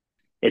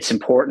It's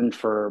important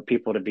for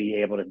people to be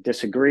able to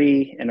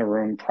disagree in a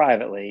room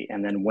privately,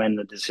 and then when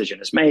the decision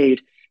is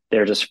made,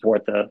 they're to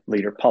support the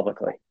leader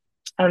publicly.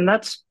 And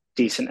that's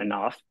decent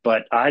enough,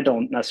 but I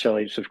don't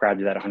necessarily subscribe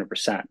to that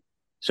 100%.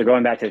 So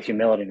going back to the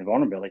humility and the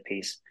vulnerability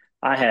piece,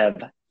 I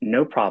have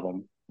no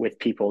problem with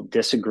people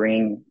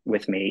disagreeing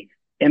with me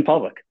in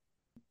public.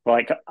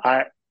 Like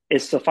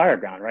it's the fire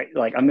ground, right?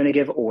 Like I'm going to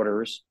give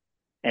orders,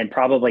 and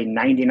probably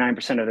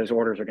 99% of those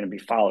orders are going to be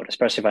followed,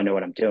 especially if I know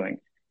what I'm doing.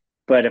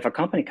 But if a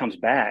company comes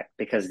back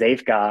because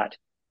they've got,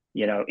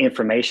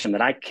 information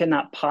that I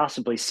cannot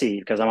possibly see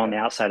because I'm on the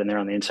outside and they're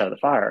on the inside of the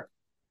fire,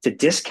 to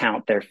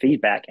discount their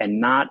feedback and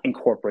not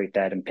incorporate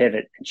that and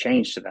pivot and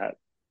change to that,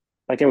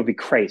 like that would be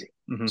crazy.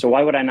 Hmm. So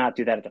why would I not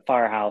do that at the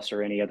firehouse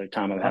or any other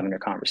time I'm having a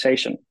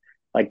conversation?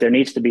 Like there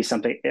needs to be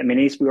something. I mean,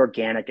 it needs to be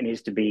organic. It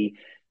needs to be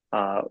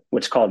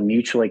what's called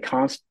mutually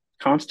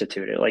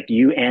constituted. Like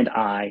you and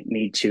I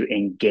need to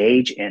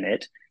engage in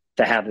it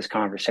to have this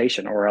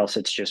conversation, or else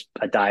it's just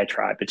a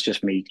diatribe. It's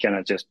just me kind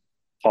of just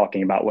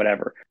talking about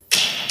whatever.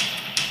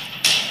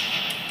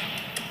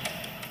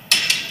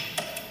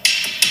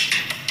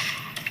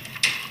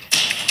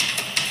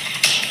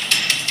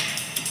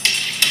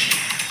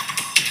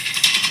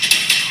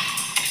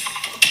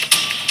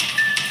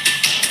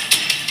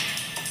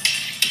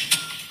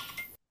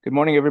 Good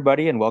morning,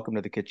 everybody, and welcome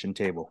to the kitchen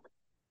table.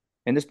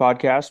 In this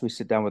podcast, we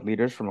sit down with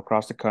leaders from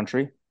across the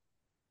country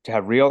to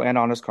have real and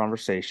honest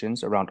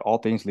conversations around all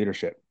things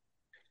leadership.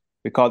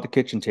 We call it the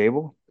kitchen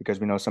table because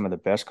we know some of the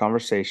best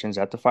conversations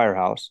at the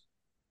firehouse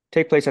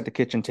take place at the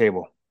kitchen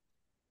table.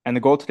 And the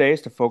goal today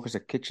is to focus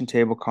on kitchen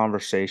table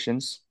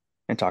conversations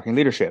and talking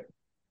leadership.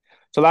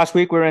 So last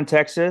week we were in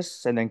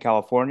Texas and then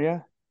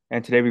California,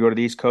 and today we go to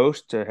the East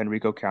Coast to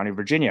Henrico County,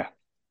 Virginia.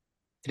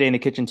 Today in the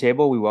kitchen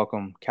table, we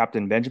welcome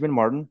Captain Benjamin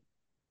Martin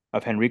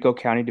of Henrico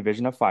County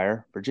Division of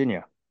Fire,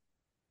 Virginia.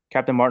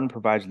 Captain Martin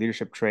provides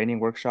leadership training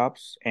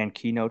workshops and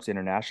keynotes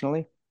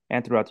internationally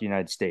and throughout the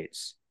United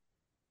States.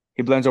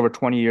 He blends over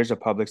 20 years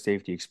of public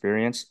safety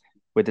experience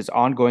with his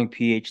ongoing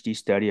PhD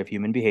study of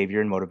human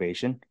behavior and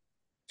motivation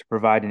to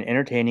provide an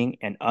entertaining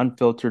and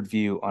unfiltered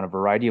view on a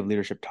variety of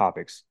leadership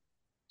topics,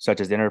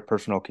 such as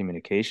interpersonal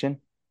communication,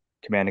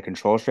 command and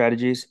control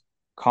strategies,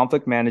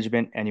 conflict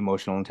management, and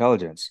emotional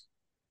intelligence.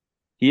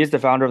 He is the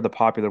founder of the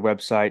popular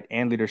website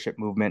and leadership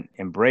movement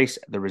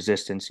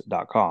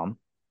EmbraceTheResistance.com,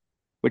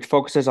 which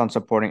focuses on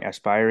supporting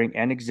aspiring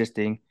and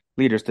existing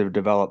leaders to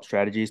develop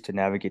strategies to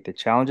navigate the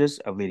challenges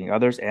of leading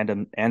others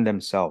and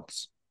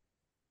themselves.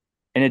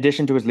 In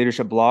addition to his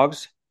leadership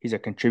blogs, he's a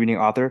contributing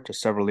author to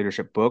several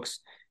leadership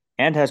books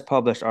and has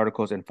published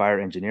articles in fire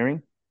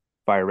engineering,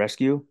 fire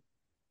rescue,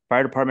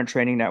 Fire Department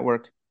Training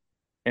Network,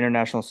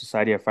 International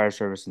Society of Fire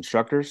Service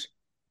Instructors,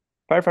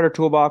 Firefighter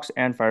Toolbox,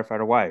 and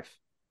Firefighter Wife.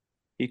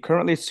 He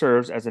currently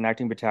serves as an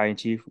acting battalion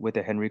chief with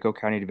the Henrico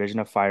County Division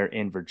of Fire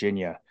in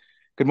Virginia.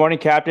 Good morning,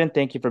 Captain.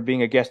 Thank you for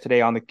being a guest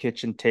today on the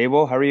kitchen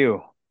table. How are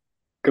you?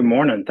 Good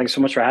morning. Thanks so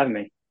much for having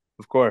me.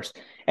 Of course.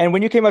 And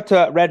when you came up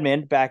to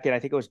Redmond back in, I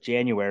think it was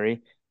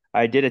January,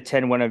 I did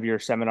attend one of your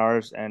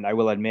seminars, and I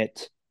will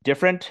admit,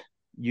 different,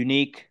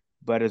 unique,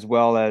 but as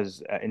well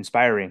as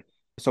inspiring.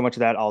 So much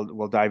of that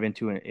we'll dive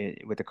into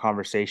with the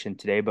conversation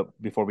today.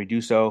 But before we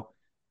do so,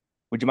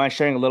 would you mind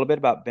sharing a little bit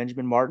about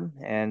Benjamin Martin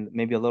and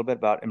maybe a little bit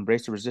about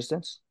Embrace the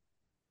Resistance?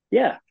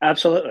 Yeah,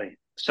 absolutely.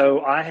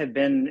 So I have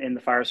been in the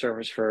fire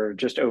service for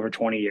just over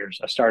 20 years.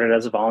 I started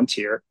as a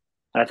volunteer.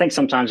 And I think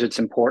sometimes it's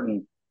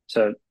important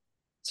to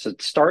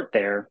start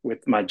there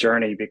with my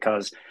journey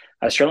because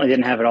I certainly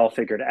didn't have it all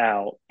figured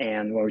out.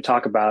 And when we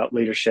talk about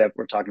leadership,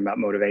 we're talking about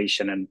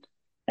motivation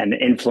and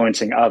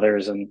influencing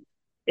others, and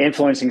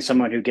influencing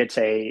someone who gets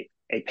a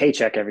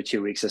paycheck every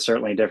 2 weeks is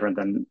certainly different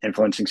than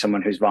influencing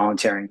someone who's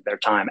volunteering their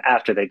time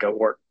after they go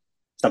work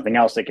something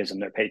else that gives them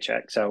their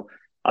paycheck. So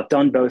I've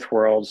done both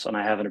worlds, and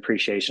I have an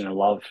appreciation and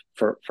love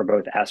for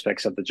both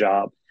aspects of the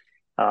job.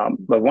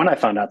 But when I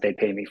found out they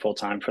paid me full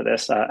time for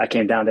this, I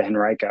came down to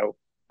Henrico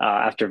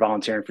after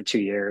volunteering for 2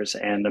 years,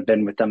 and I've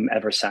been with them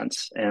ever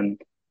since.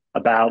 And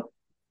about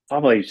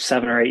probably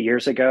 7 or 8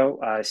 years ago,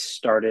 I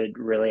started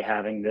really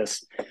having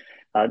this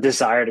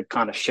desire to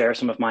kind of share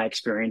some of my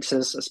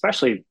experiences,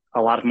 especially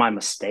a lot of my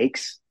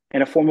mistakes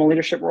in a formal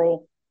leadership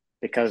role,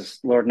 because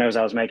Lord knows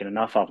I was making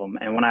enough of them.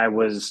 And when I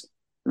was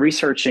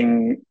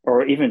researching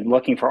or even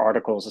looking for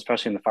articles,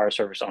 especially in the fire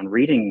service, on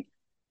reading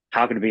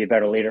how to be a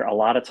better leader, a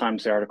lot of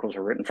times the articles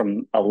were written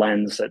from a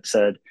lens that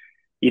said,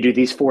 you do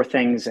these 4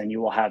 things and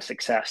you will have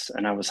success.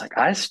 And I was like,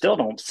 I still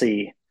don't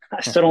see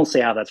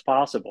how that's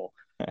possible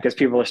because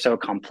people are so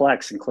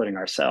complex, including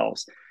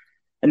ourselves.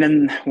 And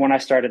then when I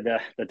started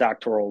the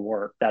doctoral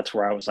work, that's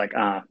where I was like,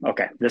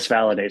 okay, this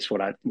validates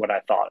what I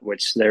thought,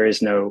 which there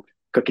is no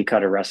cookie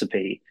cutter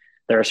recipe.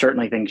 There are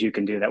certainly things you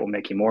can do that will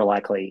make you more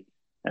likely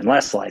and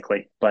less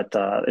likely, but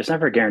there's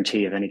never a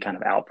guarantee of any kind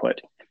of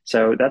output.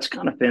 So that's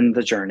kind of been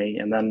the journey.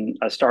 And then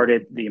I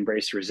started the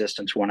Embrace the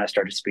Resistance when I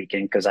started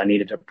speaking because I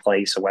needed a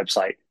place, a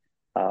website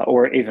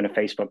or even a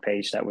Facebook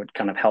page that would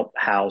kind of help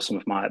house some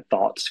of my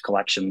thoughts,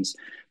 collections,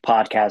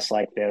 podcasts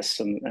like this,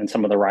 and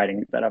some of the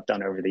writing that I've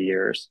done over the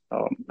years,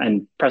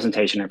 and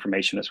presentation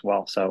information as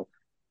well. So,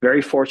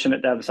 very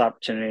fortunate to have this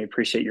opportunity.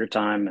 Appreciate your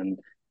time, and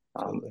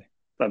um,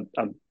 Absolutely.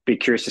 I'd be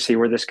curious to see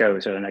where this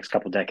goes over the next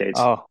couple of decades.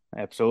 Oh,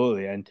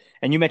 absolutely. And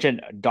you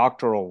mentioned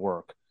doctoral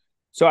work.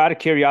 So out of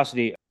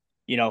curiosity,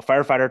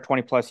 firefighter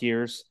 20 plus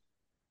years.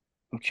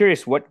 I'm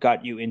curious what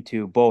got you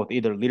into both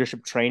either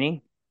leadership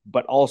training,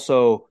 but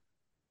also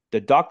the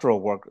doctoral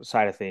work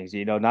side of things.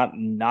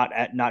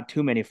 Not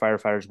too many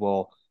firefighters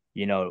will,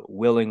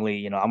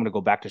 willingly, I'm going to go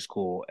back to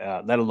school,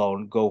 let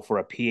alone go for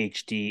a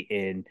PhD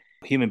in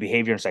human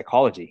behavior and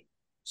psychology.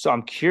 So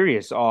I'm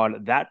curious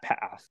on that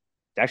path.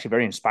 It's actually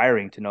very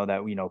inspiring to know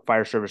that,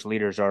 fire service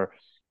leaders are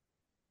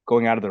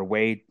going out of their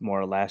way more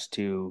or less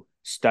to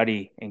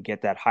study and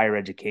get that higher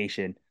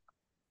education.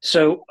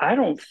 So I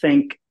don't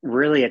think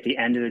really at the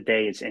end of the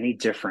day it's any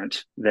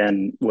different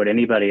than what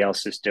anybody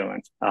else is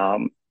doing.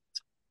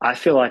 I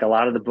feel like a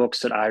lot of the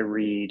books that I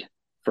read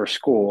for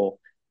school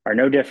are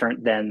no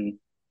different than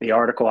the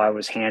article I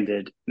was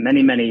handed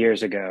many, many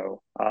years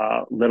ago,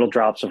 Little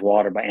Drops of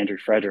Water by Andrew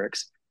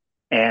Fredericks.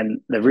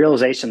 And the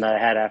realization that I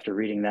had after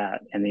reading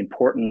that and the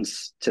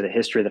importance to the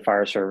history of the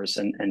fire service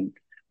and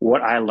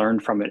what I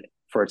learned from it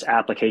for its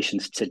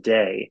applications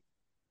today,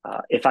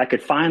 if I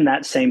could find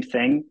that same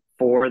thing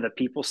for the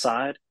people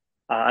side,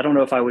 I don't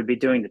know if I would be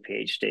doing the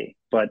PhD,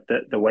 but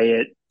the way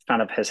it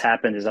kind of has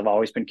happened is I've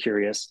always been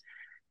curious,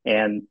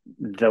 and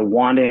the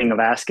wanting of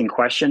asking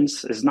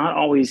questions has not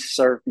always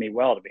served me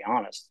well, to be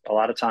honest. A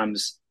lot of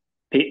times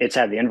it's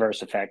had the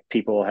inverse effect.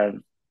 People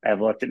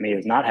have looked at me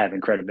as not having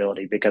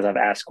credibility because I've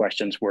asked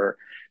questions where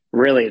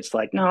really it's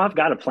like, no, I've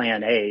got a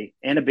plan A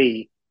and a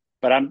B,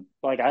 but I'm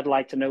like, I'd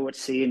like to know what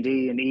C and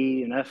D and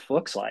E and F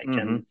looks like. Mm-hmm.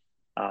 And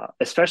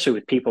especially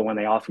with people when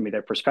they offer me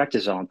their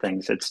perspectives on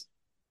things, it's,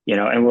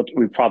 and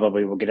we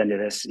probably will get into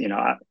this.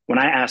 When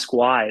I ask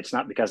why, it's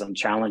not because I'm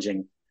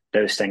challenging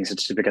those things.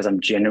 It's just because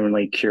I'm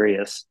genuinely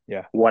curious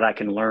Yeah. what I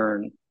can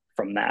learn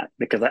from that,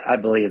 because I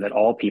believe that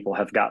all people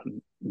have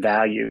gotten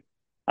value.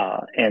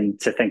 And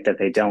to think that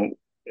they don't,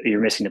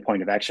 you're missing the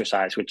point of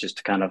exercise, which is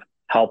to kind of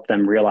help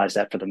them realize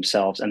that for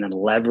themselves and then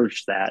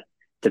leverage that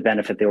to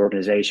benefit the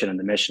organization and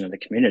the mission of the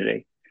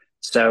community.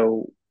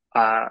 So,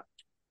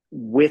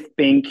 with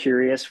being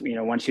curious,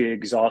 once you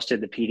exhausted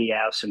the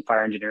PDFs and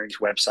fire engineering's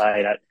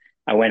website,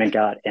 I went and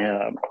got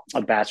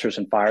a bachelor's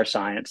in fire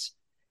science.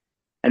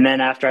 And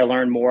then after I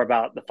learned more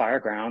about the fire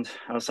ground,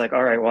 I was like,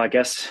 all right, well, I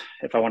guess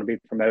if I want to be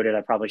promoted,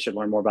 I probably should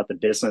learn more about the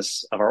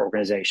business of our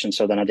organization.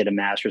 So then I did a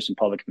master's in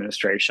public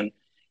administration.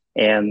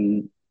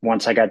 And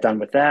once I got done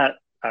with that,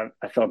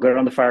 I felt good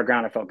on the fire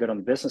ground. I felt good on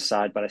the business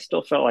side, but I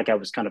still felt like I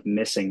was kind of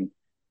missing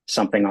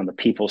something on the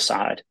people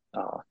side.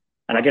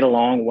 And I Wow. get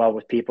along well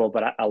with people,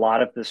 but a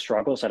lot of the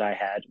struggles that I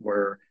had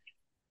were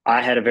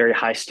I had a very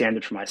high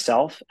standard for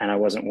myself, and I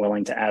wasn't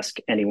willing to ask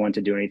anyone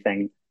to do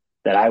anything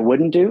that I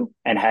wouldn't do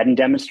and hadn't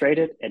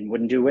demonstrated and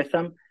wouldn't do with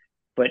them.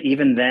 But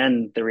even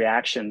then, the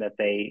reaction that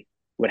they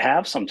would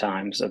have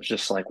sometimes of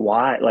just like,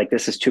 why? Like,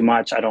 this is too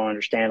much. I don't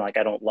understand. Like,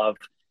 I don't love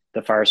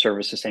the fire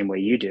service the same way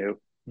you do.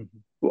 Mm-hmm.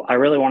 Well, I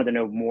really wanted to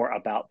know more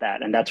about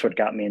that. And that's what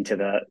got me into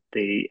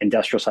the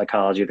industrial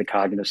psychology, the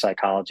cognitive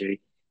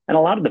psychology. And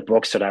a lot of the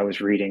books that I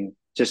was reading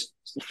just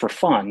for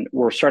fun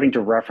were starting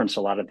to reference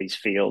a lot of these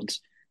fields.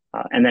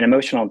 And then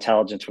emotional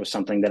intelligence was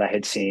something that I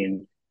had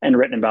seen and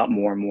written about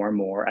more and more and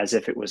more as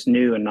if it was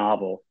new and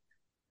novel,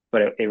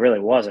 but it really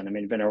wasn't. I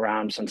mean, it's been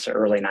around since the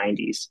early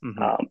 90s.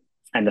 Mm-hmm.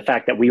 And the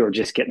fact that we were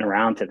just getting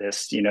around to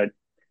this,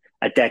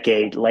 a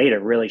decade later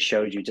really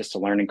showed you just the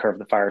learning curve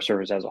the fire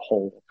service as a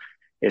whole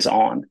is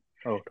on.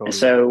 Oh, And totally.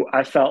 so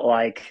I felt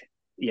like,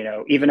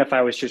 even if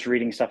I was just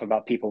reading stuff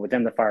about people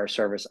within the fire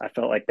service, I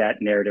felt like that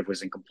narrative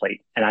was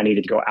incomplete. And I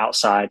needed to go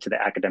outside to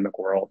the academic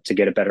world to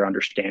get a better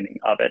understanding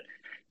of it.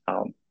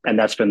 And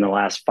that's been the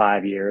last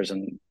 5 years.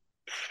 And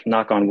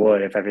knock on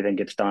wood, if everything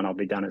gets done, I'll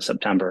be done in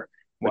September,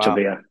 which will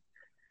Wow.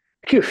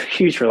 be a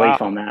huge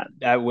relief on Wow. that.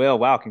 That will.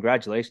 Wow.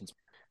 Congratulations.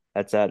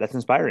 That's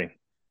inspiring.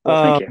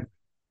 Well, thank you.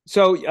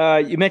 So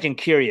you mentioned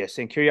curious,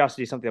 and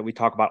curiosity is something that we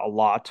talk about a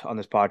lot on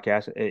this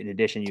podcast. In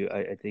addition,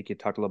 I think you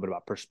talked a little bit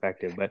about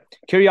perspective, but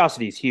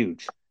curiosity is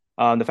huge.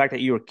 The fact that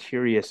you were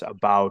curious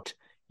about,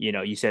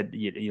 you said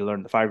you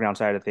learned the fireground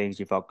side of things,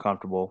 you felt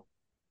comfortable,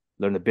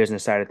 learned the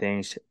business side of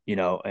things,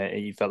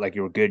 and you felt like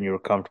you were good and you were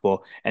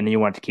comfortable, and then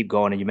you wanted to keep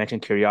going. And you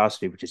mentioned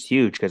curiosity, which is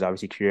huge because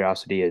obviously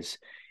curiosity is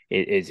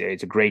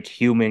it's a great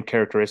human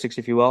characteristics,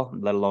 if you will,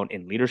 let alone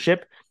in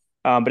leadership.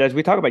 But as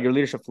we talk about your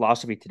leadership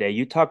philosophy today,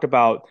 you talked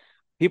about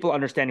people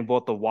understanding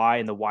both the why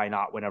and the why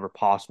not whenever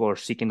possible, or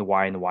seeking the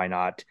why and the why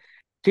not.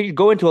 Can you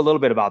go into a little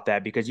bit about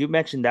that? Because you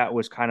mentioned that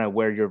was kind of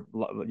where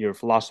your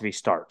philosophy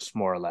starts,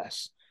 more or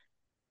less.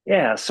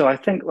 Yeah. So I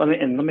think let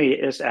me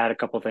just add a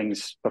couple of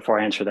things before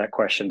I answer that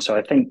question. So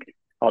I think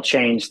I'll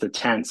change the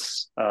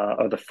tense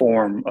or the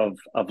form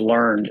of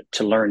learned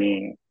to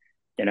learning.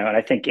 And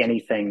I think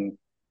anything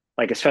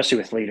like especially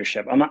with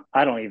leadership,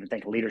 I don't even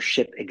think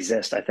leadership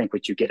exists. I think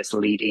what you get is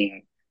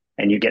leading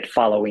and you get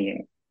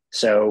following.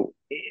 So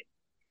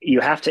you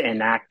have to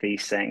enact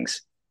these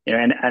things,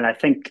 and I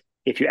think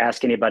if you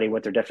ask anybody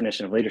what their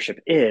definition of leadership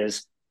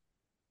is,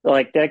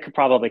 like they could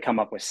probably come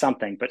up with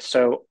something, but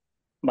so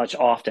much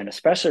often,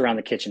 especially around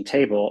the kitchen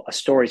table, a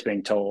story's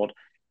being told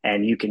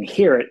and you can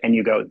hear it and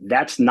you go,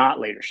 that's not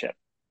leadership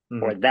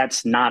Hmm. or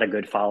that's not a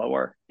good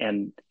follower.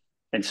 And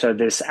so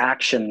this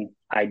action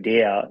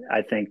idea,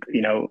 I think,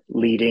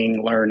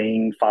 leading,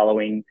 learning,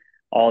 following,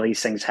 all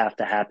these things have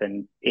to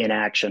happen in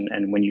action.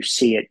 And when you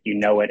see it, you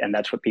know it. And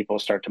that's what people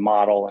start to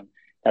model. And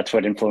that's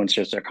what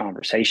influences their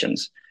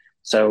conversations.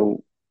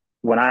 So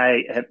when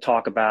I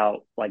talk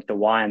about like the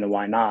why and the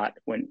why not,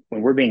 when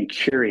we're being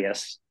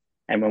curious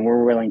and when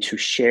we're willing to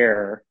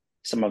share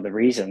some of the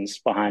reasons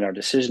behind our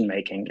decision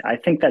making, I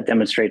think that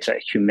demonstrates a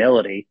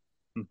humility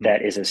Hmm.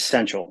 that is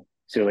essential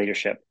to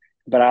leadership.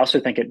 But I also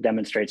think it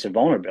demonstrates a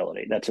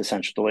vulnerability that's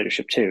essential to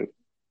leadership too.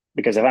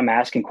 Because if I'm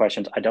asking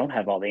questions, I don't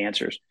have all the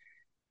answers.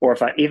 Or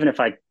even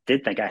if I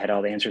did think I had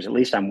all the answers, at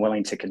least I'm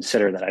willing to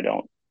consider that I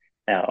don't.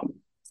 Um,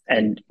 Yeah.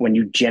 and when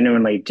you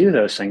genuinely do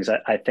those things,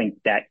 I think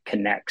that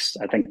connects.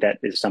 I think that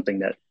is something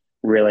that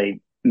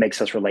really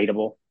makes us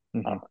relatable, uh,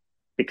 Hmm.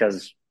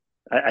 because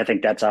I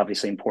think that's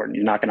obviously important.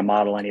 You're not going to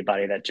model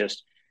anybody that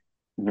just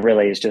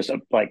really is just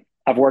like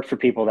I've worked for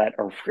people that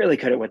are really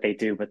good at what they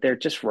do, but they're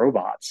just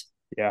robots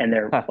Yeah. and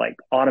they're like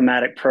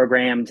automatic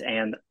programmed.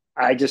 And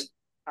I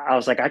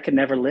was like, I could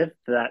never live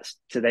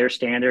to their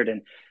standard.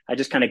 And I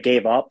just kind of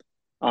gave up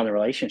on the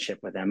relationship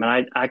with them.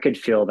 And I could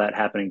feel that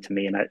happening to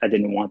me. And I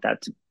didn't want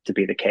that to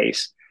be the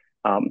case.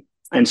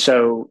 And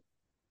so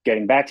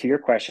getting back to your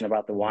question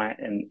about the Hmm. why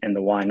and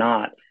the why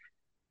not,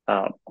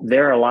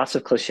 there are lots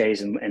of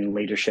cliches in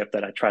leadership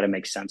that I try to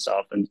make sense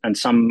of, and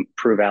some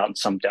prove out and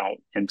some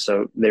don't. And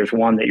so there's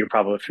one that you're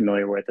probably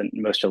familiar with, and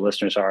most of the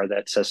listeners are,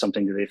 that says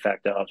something to the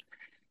effect of,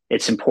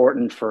 it's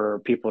important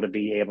for people to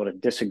be able to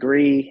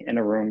disagree in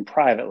a room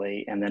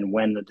privately, and then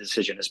when the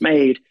decision is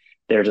made,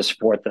 they're to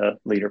support the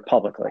leader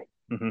publicly.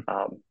 Hmm.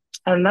 Um,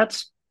 and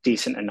that's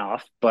decent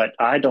enough, but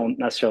I don't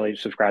necessarily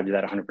subscribe to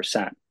that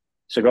 100%.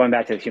 So going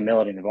back to the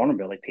humility and the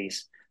vulnerability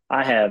piece,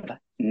 I have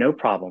no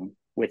problem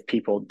with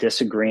people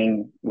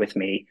disagreeing with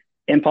me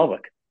in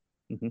public.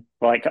 Hmm.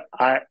 Like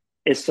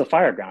it's the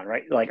fire ground,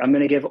 right? Like I'm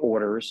going to give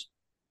orders,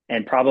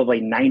 and probably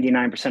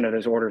 99% of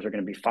those orders are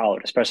going to be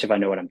followed, especially if I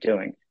know what I'm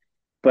doing.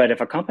 But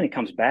if a company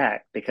comes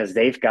back because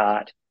they've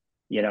got,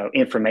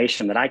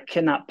 information that I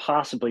cannot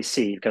possibly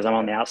see because I'm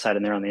on Yeah. the outside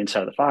and they're on the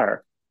inside of the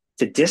fire,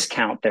 to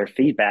discount their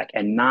feedback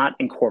and not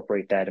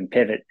incorporate that and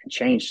pivot and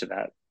change to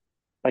that,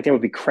 like that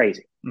would be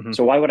crazy. Hmm.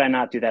 So why would I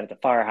not do that at the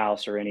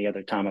firehouse or any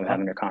other time I'm Yeah.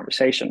 having a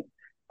conversation?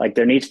 Like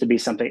there needs to be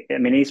something. I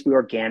mean, it needs to be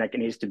organic. It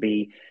needs to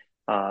be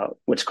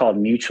what's called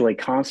mutually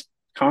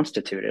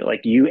constituted.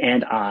 Like you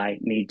and I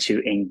need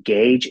to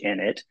engage in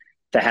it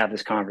to have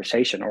this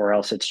conversation, or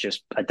else it's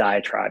just a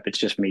diatribe. It's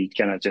just me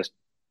kind of just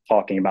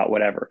talking about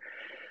whatever.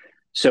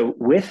 So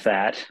with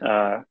that,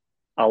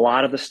 a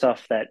lot of the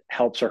stuff that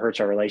helps or hurts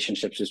our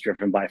relationships is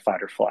driven by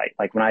fight or flight.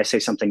 Like when I say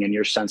something and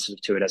you're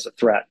sensitive to it as a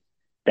threat,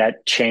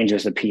 that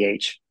changes the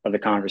pH of the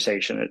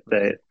conversation, Hmm.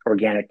 the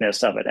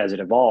organicness of it as it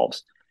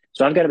evolves.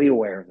 So I've got to be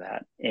aware of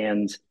that.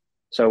 And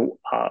so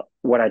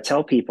what I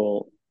tell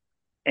people,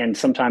 and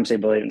sometimes they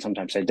believe and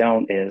sometimes they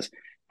don't, is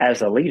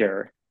as a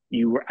leader,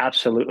 you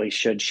absolutely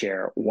should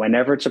share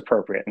whenever it's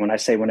appropriate. And when I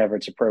say whenever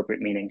it's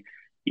appropriate, meaning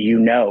you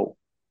know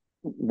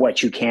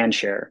what you can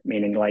share,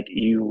 meaning like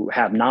you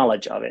have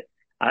knowledge of it.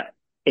 I,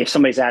 if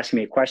somebody's asking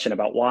me a question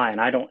about why, and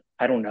I don't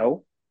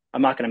know,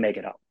 I'm not going to make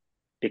it up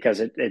because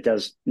it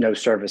does no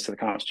service to the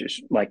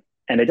Constitution. Like,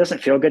 and it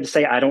doesn't feel good to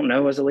say I don't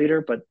know as a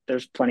leader, but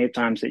there's plenty of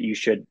times that you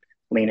should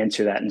lean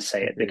into that and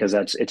say it Agreed. because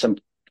it's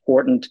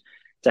important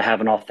to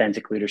have an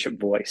authentic leadership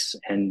voice,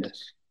 and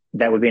Yes.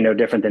 that would be no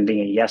different than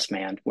being a yes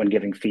man when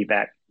giving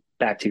feedback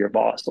back to your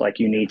boss. Like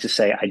you need to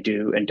say I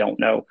do and don't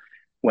know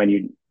when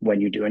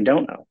you do and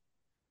don't know.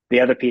 The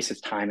other piece is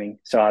timing.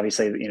 So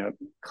obviously,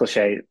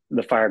 cliche,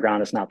 the fire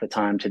ground is not the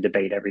time to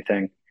debate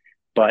everything.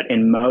 But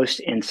in most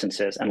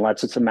instances,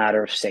 unless it's a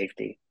matter of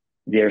safety,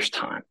 there's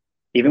time.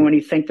 Even when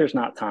you think there's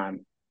not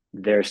time,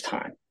 there's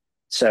time.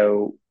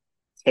 So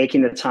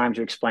taking the time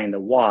to explain the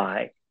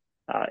why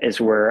is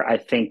where I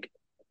think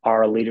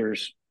our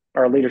leaders,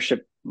 our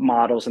leadership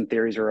models and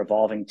theories are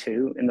evolving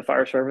too in the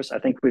fire service. I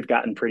think we've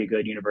gotten pretty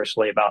good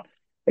universally about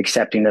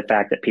accepting the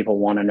fact that people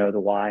want to know the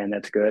why, and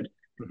that's good.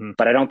 Hmm.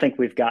 But I don't think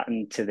we've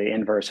gotten to the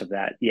inverse of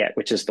that yet,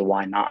 which is the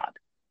why not.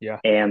 Yeah.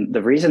 And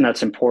the reason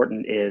that's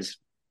important is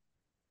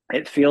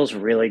it feels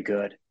really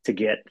good to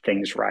get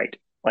things right,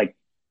 like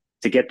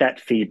to get that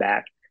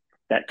feedback,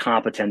 that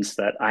competence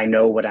that I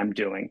know what I'm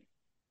doing.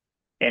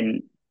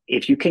 And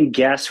if you can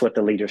guess what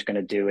the leader's going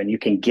to do and you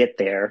can get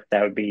there,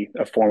 that would be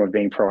a form of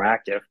being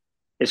proactive.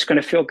 It's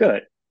going to feel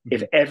good.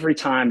 If Hmm. every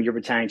time your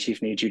battalion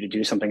chief needs you to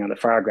do something on the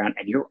fire ground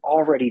and you're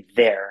already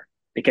there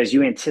because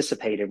you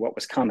anticipated what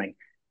was coming,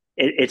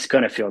 it's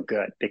going to feel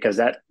good because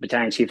that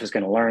battalion chief is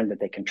going to learn that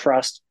they can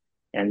trust,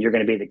 and you're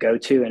going to be the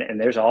go-to. And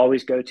there's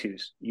always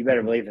go-tos. You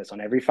better Hmm. believe this.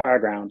 On every fire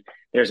ground,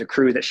 there's a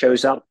crew that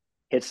shows up,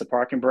 hits the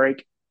parking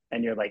brake,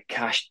 and you're like,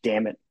 gosh,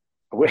 damn it.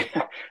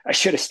 I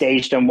should have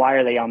staged them. Why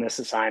are they on this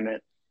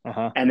assignment?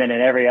 Uh-huh. And then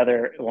in every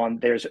other one,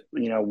 there's,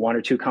 one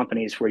or two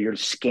companies where you're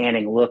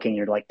scanning, looking,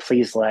 you're like,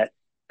 please let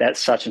that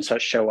such and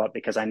such show up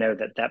because I know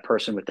that that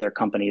person with their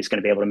company is going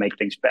to be able to make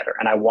things better.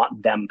 And I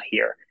want them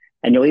here.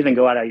 And you'll even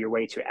go out of your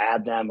way to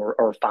add them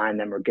or find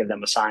them or give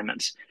them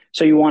assignments.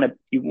 So you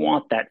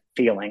want that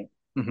feeling.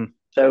 Hmm.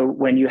 So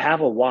when you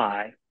have a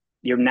why,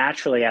 you're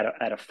naturally at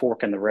a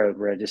fork in the road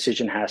where a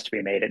decision has to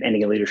be made at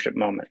any leadership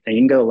moment. And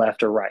you can go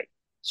left or right.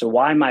 So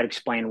why might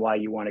explain why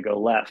you want to go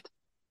left,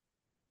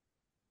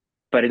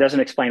 but it doesn't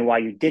explain why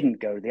you didn't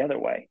go the other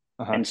way.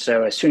 Uh-huh. And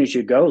so as soon as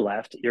you go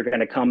left, you're going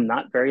to come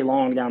not very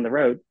long down the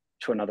road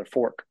to another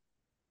fork.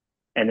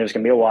 And there's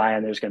going to be a why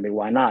and there's going to be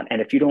why not.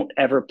 And if you don't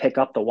ever pick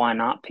up the why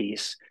not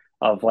piece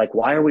of like,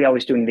 why are we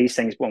always doing these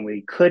things when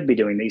we could be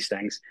doing these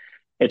things?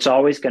 It's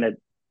always going to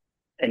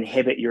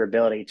inhibit your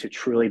ability to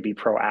truly be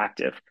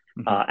proactive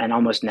Hmm. and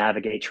almost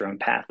navigate your own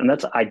path. And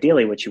that's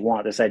ideally what you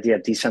want. This idea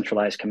of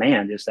decentralized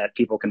command is that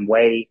people can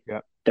weigh Yeah.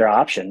 their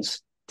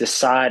options,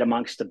 decide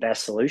amongst the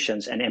best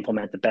solutions, and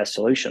implement the best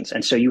solutions.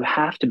 And so you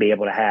have to be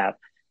able to have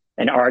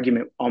an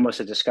argument, almost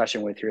a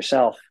discussion with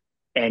yourself,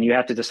 and you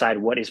have to decide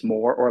what is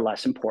more or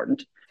less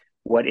important,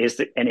 what is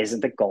the and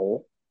isn't the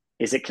goal,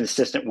 is it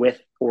consistent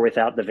with or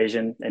without the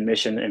vision and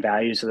mission and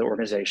values of the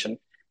organization.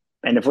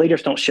 And if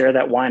leaders don't share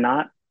that, why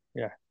not?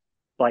 Yeah.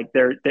 Like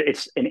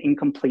it's an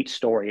incomplete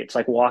story. It's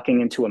like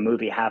walking into a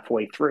movie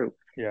halfway through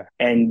Yeah.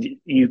 and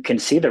you can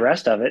see the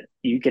rest of it.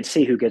 You can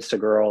see who gets the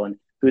girl and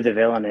who the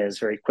villain is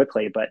very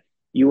quickly, but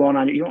you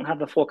don't have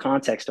the full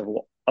context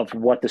of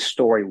what the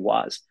story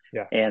was.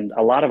 Yeah. And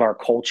a lot of our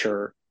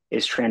culture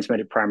is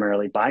transmitted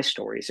primarily by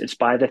stories. It's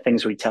by the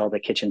things we tell at the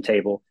kitchen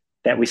table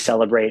that we Hmm.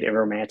 celebrate and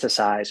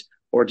romanticize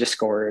or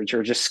discourage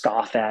or just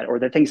scoff at, or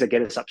the things that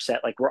get us upset.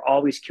 Like we're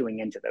always queuing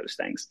into those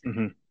things.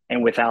 Hmm.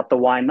 And without the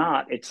why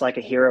not, it's like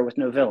a hero with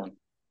no villain.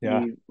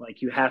 Yeah.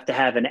 You have to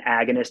have an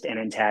agonist and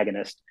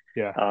antagonist,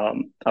 Yeah.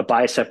 a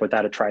bicep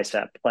without a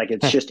tricep. Like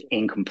it's just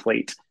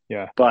incomplete.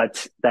 Yeah.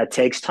 But that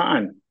takes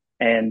time,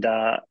 and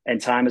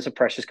time is a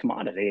precious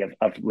commodity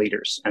of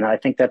leaders. And I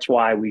think that's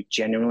why we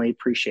genuinely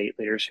appreciate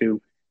leaders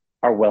who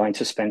are willing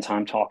to spend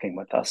time talking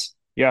with us.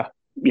 Yeah.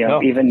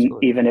 No, Even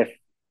absolutely. even if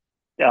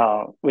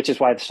which is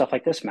why stuff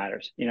like this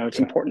matters. It's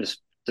Yeah. important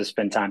to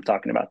spend time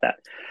talking about that.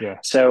 Yeah.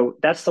 So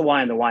that's the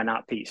why and the why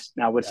not piece.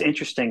 Now, what's Yeah.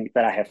 interesting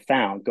that I have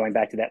found, going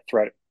back to that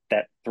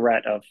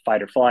threat of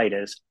fight or flight,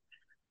 is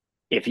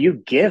if you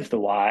give the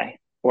why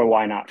or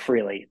why not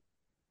freely,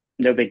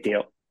 no big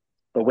deal.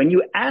 But when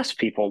you ask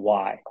people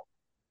why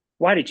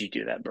did you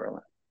do that,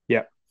 Berlin?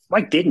 Yeah.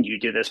 Why didn't you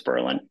do this,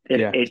 Berlin? It,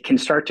 Yeah. it can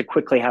start to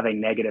quickly have a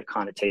negative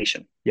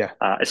connotation, Yeah.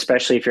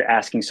 especially if you're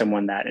asking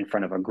someone that in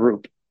front of a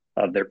group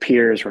of their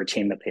peers or a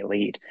team that they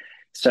lead.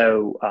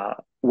 So,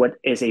 what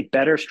is a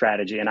better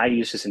strategy? And I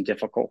use this in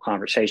difficult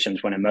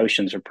conversations when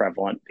emotions are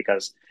prevalent,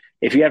 because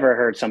if you ever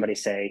heard somebody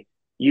say,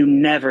 you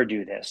never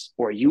do this,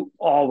 or you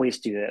always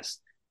do this,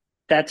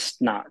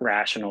 that's not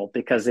rational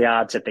because the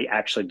odds that they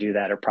actually do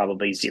that are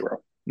probably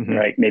zero, Hmm.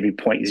 right? Maybe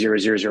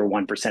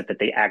 0.0001% that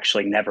they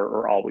actually never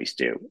or always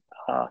do.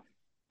 Uh,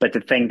 but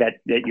the thing that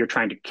you're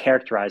trying to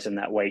characterize in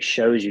that way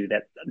shows you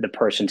that the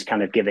person's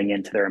kind of giving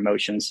into their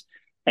emotions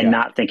and Yeah.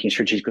 not thinking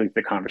strategically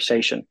the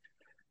conversation.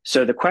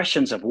 So the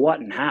questions of what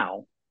and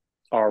how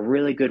are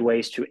really good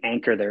ways to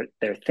anchor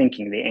their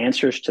thinking. The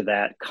answers to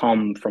that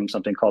come from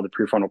something called the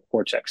prefrontal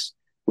cortex,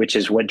 which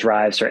is what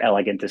drives their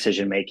elegant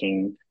decision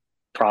making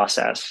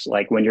process.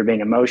 Like when you're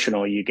being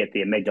emotional, you get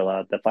the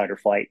amygdala, the fight or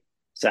flight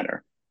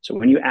center. So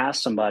when you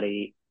ask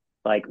somebody,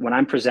 like when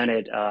I'm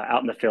presented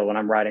out in the field, when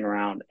I'm riding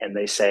around and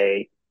they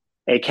say,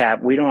 hey,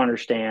 Cap, we don't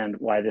understand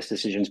why this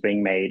decision is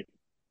being made.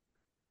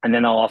 And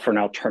then I'll offer an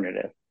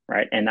alternative,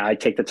 right? And I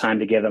take the time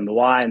to give them the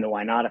why and the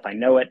why not if I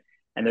know it,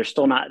 and they're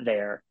still not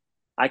there.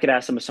 I could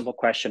ask them a simple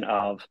question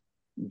of,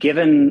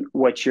 given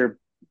what you're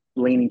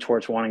leaning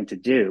towards wanting to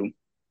do,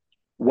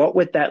 what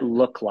would that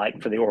look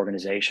like for the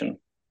organization?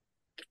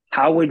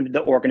 How would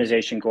the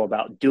organization go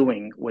about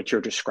doing what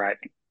you're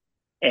describing?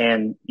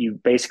 And you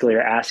basically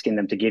are asking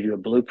them to give you a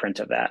blueprint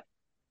of that.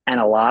 And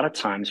a lot of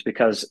times,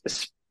 because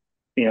as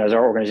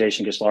our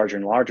organization gets larger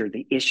and larger,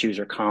 the issues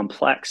are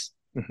complex.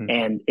 Hmm.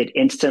 And it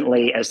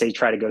instantly, as they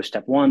try to go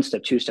step one,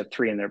 step two, step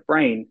three in their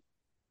brain,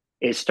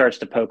 it starts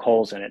to poke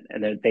holes in it.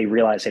 And they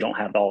realize they don't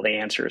have all the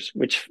answers,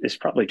 which is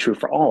probably true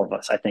for all of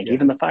us. I think Yeah.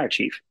 even the fire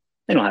chief,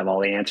 they don't have all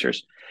the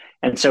answers.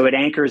 And so it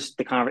anchors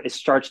it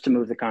starts to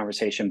move the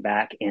conversation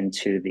back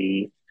into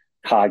the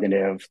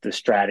cognitive, the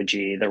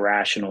strategy, the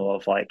rational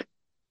of like,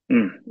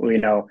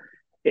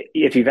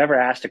 if you've ever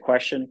asked a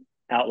question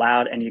out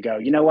loud and you go,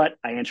 you know what,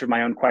 I answered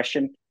my own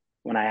question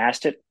when I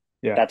asked it,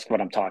 Yeah. that's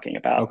what I'm talking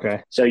about.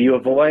 Okay. So you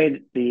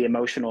avoid the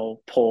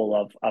emotional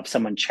pull of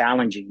someone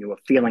challenging you, a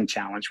feeling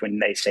challenge when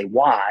they say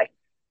why,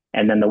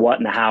 and then the what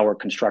and the how are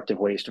constructive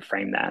ways to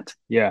frame that,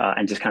 Yeah.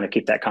 and just kind of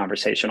keep that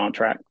conversation on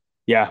track.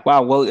 Yeah.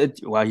 Wow. Well,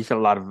 wow, you said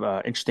a lot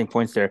of interesting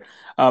points there.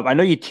 I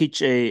know you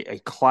teach a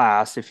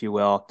class, if you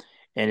will,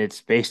 and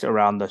it's based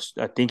around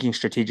the thinking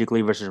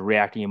strategically versus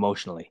reacting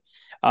emotionally.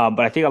 But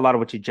I think a lot of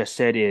what you just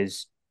said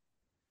is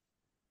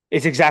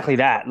It's exactly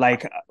that.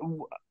 Like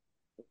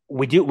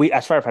we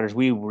as firefighters,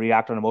 we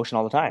react on emotion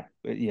all the time,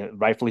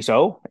 rightfully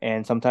so,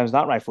 and sometimes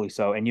not rightfully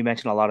so. And you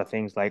mentioned a lot of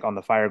things like on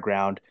the fire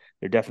ground,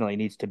 there definitely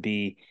needs to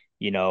be,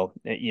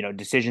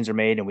 decisions are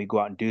made and we go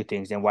out and do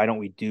things. And why don't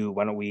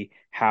we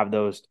have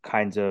those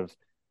kinds of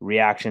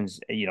reactions,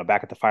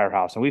 back at the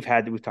firehouse? And we've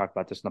talked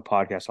about this in the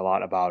podcast a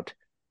lot about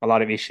a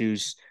lot of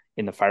issues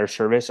in the fire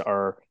service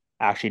are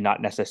actually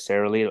not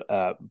necessarily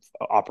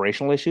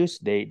operational issues.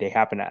 They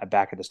happen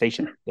back at the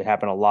station. They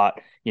happen a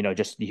lot,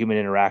 just the human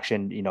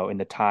interaction, in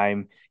the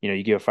time,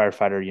 you give a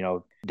firefighter,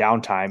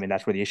 downtime and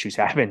that's where the issues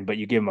happen, but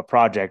you give them a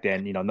project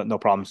and, no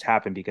problems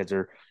happen because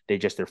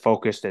they're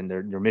focused and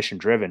they're mission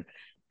driven.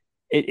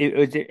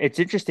 It's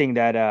interesting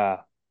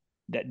that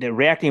the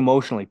reacting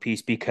emotionally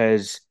piece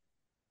because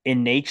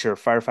in nature,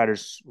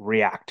 firefighters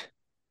react.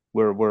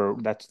 We're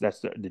that's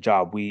the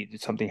job.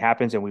 Something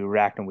happens and we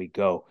react and we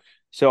go.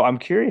 So I'm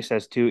curious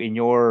as to in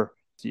your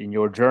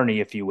journey,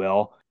 if you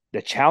will,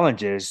 the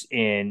challenges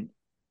in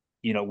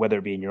whether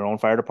it be in your own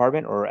fire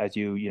department or as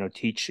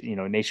teach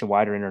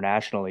nationwide or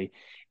internationally,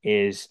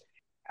 is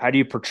how do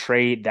you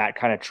portray that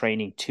kind of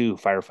training to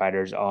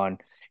firefighters on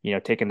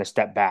taking the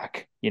step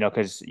back,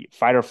 because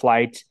fight or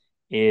flight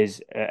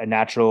is a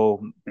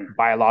natural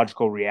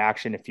biological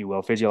reaction, if you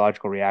will,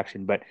 physiological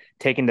reaction, but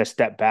taking the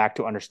step back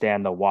to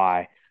understand the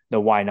why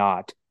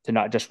not, to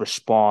not just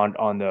respond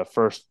on the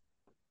first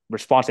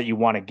response that you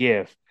want to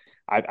give.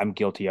 I'm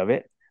guilty of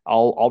it.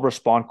 I'll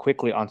respond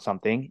quickly on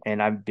something,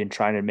 and I've been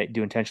trying to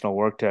do intentional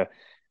work to.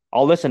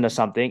 I'll listen to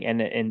something,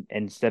 and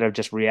instead of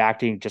just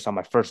reacting just on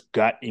my first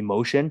gut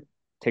emotion,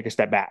 take a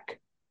step back,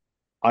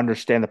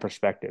 understand the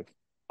perspective,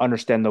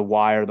 understand the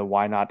why or the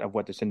why not of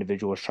what this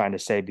individual was trying to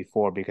say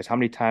before. Because how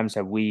many times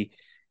have we,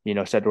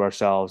 said to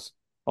ourselves,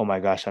 "Oh my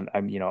gosh,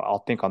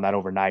 I'll think on that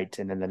overnight,"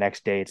 and then the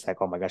next day it's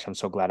like, "Oh my gosh, I'm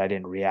so glad I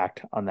didn't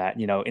react on that,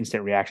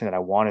 instant reaction that I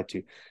wanted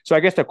to." So I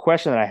guess the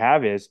question that I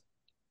have is,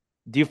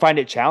 do you find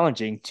it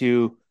challenging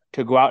to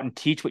go out and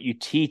teach what you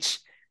teach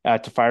to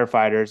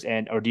firefighters,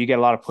 and or do you get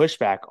a lot of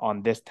pushback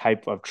on this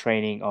type of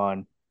training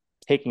on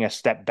taking a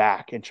step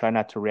back and try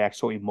not to react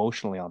so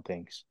emotionally on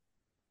things?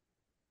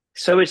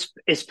 So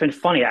it's been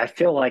funny. I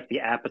feel like the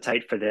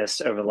appetite for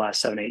this over the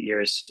last 7, 8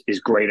 years is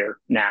greater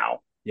now.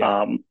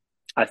 Yeah. Um,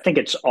 I think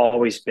it's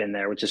always been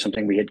there, which is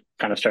something we had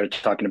kind of started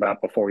talking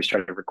about before we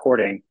started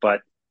recording.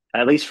 But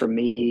at least for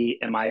me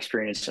and my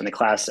experience in the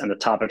class and the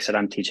topics that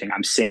I'm teaching,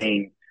 I'm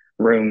seeing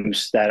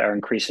rooms that are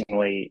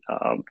increasingly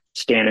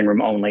standing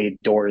room only,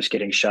 doors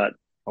getting shut.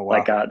 Oh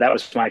Like wow, that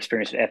was my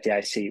experience at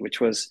FDIC,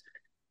 which was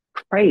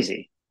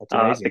crazy that's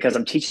amazing. because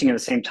I'm teaching in the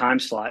same time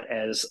slot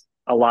as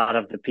a lot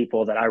of the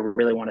people that I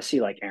really want to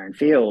see, like Aaron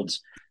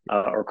Fields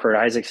or Kurt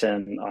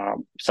Isaacson,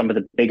 some of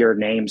the bigger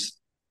names.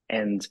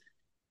 And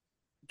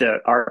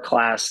our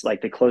class,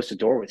 like they closed the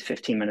door with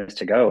 15 minutes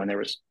to go, and there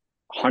was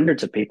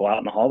hundreds of people out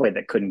in the hallway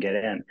that couldn't get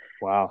in.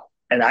 Wow.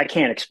 And I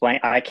can't explain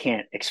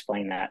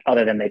that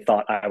other than they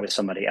thought I was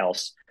somebody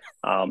else,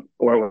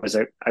 or it was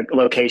a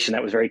location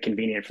that was very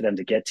convenient for them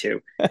to get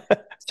to.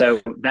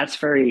 So that's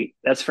very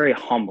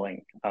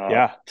humbling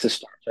Yeah. to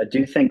start. So I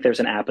do think there's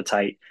an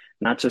appetite,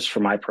 not just for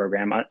my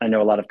program. I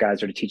know a lot of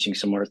guys are teaching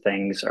similar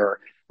things or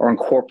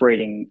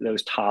incorporating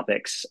those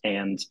topics,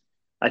 and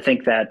I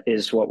think that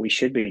is what we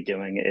should be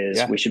doing. Is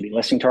Yeah. we should be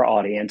listening to our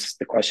audience,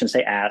 the questions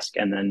they ask,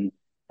 and then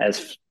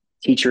as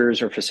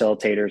teachers or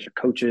facilitators or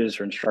coaches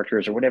or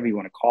instructors or whatever you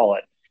want to call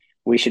it,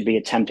 we should be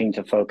attempting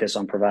to focus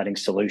on providing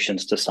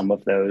solutions to some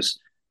of those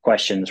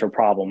questions or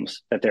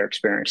problems that they're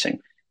experiencing.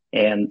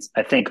 And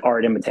I think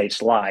art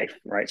imitates life,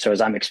 right? So as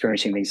I'm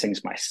experiencing these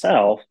things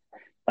myself,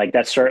 like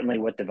that's certainly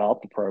what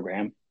developed the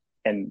program.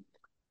 And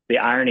the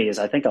irony is,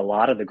 I think a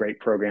lot of the great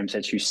programs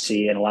that you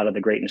see and a lot of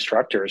the great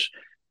instructors,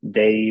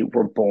 they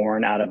were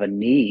born out of a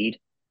need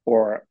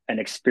or an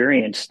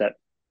experience that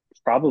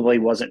probably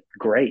wasn't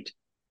great.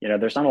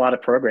 There's not a lot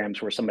of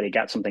programs where somebody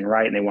got something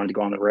right and they wanted to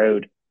go on the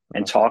road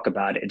and Uh-huh. talk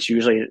about it. It's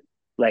usually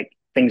like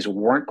things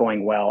weren't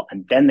going well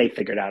and then they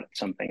figured out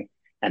something.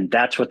 And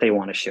that's what they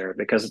want to share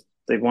because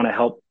they want to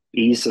help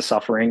ease the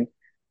suffering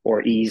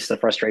or ease the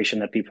frustration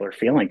that people are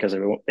feeling because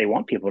they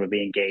want people to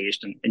be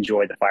engaged and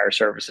enjoy the fire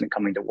service and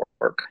coming to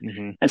work.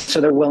 Hmm. And so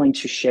they're willing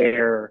to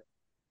share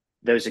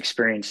those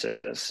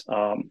experiences.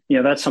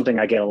 That's something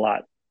I get a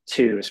lot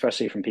too,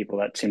 especially from people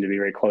that seem to be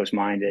very close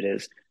minded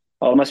is,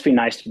 oh, it must be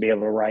nice to be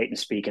able to write and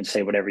speak and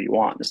say whatever you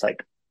want. It's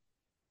like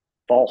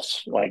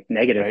false, like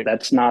negative. Right.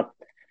 That's not,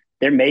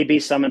 there may be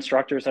some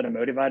instructors that are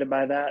motivated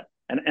by that.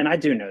 And I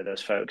do know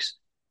those folks.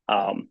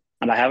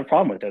 And I have a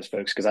problem with those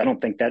folks because I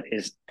don't think that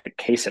is the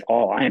case at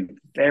all. I am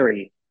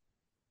very,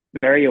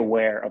 very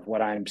aware of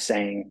what I'm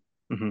saying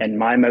Hmm. and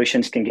my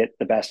emotions can get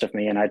the best of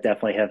me. And I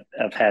definitely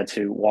have had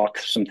to walk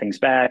some things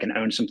back and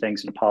own some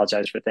things and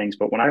apologize for things.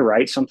 But when I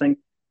write something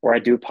or I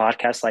do a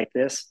podcast like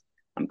this,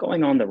 I'm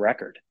going on the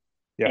record.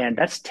 Yeah. And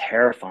that's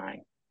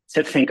terrifying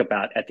to think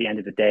about at the end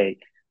of the day,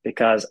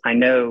 because I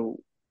know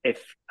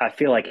if I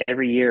feel like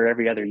every year,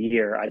 every other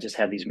year, I just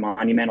have these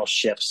monumental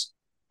shifts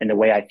in the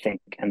way I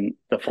think and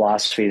the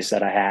philosophies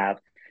that I have,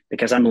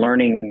 because I'm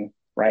learning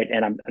right?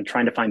 And I'm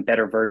trying to find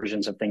better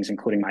versions of things,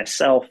 including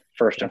myself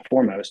first Yeah. and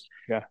foremost.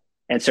 Yeah.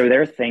 And so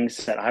there are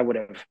things that I would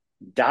have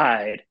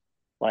died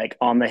like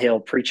on the hill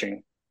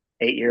preaching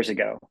 8 years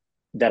ago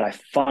that I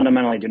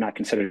fundamentally do not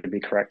consider to be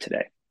correct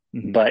today.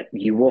 Hmm. But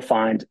you will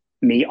find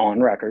me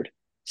on record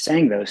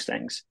saying those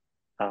things.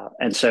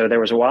 And so there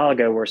was a while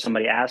ago where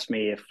somebody asked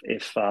me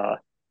if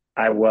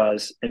I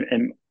was,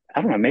 and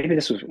I don't know, maybe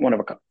this was one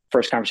of the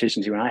first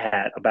conversations you and I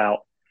had about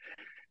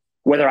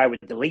whether I would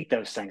delete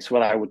those things,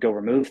 whether I would go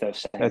remove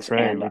those That's things.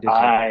 right. And We did talk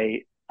about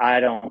I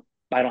don't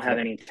have that.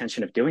 any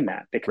intention of doing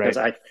that because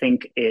Right. I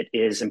think it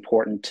is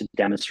important to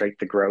demonstrate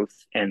the growth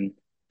and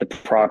the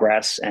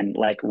progress and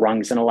like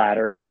rungs in a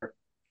ladder.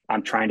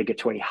 I'm trying to get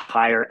to a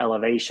higher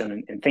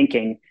elevation in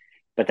thinking,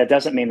 but that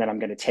doesn't mean that I'm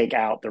going to take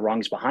out the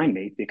rungs behind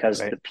me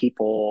because Right. the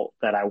people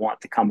that I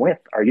want to come with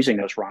are using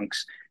those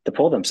rungs to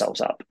pull themselves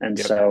up. And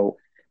Yep. so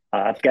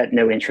I've got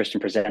no interest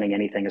in presenting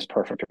anything as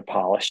perfect or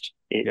polished.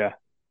 Yeah.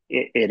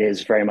 It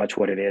is very much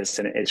what it is,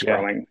 and it's Yeah.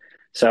 growing.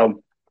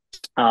 So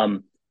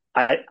um,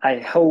 I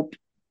hope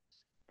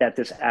that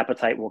this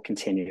appetite will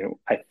continue.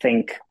 I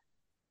think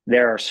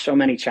there are so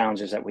many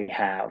challenges that we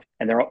have,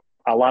 and there are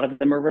a lot of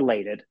them are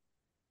related.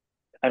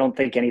 I don't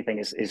think anything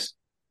is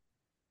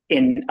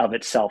in of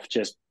itself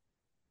just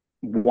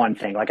one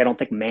thing. Like I don't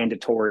think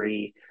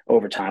mandatory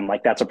overtime,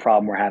 like that's a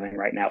problem we're having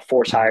right now.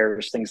 Force Mhm.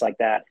 hires, things like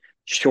that,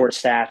 short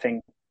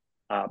staffing.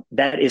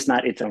 That is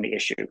not its own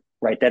issue,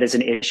 right? That is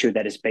an issue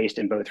that is based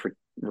in both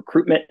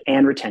recruitment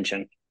and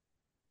retention,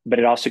 but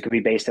it also could be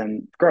based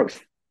on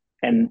growth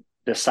and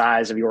the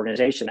size of the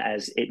organization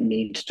as it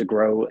needs to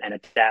grow and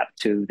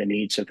adapt to the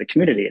needs of the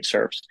community it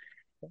serves.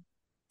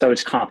 So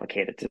it's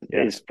complicated.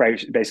 Yeah. Is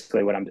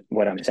basically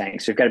what I'm saying.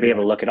 So you've got to be able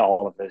Yeah. to look at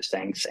all of those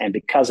things, and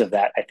because of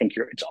that, I think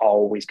it's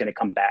always going to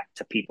come back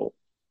to people.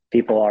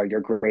 People are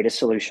your greatest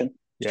solution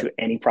Yeah. to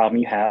any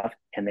problem you have,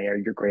 and they are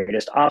your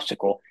greatest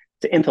obstacle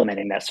to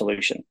implementing that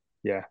solution.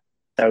 Yeah.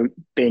 So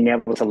being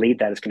able to lead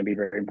that is going to be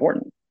very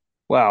important.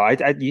 Wow,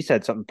 you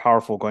said something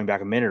powerful going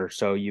back a minute or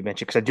so. You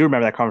mentioned because I do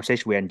remember that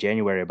conversation we had in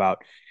January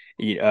about,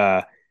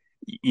 uh,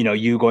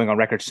 you going on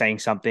record saying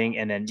something,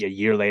 and then a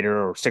year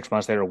later or 6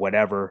 months later or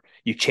whatever,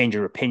 you change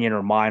your opinion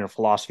or mind or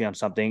philosophy on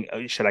something.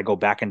 Should I go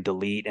back and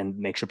delete and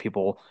make sure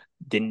people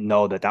didn't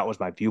know that that was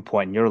my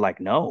viewpoint? And you're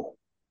like, no,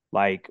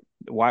 like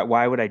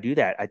why would I do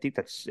that? I think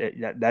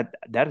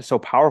that is so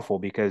powerful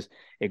because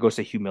it goes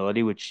to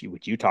humility, which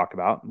you talked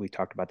about. We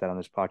talked about that on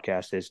this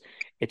podcast. Is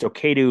it's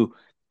okay to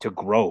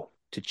grow,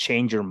 to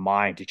change your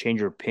mind, to change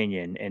your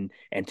opinion,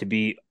 and to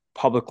be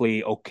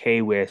publicly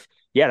okay with,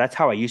 yeah, that's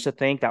how I used to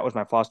think. That was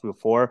my philosophy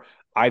before.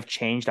 I've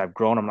changed. I've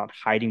grown. I'm not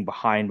hiding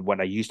behind what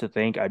I used to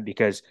think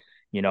because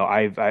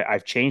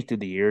I've changed through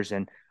the years.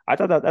 And I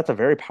thought that's a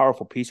very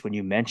powerful piece when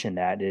you mentioned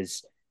that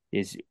is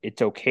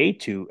it's okay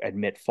to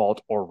admit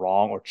fault or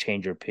wrong or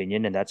change your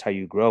opinion, and that's how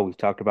you grow. We've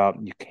talked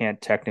about you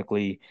can't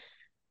technically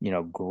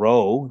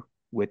grow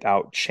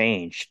without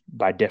change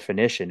by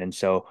definition. And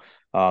so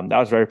that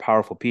was a very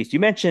powerful piece. You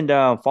mentioned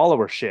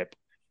followership.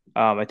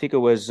 I think it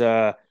was,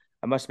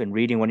 I must have been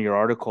reading one of your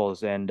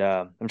articles, and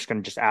I'm just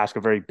going to just ask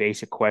a very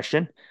basic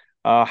question.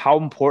 How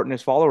important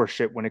is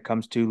followership when it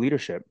comes to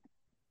leadership?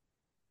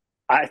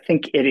 I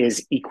think it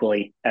is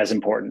equally as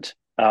important.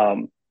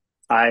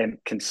 I am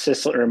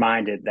consistently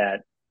reminded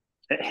that,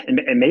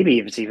 and maybe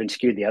if it's even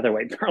skewed the other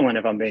way, Berlin,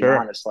 if I'm being Sure,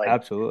 honest, like,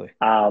 absolutely.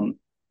 um,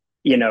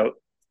 you know,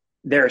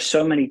 there are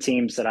so many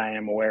teams that I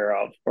am aware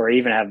of, or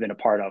even have been a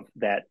part of,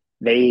 that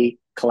they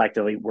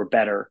collectively were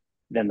better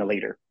than the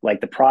leader. Like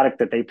the product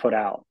that they put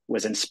out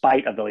was in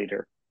spite of the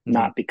leader, Hmm.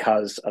 not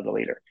because of the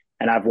leader.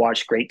 And I've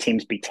watched great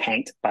teams be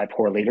tanked by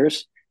poor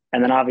leaders.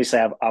 And then obviously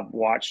I've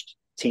watched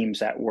teams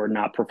that were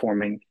not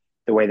performing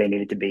the way they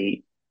needed to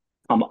be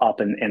come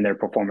up in their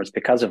performance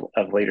because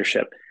of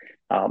leadership.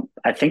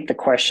 I think the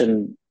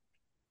question,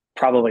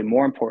 probably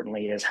more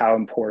importantly, is how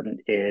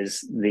important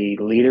is the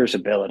leader's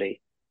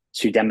ability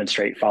to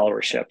demonstrate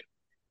followership,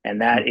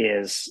 and that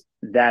is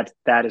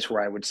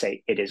where I would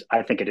say it is.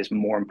 I think it is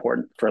more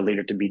important for a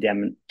leader to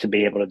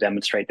be able to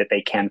demonstrate that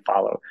they can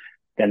follow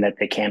than that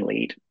they can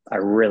lead. I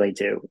really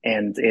do,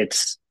 and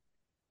it's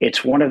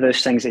one of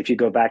those things. If you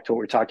go back to what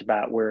we talked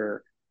about,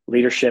 where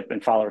leadership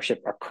and followership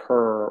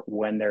occur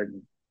when they're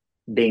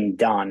being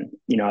done,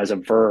 as a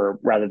verb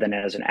rather than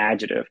as an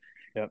adjective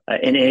Yep.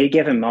 in a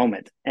given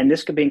moment. And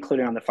this could be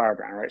included on the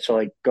fireground, right? So,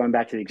 like going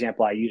back to the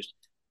example I used,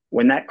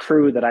 when that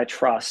crew that I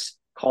trust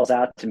calls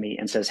out to me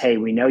and says, "Hey,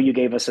 we know you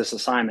gave us this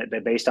assignment,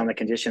 but based on the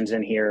conditions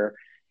in here,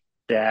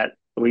 that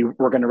we're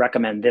going to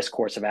recommend this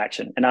course of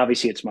action." And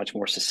obviously, it's much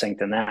more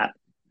succinct than that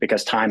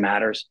because time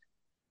matters.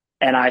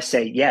 And I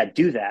say, "Yeah,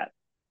 do that."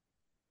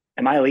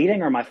 Am I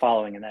leading or am I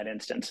following in that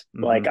instance?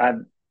 Hmm. Like I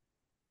would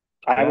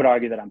Yeah.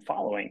 argue that I'm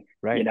following,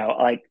 Right.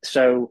 like,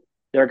 so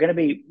there are going to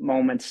be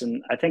moments,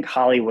 and I think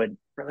Hollywood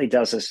really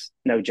does us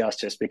no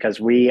justice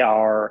because we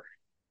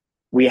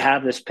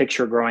have this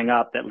picture growing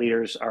up that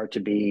leaders are to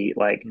be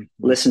like Hmm.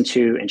 listened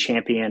to and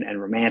championed and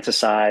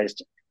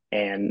romanticized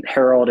and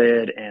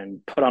heralded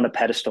and put on a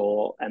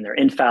pedestal, and they're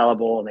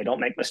infallible and they don't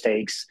make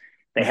mistakes.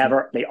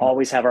 They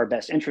always have our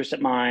best interest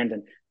at mind,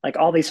 and like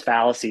all these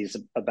fallacies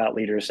about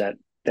leaders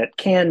that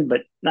can,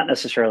 but not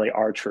necessarily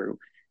are true.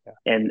 Yeah.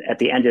 And at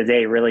the end of the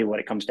day, really what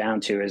it comes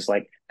down to is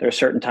like there are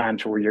certain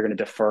times where you're going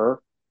to defer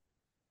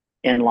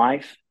in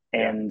life,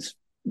 Yeah. and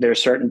there are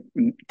certain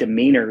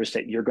demeanors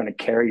that you're going to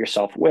carry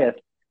yourself with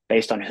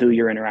based on who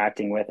you're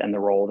interacting with and the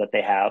role that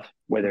they have,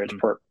 whether it's Hmm.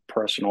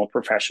 personal,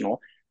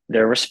 professional,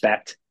 their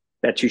respect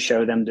that you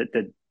show them,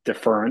 the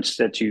deference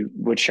that you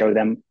would show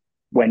them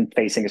when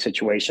facing a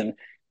situation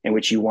in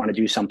which you want to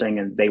do something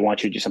and they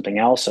want you to do something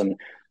else, and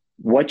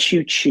what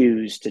you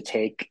choose to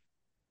take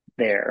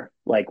there,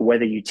 like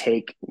whether you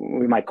take,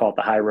 we might call it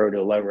the high road or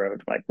the low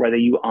road, like whether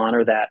you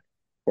honor that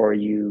or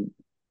you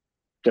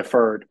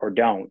deferred or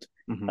don't,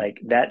 Hmm. like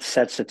that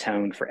sets the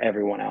tone for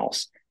everyone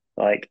else.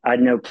 Like I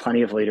know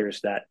plenty of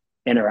leaders that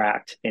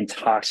interact in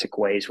toxic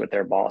ways with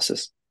their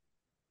bosses.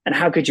 And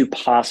how could you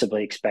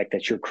possibly expect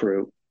that your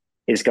crew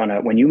is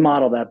gonna, when you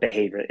model that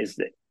behavior, is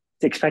that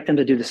to expect them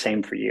to do the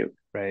same for you?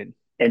 Right.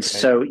 And Right.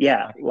 so,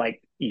 yeah,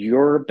 like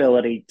your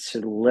ability to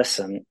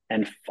listen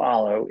and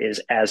follow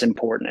is as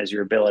important as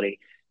your ability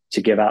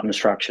to give out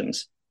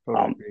instructions.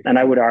 Totally agree. And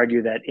I would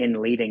argue that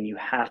in leading, you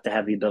have to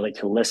have the ability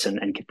to listen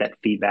and get that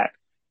feedback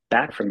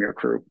back from your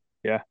crew.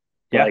 Yeah.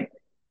 Yeah. Like,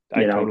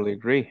 I you know, totally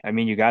agree. I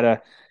mean, you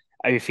gotta,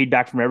 I mean,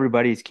 feedback from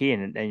everybody is key.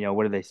 And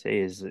what do they say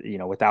is,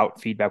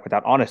 without feedback,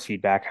 without honest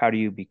feedback, how do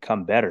you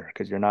become better?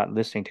 Because you're not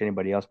listening to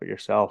anybody else but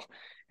yourself.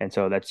 And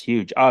so that's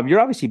huge. You're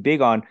obviously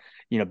big on,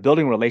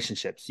 building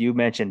relationships. You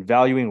mentioned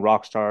valuing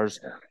rock stars,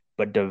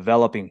 but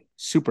developing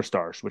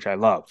superstars, which I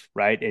love,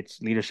 right?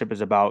 It's leadership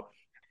is about,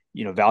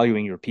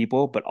 valuing your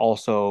people, but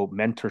also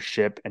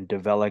mentorship and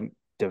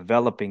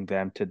developing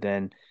them to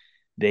then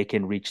they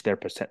can reach their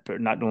percent,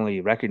 not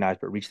only recognize,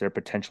 but reach their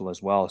potential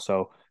as well.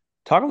 So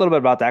talk a little bit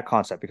about that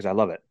concept because I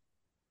love it.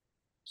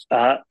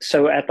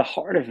 so at the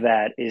heart of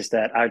that is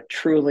that I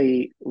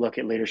truly look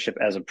at leadership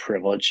as a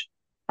privilege.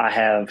 I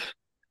have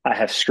I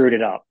have screwed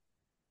it up,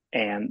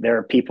 and there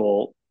are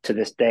people to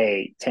this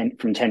day, 10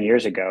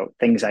 years ago,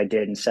 things I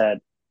did and said,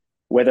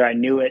 whether I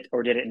knew it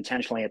or did it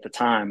intentionally at the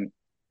time,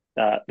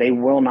 they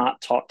will not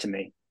talk to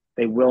me.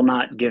 They will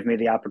not give me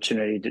the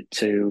opportunity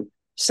to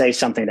say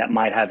something that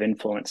might have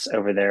influence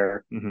over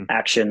their Hmm.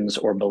 actions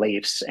or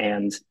beliefs.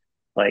 And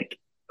like,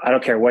 I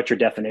don't care what your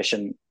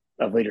definition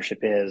of leadership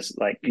is,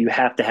 like, you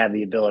have to have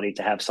the ability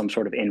to have some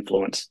sort of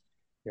influence.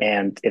 Yeah.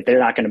 And if they're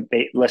not going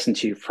to listen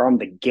to you from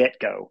the get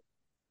go,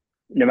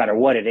 no matter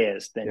what it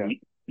is, then Yeah.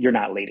 you're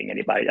not leading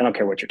anybody. I don't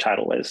care what your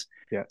title is.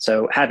 Yeah.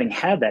 So having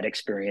had that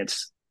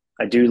experience,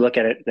 I do look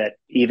at it that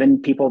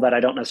even people that I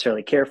don't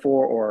necessarily care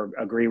for or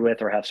agree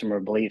with or have similar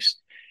beliefs,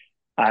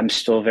 I'm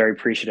still very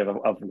appreciative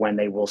of when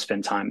they will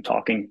spend time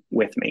talking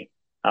with me.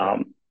 Yeah.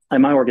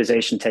 And my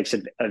organization takes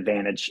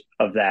advantage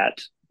of that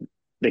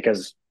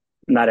because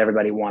not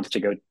everybody wants to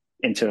go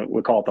into,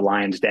 we call it the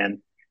lion's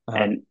den,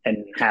 Uh-huh.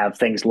 and have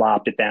things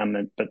lobbed at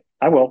them. But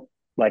I will,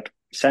 like,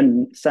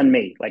 send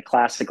me, like,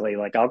 classically,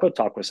 like I'll go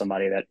talk with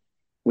somebody that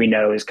we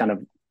know is kind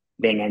of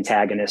being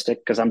antagonistic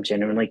because I'm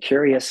genuinely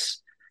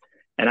curious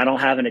and I don't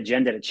have an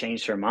agenda to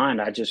change their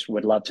mind. I just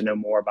would love to know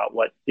more about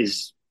what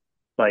is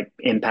like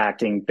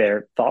impacting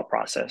their thought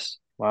process.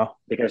 Wow.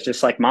 Because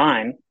just like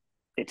mine,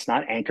 it's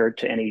not anchored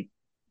to any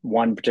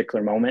one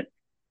particular moment.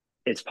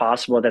 It's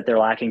possible that they're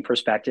lacking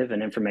perspective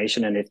and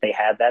information, and if they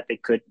had that, they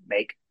could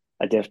make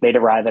they'd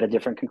arrive at a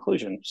different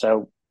conclusion.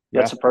 So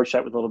Yeah. let's approach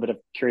that with a little bit of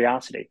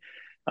curiosity.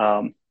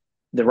 Um,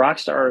 the rock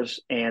stars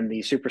and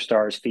the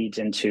superstars feeds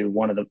into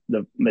one of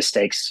the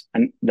mistakes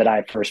that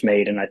I first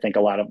made, and I think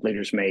a lot of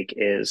leaders make,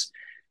 is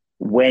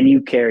when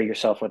you carry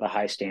yourself with a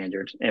high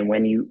standard and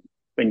when you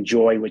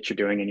enjoy what you're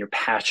doing and you're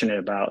passionate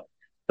about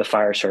the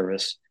fire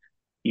service,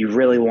 you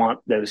really want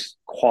those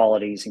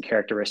qualities and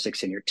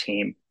characteristics in your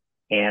team.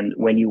 And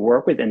when you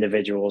work with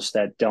individuals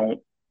that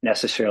don't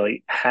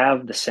necessarily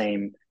have the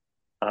same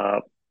uh,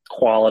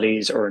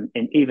 qualities or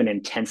even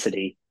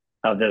intensity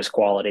of those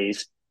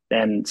qualities,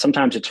 then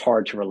sometimes it's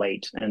hard to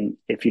relate. And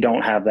if you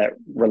don't have that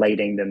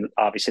relating, then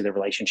obviously the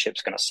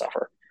relationship's going to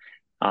suffer.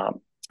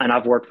 Um, and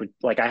I've worked with,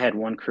 like, I had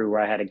one crew where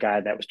I had a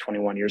guy that was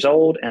 21 years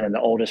old, and the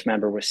oldest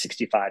member was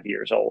 65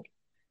 years old.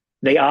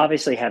 They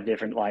obviously have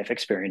different life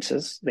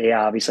experiences. They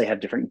obviously have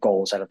different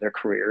goals out of their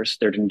careers.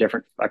 They're in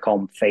different, I call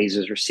them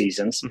phases or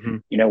seasons. Hmm.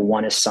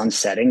 One is sun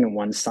setting and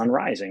one's sun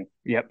rising.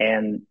 Yep.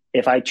 And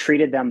if I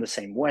treated them the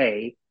same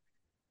way,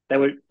 that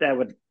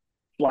would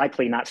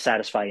likely not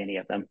satisfy any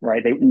of them,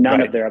 right? None of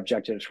Right. their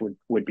objectives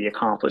would be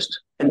accomplished.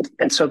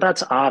 And so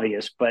that's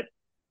obvious, but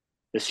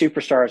the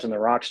superstars and the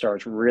rock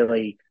stars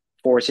really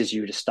forces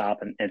you to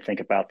stop and think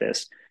about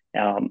this.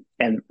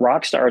 And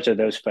rock stars are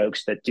those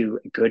folks that do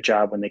a good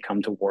job when they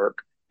come to work.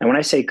 And when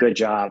I say good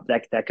job,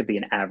 that could be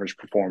an average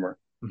performer.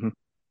 Hmm.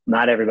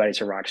 Not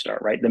everybody's a rock star,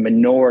 right? The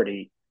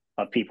minority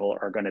of people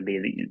are going to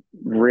be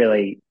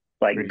really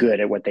like Agree. good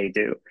at what they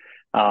do,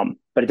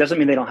 but it doesn't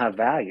mean they don't have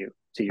value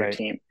to your Right.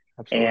 team.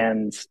 Absolutely.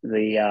 And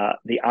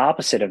the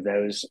opposite of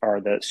those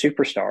are the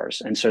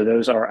superstars, and so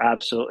those are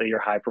absolutely your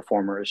high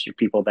performers, your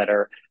people that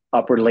are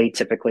upwardly,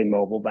 typically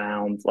mobile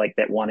bound, like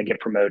that want to get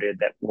promoted,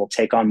 that will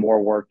take on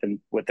more work than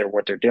what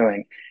they're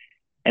doing.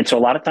 And so a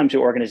lot of times the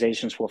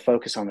organizations will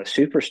focus on the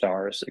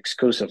superstars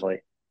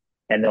exclusively,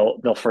 and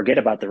they'll forget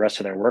about the rest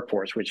of their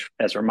workforce, which,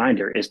 as a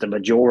reminder, is the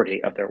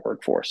majority of their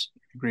workforce.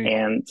 Agreed.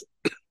 And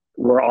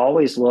we're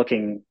always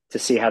looking to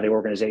see how the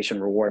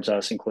organization rewards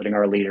us, including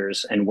our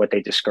leaders, and what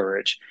they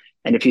discourage.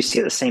 And if you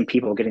see the same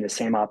people getting the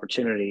same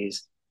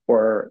opportunities,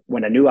 or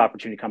when a new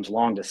opportunity comes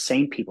along, the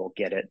same people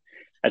get it,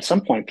 at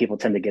some point people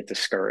tend to get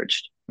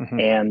discouraged. Hmm.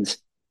 And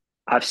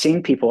I've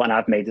seen people, and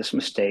I've made this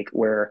mistake,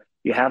 where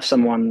you have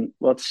someone,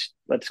 let's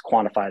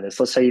quantify this.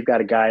 Let's say you've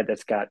got a guy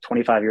that's got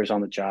 25 years on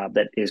the job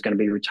that is going to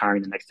be retiring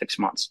in the next 6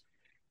 months.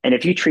 And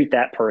if you treat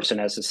that person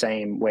as the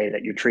same way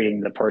that you're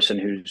treating the person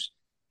who's,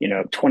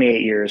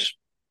 28 years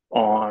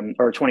on,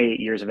 or 28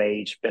 years of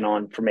age, been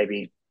on for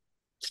maybe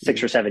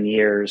 6 or 7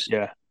 years,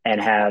 Yeah.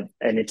 and have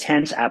an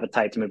intense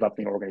appetite to move up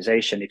in the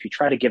organization, if you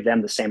try to give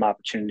them the same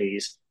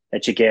opportunities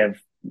that you give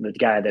the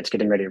guy that's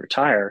getting ready to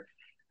retire,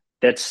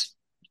 that's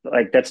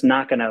that's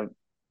not going to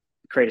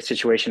create a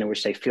situation in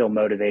which they feel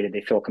motivated,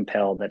 they feel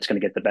compelled, that's going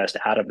to get the best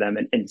out of them.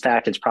 And in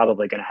fact, it's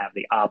probably going to have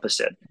the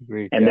opposite.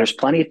 Agreed. And Yeah. there's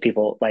plenty of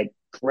people, like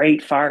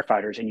great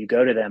firefighters, and you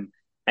go to them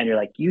and you're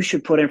like, you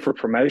should put in for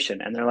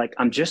promotion. And they're like,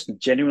 I'm just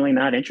genuinely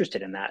not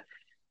interested in that.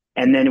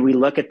 And then we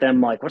look at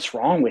them like, what's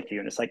wrong with you?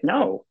 And it's like,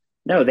 no,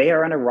 no, they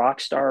are in a rock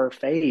star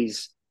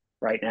phase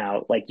right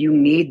now. Like, you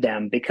need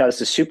them because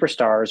the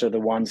superstars are the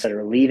ones that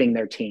are leaving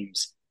their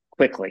teams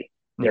quickly.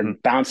 Hmm. They're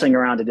bouncing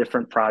around to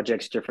different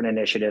projects, different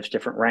initiatives,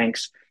 different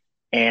ranks.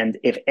 And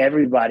if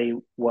everybody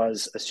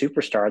was a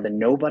superstar, then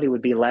nobody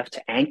would be left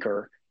to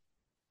anchor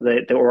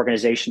the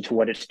organization to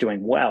what it's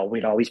doing well.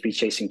 We'd always be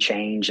chasing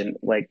change, and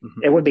like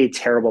Hmm. it would be a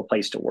terrible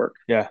place to work.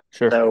 Yeah,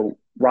 sure. So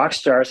rock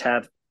stars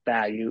have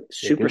value,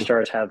 They do.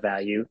 superstars have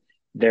value.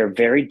 They're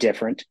very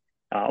different.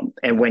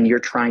 And when you're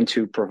trying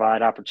to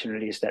provide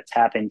opportunities that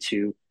tap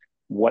into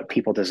what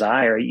people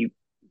desire, you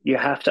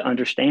have to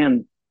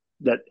understand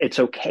that it's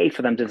okay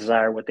for them to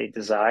desire what they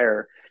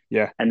desire,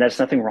 Yeah. and there's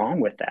nothing wrong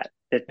with that.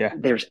 Yeah.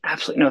 There's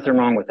absolutely nothing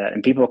wrong with that.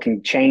 And people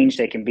can change,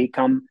 they can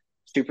become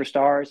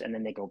superstars, and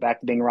then they go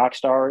back to being rock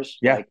stars.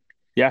 Yeah. Like,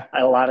 Yeah.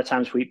 a lot of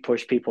times we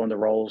push people into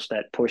roles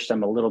that push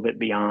them a little bit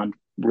beyond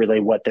really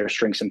what their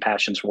strengths and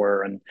passions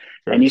were. And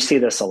Sure. you see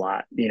this a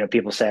lot.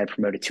 People say I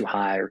promoted too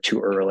high or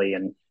too early.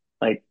 And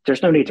like,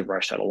 there's no need to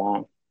rush that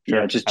along.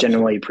 Sure. Just Absolutely.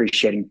 genuinely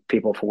appreciating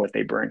people for what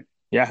they bring.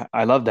 Yeah,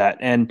 I love that.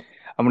 And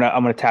I'm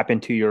gonna tap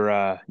into your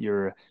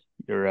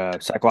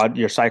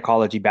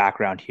psychology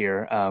background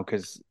here,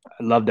 because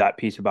I love that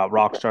piece about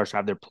rock stars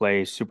have their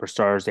place,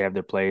 superstars they have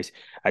their place.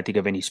 I think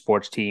of any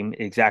sports team,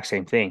 exact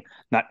same thing.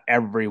 Not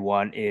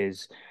everyone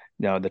is,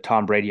 the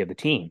Tom Brady of the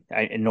team,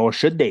 and nor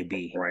should they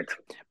be. Right.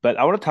 But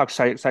I want to talk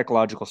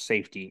psychological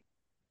safety,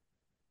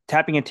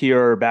 tapping into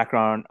your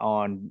background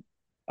on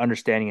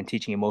understanding and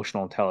teaching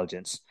emotional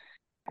intelligence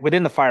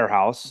within the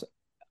firehouse.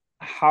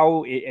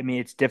 I mean,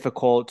 it's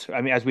difficult.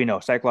 I mean, as we know,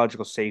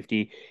 psychological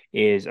safety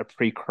is a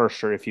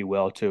precursor, if you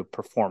will, to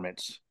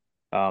performance,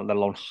 let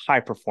alone high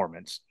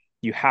performance.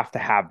 You have to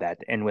have that,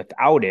 and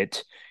without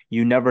it,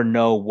 you never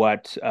know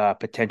what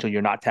potential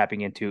you're not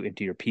tapping into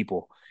your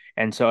people.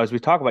 And so, as we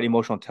talk about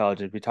emotional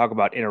intelligence, we talk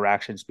about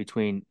interactions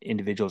between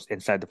individuals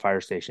inside the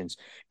fire stations,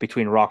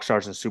 between rock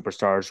stars and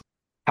superstars.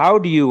 How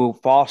do you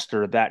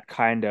foster that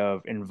kind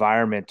of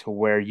environment to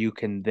where you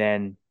can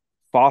then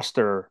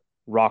foster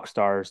rock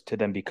stars to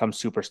then become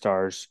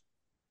superstars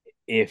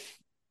if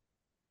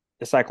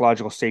the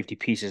psychological safety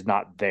piece is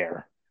not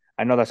there?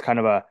 I know that's kind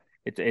of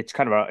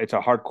it's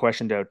a hard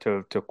question to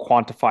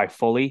quantify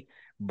fully,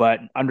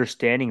 but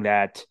understanding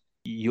that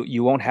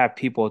you won't have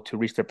people to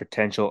reach their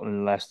potential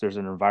unless there's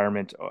an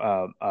environment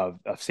of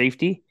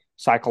safety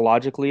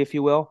psychologically, if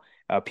you will.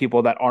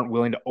 People that aren't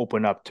willing to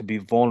open up, to be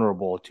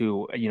vulnerable,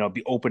 to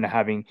be open to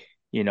having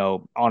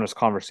honest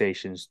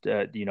conversations.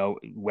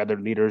 Whether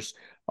leaders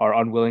are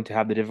unwilling to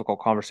have the difficult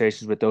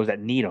conversations with those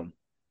that need them.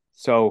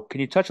 So,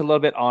 can you touch a little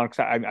bit on? Because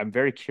I'm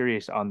very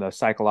curious on the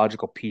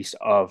psychological piece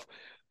of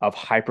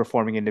high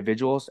performing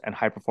individuals and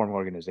high performing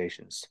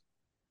organizations.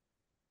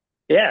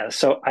 Yeah,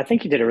 so I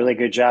think you did a really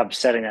good job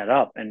setting that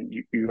up, and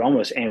you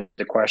almost answered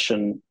the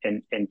question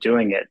in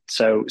doing it.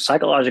 So,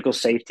 psychological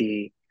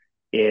safety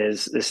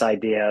is this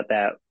idea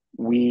that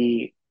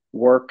we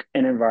work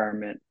an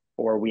environment,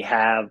 or we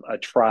have a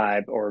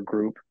tribe or a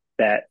group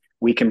that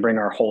we can bring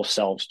our whole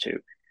selves to.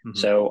 Hmm.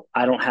 So,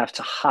 I don't have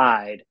to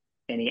hide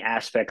any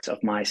aspects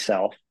of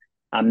myself.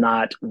 I'm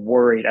not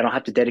worried. I don't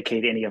have to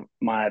dedicate any of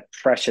my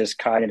precious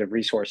cognitive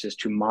resources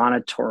to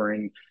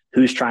monitoring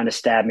who's trying to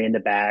stab me in the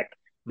back,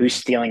 who's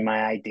Hmm. stealing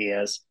my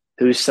ideas,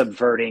 who's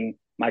subverting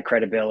my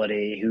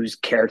credibility, who's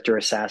character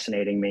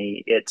assassinating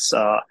me.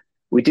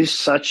 We do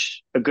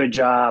such a good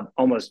job.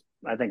 Almost,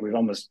 I think we've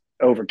almost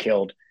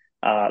overkilled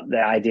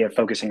the idea of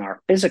focusing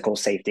our physical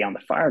safety on the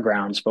fire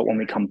grounds. But when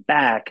we come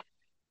back,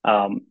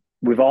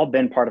 we've all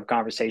been part of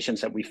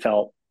conversations that we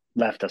felt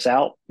left us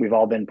out. We've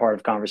all been part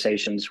of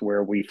conversations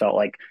where we felt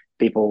like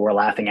people were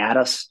laughing at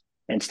us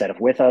instead of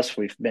with us.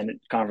 We've been in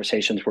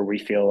conversations where we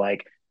feel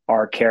like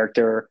our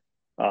character,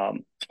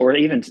 or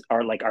even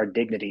our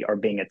dignity are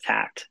being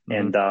attacked.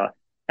 Hmm.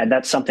 And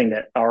that's something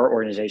that our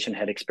organization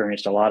had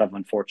experienced a lot of,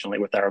 unfortunately,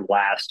 with our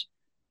last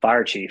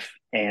fire chief.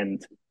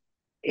 And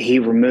he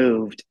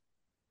removed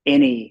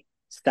any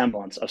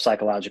semblance of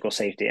psychological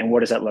safety. And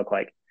what does that look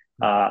like?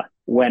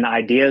 When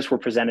ideas were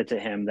presented to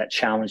him that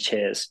challenged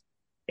his,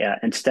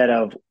 instead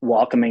of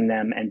welcoming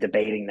them and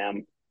debating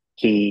them,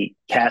 he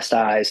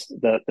chastised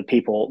the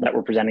people that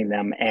were presenting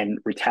them and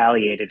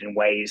retaliated in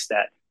ways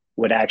that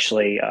would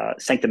actually,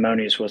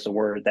 sanctimonious was the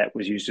word that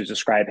was used to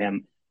describe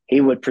him. He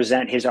would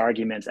present his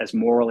arguments as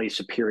morally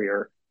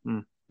superior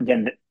Mm.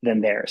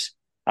 than theirs.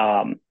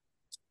 Um,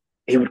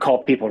 he would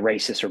call people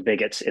racist or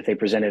bigots if they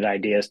presented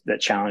ideas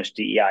that challenged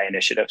DEI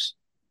initiatives,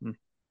 Mm.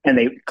 and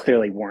they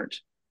clearly weren't.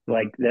 Hmm.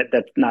 Like that,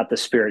 that's not the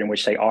spirit in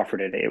which they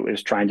offered it. It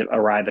was trying to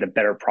arrive at a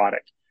better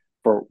product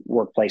for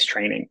workplace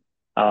training.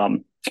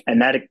 Um,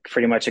 and that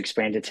pretty much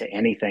expanded to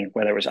anything,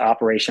 whether it was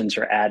operations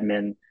or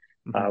admin,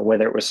 Hmm.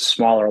 whether it was a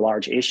small or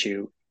large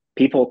issue.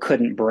 People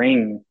couldn't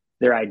bring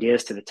their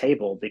ideas to the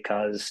table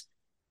because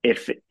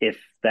if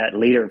that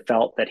leader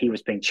felt that he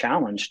was being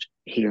challenged,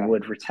 he Yeah.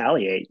 would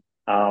retaliate.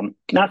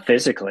 Not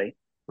physically,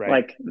 Right.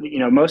 like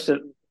most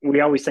of we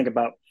always think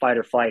about fight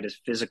or flight as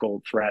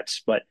physical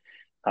threats, but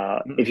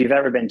Mm. if you've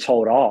ever been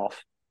told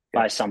off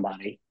Yeah. by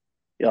somebody,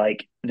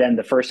 like then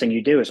the first thing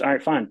you do is, all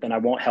right, fine, then I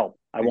won't help.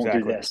 I won't do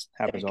Exactly. this.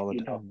 Happens all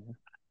the time.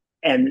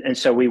 And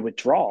so we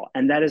withdraw,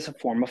 and that is a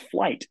form of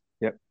flight.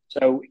 Yep.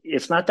 So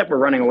it's not that we're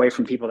running away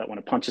from people that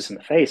want to punch us in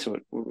the face.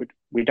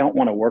 We don't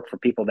want to work for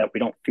people that we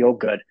don't feel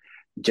good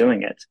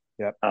doing it.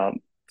 Yep. Um,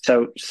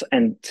 so,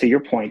 and to your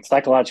point,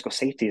 psychological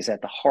safety is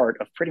at the heart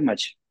of pretty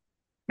much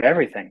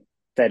everything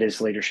that is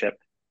leadership.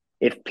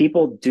 If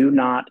people do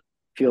not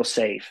feel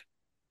safe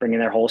bringing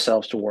their whole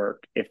selves to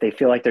work, if they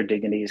feel like their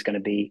dignity is going to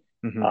be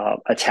Hmm.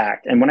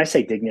 attacked, and when I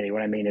say dignity,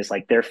 what I mean is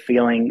like they're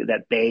feeling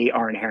that they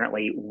are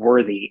inherently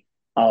worthy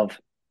of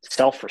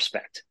self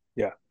respect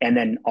Yeah. and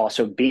then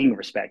also being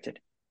respected.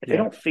 If they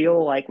Yeah. don't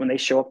feel like when they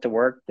show up to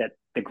work that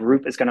the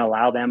group is going to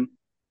allow them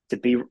to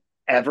be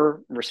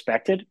ever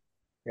respected,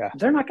 Yeah.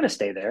 they're not going to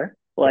stay there.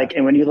 Yeah. Like,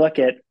 and when you look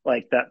at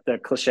like that, the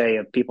cliche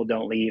of people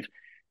don't leave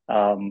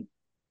um,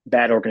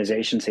 bad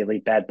organizations, they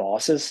leave bad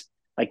bosses.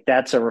 Like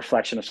that's a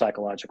reflection of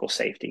psychological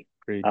safety.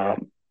 Agreed. Yeah.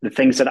 The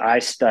things that I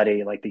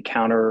study, like the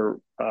counter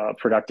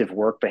productive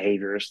work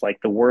behaviors, like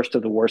the worst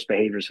of the worst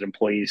behaviors that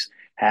employees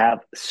have,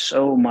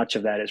 so much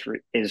of that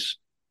is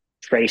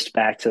traced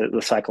back to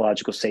the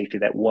psychological safety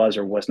that was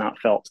or was not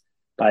felt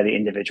by the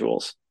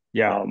individuals.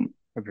 Yeah. Um,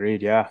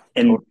 Agreed. Yeah.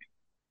 and Totally.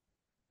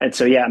 and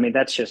so yeah, I mean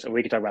that's just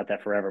we could talk about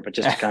that forever, but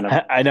just to kind of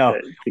I know.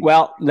 to,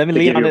 Well, let me to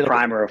lean give on you a it.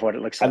 primer of what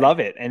it looks I like. love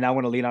it. And I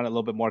want to lean on it a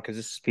little bit more because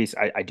this piece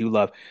I do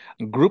love.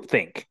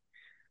 Groupthink.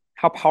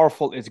 How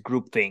powerful is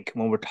groupthink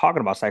when we're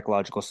talking about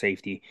psychological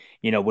safety?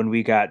 When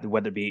we got,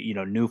 whether it be,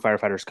 new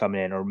firefighters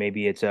coming in, or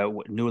maybe it's a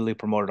newly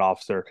promoted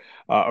officer,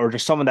 or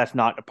just someone that's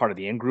not a part of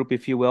the in group,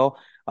 if you will,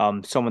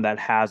 someone that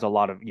has a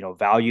lot of,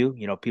 value,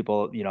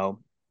 people,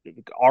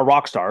 are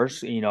rock stars,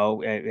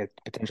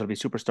 potentially be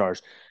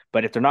superstars.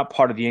 But if they're not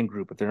part of the in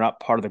group, if they're not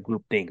part of the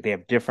group think, they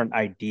have different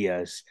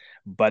ideas,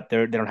 but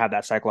they don't have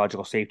that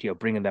psychological safety of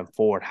bringing them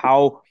forward.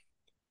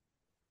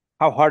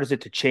 How hard is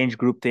it to change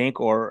groupthink,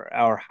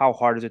 or how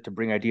hard is it to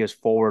bring ideas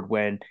forward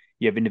when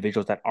you have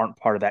individuals that aren't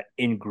part of that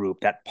in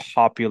group, that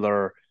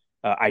popular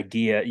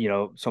idea,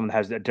 someone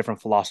has a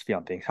different philosophy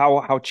on things.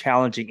 How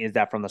challenging is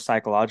that from the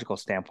psychological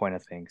standpoint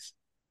of things?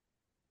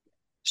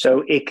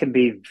 So it can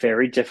be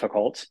very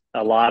difficult.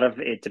 A lot of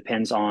it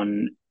depends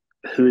on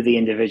who the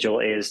individual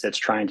is that's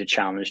trying to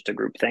challenge the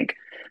groupthink.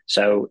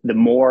 So the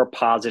more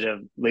positive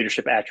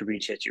leadership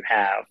attributes that you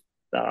have,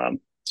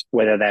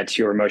 whether that's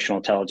your emotional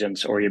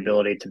intelligence or your Mm-hmm.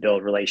 ability to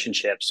build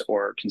relationships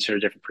or consider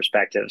different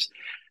perspectives,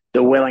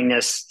 the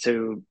willingness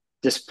to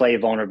display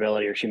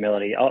vulnerability or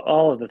humility,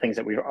 all of the things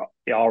that we've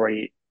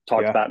already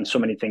talked Yeah. about and so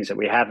many things that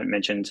we haven't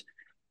mentioned,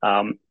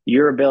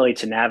 your ability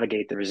to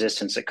navigate the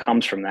resistance that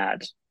comes from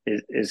that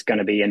is going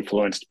to be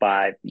influenced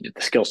by the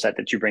skill set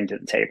that you bring to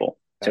the table,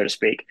 Yeah. so to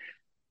speak.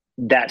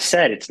 That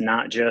said, it's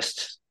not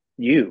just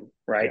you,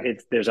 right? Yeah.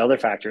 There's other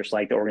factors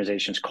like the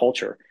organization's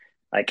culture.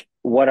 Like,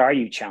 what are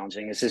you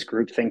challenging? Is this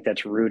groupthink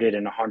that's rooted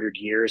in 100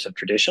 years of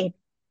tradition?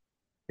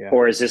 Yeah.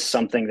 Or is this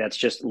something that's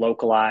just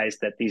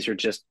localized, that these are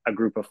just a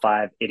group of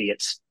five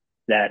idiots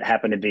that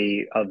happen to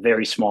be a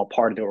very small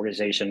part of the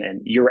organization,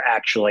 and you're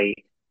actually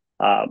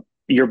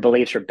your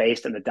beliefs are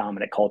based in the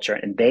dominant culture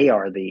and they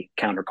are the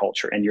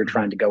counterculture, and you're Mm-hmm.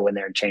 trying to go in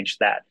there and change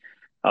that.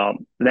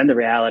 Then the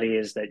reality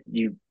is that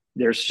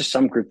there's just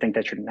some group think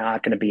that you're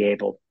not going to be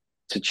able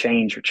to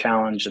change or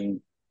challenge,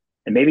 and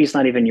maybe it's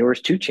not even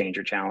yours to change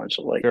or challenge.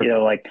 Like Sure.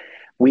 like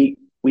we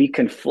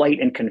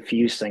conflate and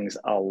confuse things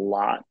a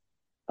lot.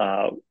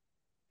 Uh,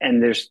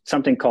 and there's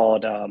something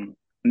called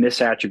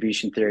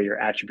misattribution theory or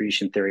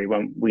attribution theory.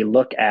 When we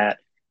look at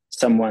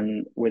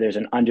someone where there's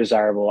an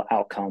undesirable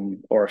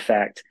outcome or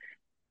effect,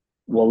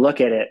 we'll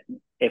look at it.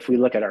 If we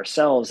look at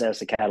ourselves as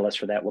the catalyst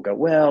for that, we'll go,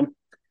 well,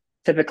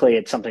 typically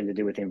it's something to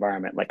do with the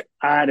environment. Like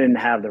I didn't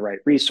have the right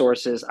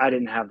resources, I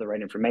didn't have the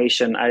right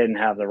information, I didn't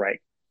have the right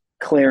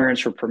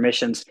clearance or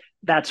permissions.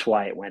 That's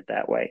why it went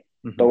that way.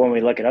 But Hmm. when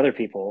we look at other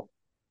people,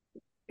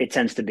 it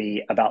tends to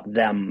be about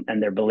them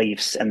and their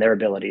beliefs and their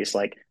abilities.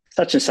 Like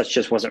such and such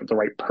just wasn't the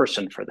right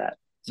person for that.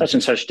 Such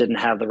and Hmm. such didn't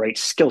have the right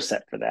skill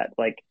set for that.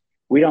 Like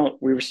we don't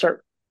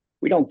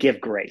give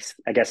grace,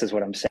 I guess is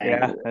what I'm saying.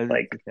 Yeah.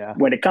 Like Yeah.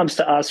 when it comes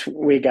to us,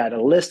 we got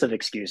a list of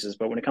excuses,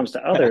 but when it comes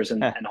to others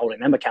and holding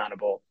them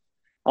accountable,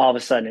 all of a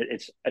sudden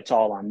it's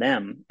all on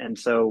them. And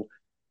so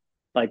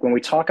like when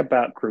we talk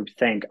about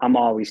groupthink, I'm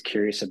always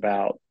curious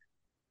about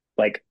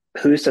like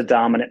who's the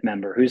dominant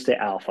member, who's the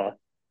alpha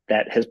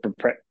that has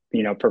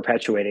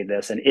perpetuated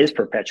this and is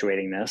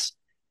perpetuating this,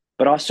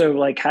 but also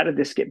like how did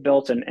this get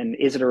built and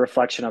is it a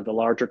reflection of the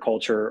larger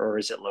culture or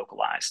is it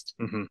localized?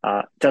 Hmm.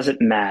 Does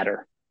it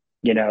matter?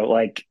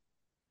 Like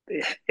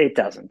it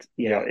doesn't.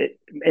 Yeah.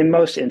 In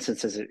most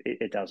instances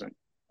it doesn't.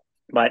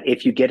 But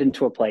if you get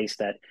into a place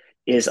that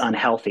is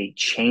unhealthy,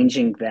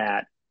 changing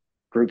that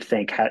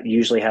groupthink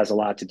usually has a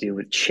lot to do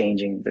with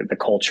changing the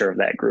culture of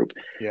that group,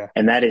 Yeah.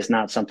 and that is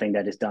not something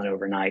that is done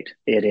overnight.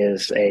 Yeah.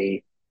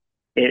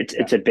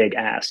 It's a big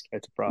ask.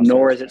 It's a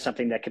Nor process. is it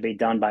something that can be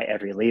done by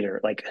every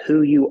leader. Like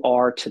who you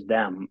are to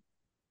them,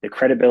 the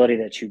credibility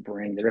that you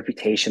bring, the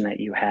reputation that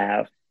you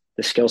have,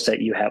 the skill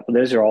set you have,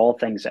 those are all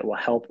things that will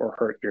help or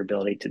hurt your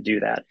ability to do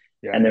that.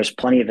 Yeah. And there's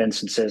plenty of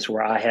instances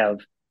where I have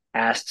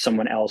asked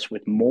someone else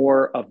with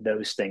more of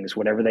those things,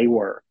 whatever they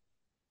were,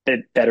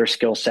 better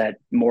skill set,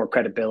 more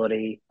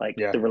credibility, like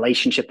Yeah. the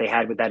relationship they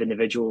had with that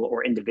individual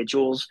or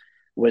individuals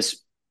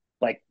was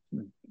like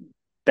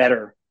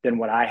better than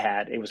what I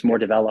had. It was Yeah. more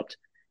developed.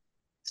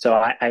 So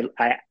I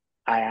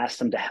asked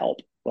them to help.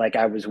 Like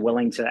I was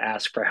willing to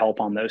ask for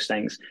help on those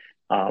things.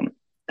 Um,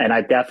 and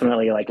I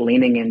definitely like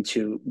leaning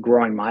into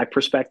growing my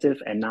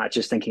perspective and not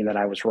just thinking that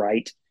I was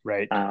right,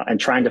 Right. and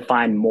trying to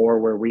find more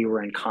where we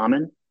were in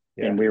common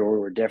Yeah. and where we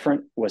were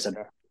different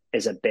Yeah.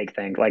 is a big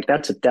thing. Like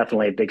that's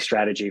definitely a big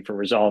strategy for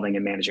resolving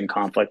and managing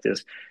conflict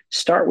is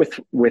start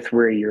with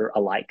where you're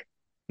alike.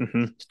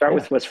 Hmm. Start Yeah.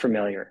 with what's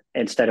familiar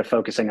instead of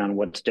focusing on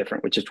what's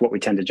different, which is what we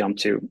tend to jump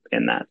to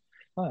in that.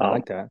 Oh, I Um,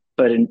 like that.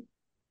 but in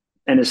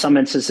some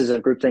instances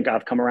of groupthink,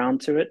 I've come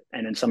around to it,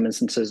 and in some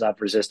instances, I've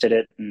resisted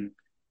it, and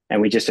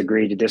we just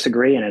agree to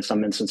disagree. And in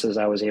some instances,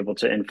 I was able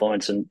to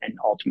influence and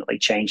ultimately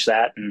change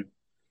that, and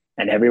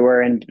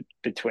everywhere in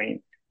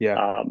between. Yeah.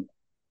 Um,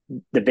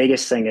 the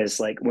biggest thing is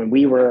like when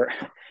we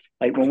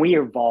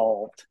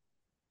evolved,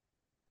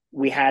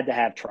 we had to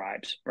have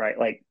tribes, right?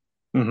 Like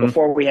Hmm.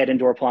 before we had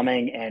indoor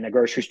plumbing and a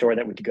grocery store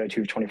that we could go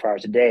to 24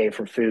 hours a day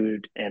for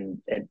food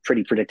and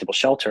pretty predictable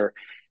shelter,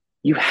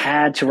 you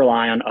had to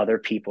rely on other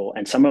people.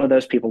 And some of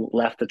those people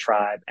left the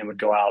tribe and would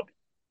go out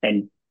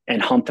and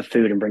hunt the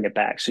food and bring it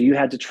back. So you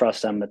had to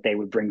trust them that they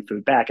would bring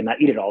food back and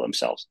not eat it all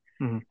themselves.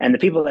 Hmm. And the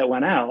people that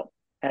went out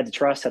had to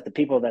trust that the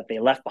people that they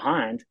left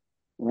behind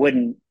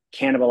wouldn't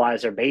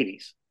cannibalize their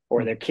babies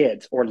or their Hmm.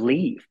 kids or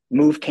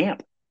move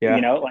camp. Yeah.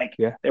 Like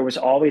Yeah. there was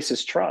always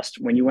this trust.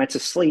 When you went to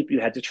sleep, you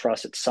had to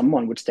trust that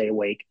someone would stay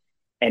awake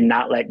and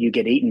not let you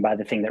get eaten by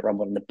the thing that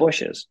rumbled in the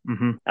bushes.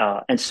 Hmm.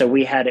 And so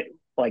we had it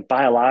like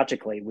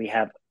biologically, we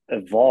have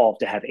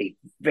evolved to have a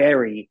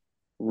very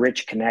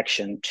rich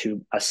connection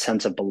to a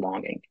sense of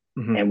belonging.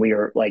 Hmm. And we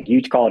are like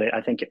you called it,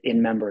 I think,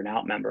 in member and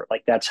out member.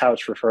 Like that's how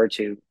it's referred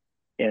to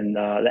in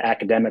the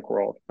academic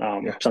world.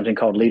 Yeah. Something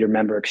called leader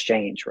member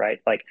exchange, right?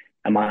 Like,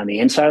 am I on the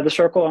inside of the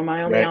circle? Or am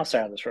I on the Right.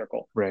 outside of the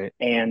circle? Right.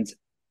 And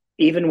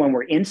even when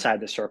we're inside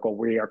the circle,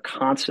 we are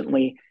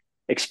constantly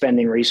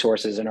expending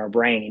resources in our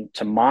brain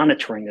to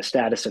monitoring the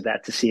status of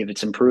that to see if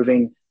it's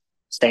improving,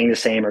 staying the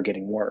same, or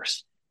getting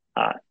worse.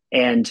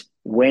 And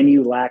when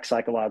you lack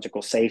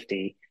psychological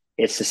safety,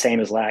 it's the same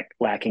as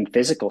lacking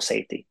physical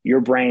safety. Your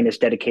brain is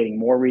dedicating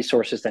more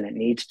resources than it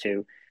needs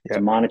to Yeah.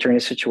 monitoring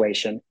the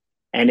situation,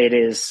 and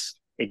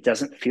it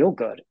doesn't feel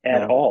good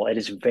at No. all. It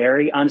is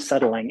very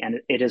unsettling, and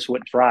it is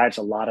what drives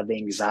a lot of the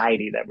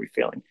anxiety that we're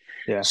feeling.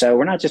 Yeah. So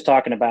we're not just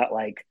talking about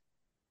like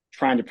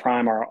trying to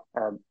prime our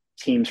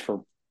teams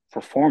for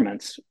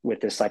performance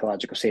with this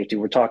psychological safety.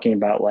 We're talking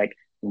about like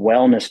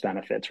wellness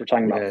benefits. We're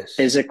talking about Yes.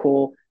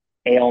 physical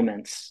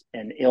ailments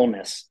and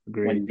illness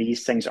Agreed. when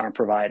these things aren't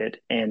provided.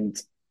 And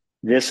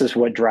this is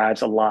what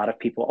drives a lot of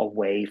people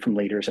away from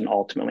leaders and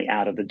ultimately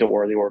out of the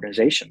door of the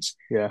organizations.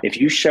 Yeah. If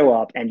you show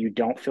up and you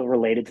don't feel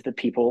related to the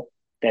people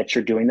that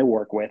you're doing the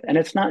work with, and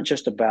it's not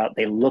just about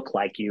they look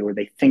like you or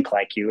they think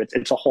like you,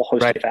 it's a whole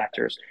host of Right.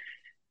 factors,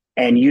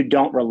 and you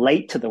don't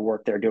relate to the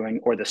work they're doing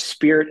or the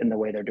spirit in the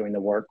way they're doing the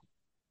work,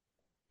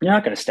 you're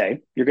not going to stay.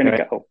 You're going Right.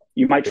 to go.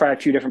 You might try a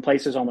few different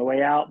places on the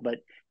way out, but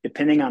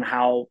depending on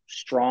how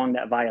strong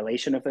that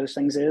violation of those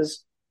things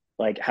is,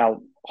 like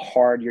how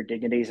hard your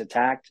dignity is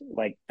attacked,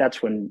 like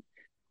that's when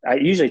I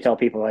usually tell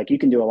people like you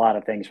can do a lot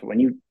of things, but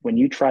when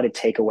you try to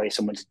take away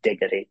someone's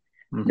dignity,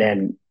 Hmm.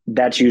 then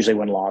that's usually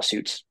when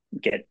lawsuits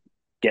get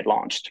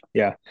launched,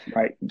 Yeah.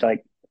 right?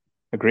 Like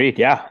Agreed.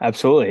 Yeah,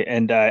 absolutely.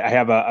 And I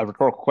have a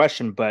rhetorical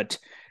question, but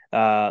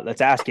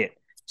let's ask it.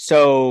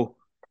 So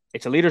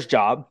it's a leader's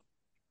job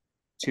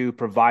to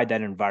provide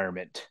that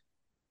environment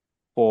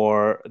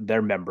for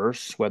their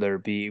members, whether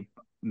it be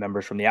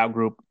members from the out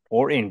group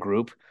or in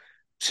group,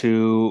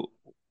 to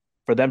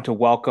for them to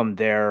welcome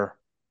their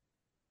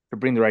to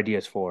bring their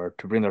ideas forward,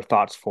 to bring their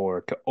thoughts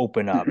forward, to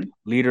open up. Mhm.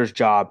 Leaders'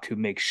 job to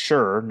make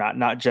sure,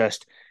 not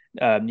just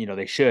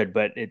they should,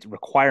 but it's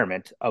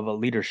requirement of a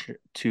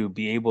leadership to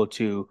be able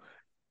to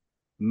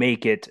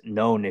make it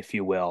known, if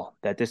you will,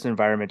 that this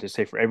environment is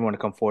safe for everyone to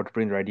come forward to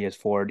bring their ideas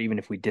forward, even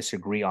if we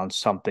disagree on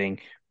something.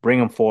 Bring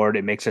them forward.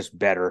 It makes us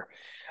better.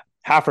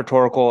 Half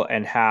rhetorical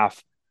and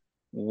half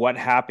what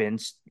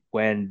happens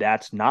when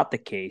that's not the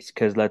case,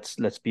 because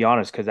let's be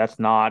honest, because that's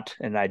not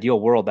an ideal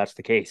world. That's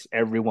the case.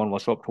 Everyone will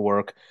show up to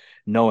work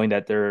knowing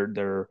that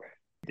they're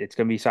it's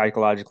going to be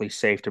psychologically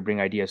safe to bring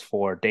ideas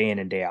forward day in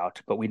and day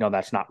out, but we know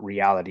that's not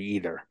reality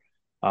either.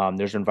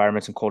 There's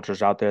environments and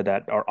cultures out there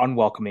that are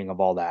unwelcoming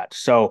of all that.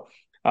 So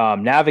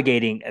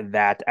navigating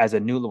that as a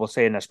new, we'll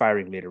say, an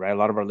aspiring leader, right? A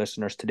lot of our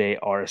listeners today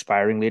are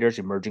aspiring leaders,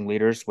 emerging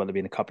leaders, whether it be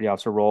in the company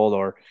officer role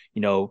or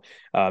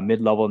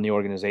mid-level in the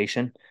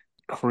organization.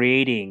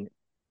 Creating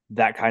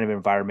that kind of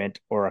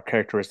environment or a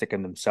characteristic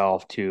in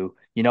themselves to,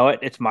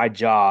 it's my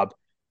job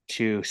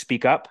to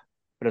speak up,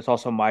 but it's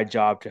also my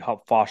job to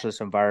help foster this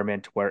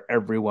environment where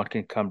everyone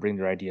can come bring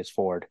their ideas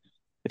forward.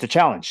 It's a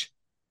challenge.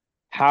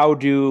 How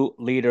do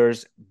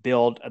leaders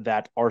build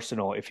that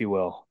arsenal, if you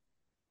will?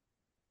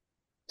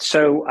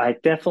 So I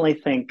definitely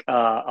think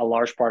a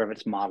large part of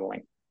it's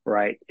modeling,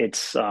 right?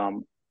 It's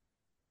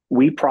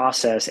we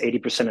process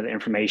 80% of the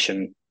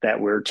information that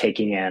we're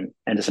taking in,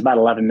 and it's about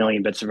 11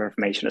 million bits of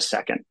information a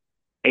second.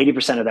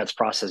 80% of that's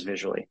processed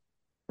visually,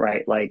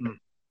 right? Like Mm.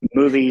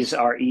 movies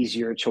are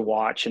easier to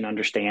watch and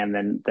understand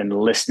than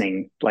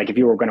listening. Like if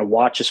you were going to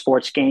watch a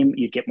sports game,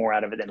 you'd get more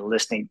out of it than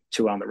listening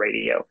to it on the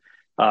radio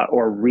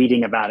or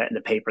reading about it in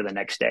the paper the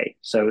next day.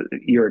 So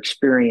your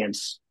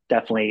experience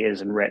definitely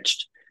is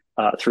enriched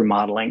through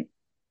modeling.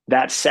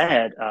 That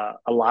said,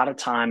 a lot of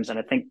times, and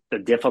I think the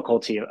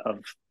difficulty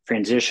of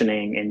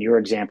transitioning in your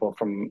example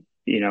from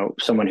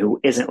someone who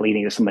isn't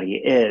leading to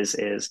somebody who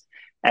is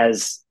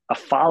as a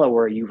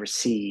follower you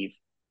receive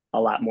a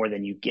lot more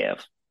than you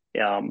give,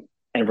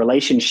 and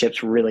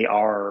relationships really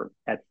are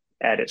at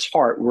its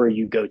heart where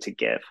you go to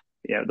give.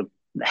 The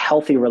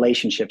healthy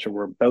relationships are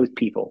where both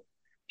people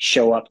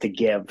show up to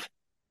give,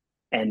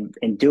 and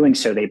in doing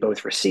so they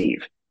both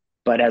receive.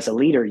 But as a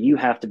leader you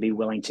have to be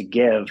willing to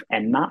give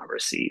and not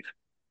receive,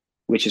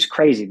 which is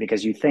crazy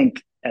because you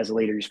think as a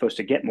leader you're supposed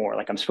to get more,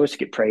 like I'm supposed to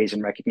get praise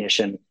and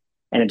recognition,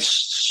 and it's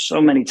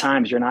so many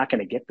times you're not going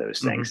to get those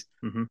Mm-hmm. things,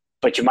 Mm-hmm.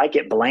 but you might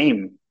get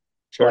blame,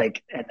 Sure.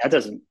 like, and that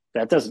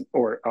doesn't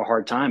or a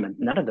hard time, and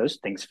none of those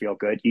things feel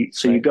good. You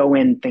Right. go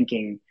in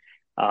thinking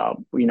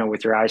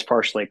with your eyes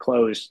partially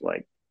closed,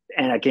 like,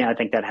 and again I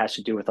think that has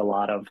to do with a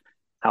lot of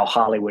how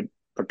Hollywood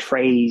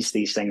portrays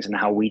these things and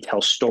how we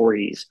tell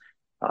stories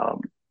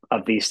um,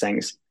 of these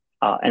things.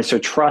 And so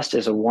trust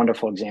is a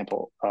wonderful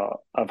example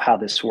of how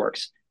this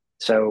works.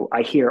 So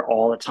I hear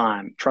all the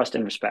time, trust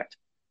and respect.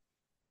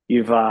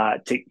 You've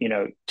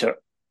to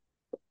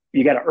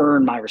you got to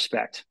earn my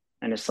respect,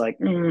 and it's like,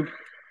 no,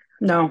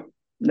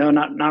 no,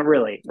 not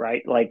really,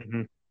 right? Like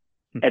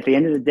Mm-hmm. at the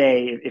end of the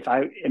day, if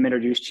I am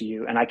introduced to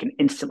you and I can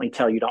instantly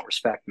tell you don't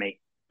respect me,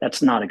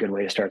 that's not a good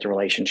way to start the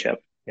relationship.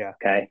 Yeah.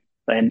 Okay.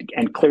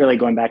 And clearly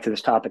going back to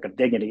this topic of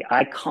dignity,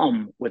 I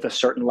come with a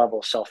certain level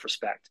of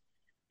self-respect.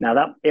 Now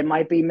that it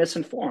might be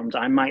misinformed.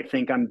 I might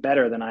think I'm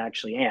better than I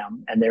actually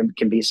am. And there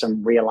can be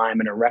some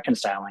realignment or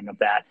reconciling of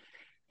that.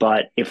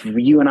 But if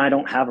you and I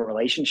don't have a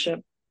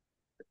relationship,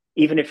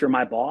 even if you're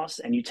my boss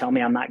and you tell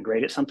me I'm not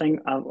great at something,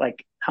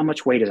 like how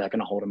much weight is that going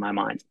to hold in my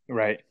mind?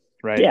 Right.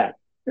 Right. Yeah,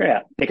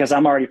 yeah, because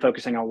I'm already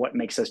focusing on what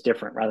makes us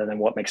different rather than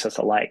what makes us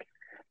alike.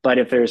 But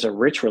if there's a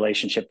rich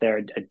relationship there,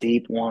 a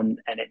deep one,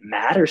 and it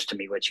matters to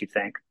me what you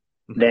think,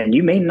 Mm-hmm. then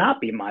you may not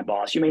be my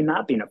boss. You may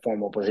not be in a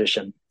formal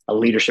position, a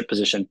leadership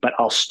position, but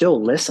I'll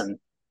still listen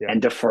Yeah.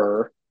 and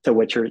defer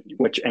to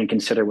and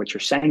consider what you're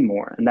saying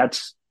more. And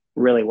that's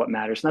really what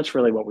matters. And that's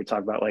really what we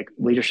talk about. Like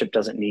leadership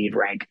doesn't need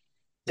rank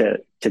to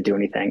do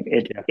anything.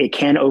 It Yeah. it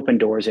can open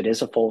doors. It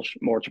is a full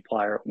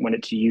multiplier when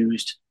it's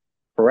used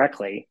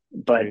correctly.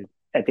 But Agreed.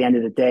 at the end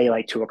of the day,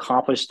 like to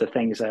accomplish the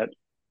things that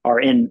are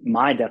in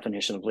my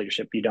definition of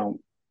leadership, you don't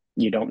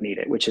need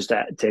it, which is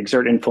that to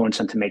exert influence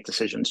and to make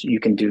decisions. You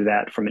can do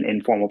that from an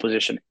informal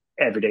position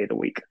every day of the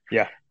week.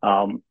 Yeah.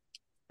 Um,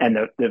 and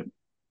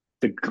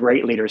the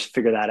great leaders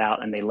figure that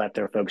out and they let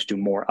their folks do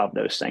more of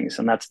those things.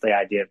 And that's the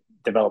idea of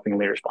developing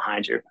leaders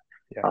behind you.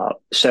 Yeah.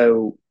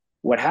 So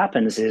what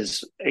happens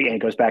is, again, it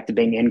goes back to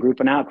being in group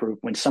and out group.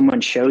 When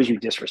someone shows you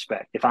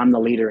disrespect, if I'm the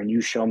leader and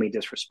you show me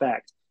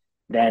disrespect,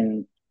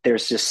 then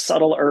there's this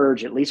subtle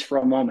urge, at least for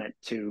a moment,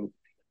 to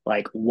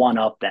like one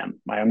up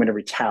them. Like, I'm going to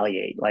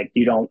retaliate. Like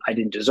I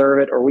didn't deserve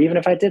it. Or even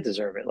if I did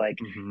deserve it, like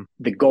Mm-hmm.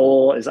 the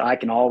goal is I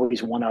can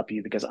always one up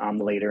you because I'm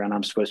the leader and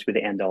I'm supposed to be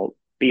the end all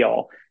be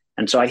all.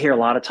 And so I hear a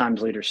lot of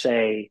times leaders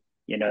say,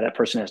 that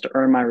person has to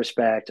earn my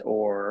respect,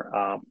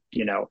 or,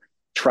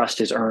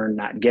 trust is earned,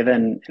 not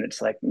given. And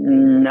it's like,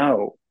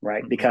 no,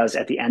 right? Mm-hmm. Because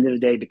at the end of the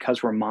day,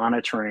 because we're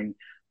monitoring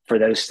for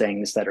those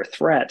things that are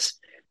threats,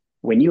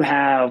 when you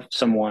have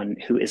someone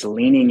who is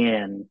leaning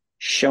in,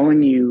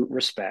 showing you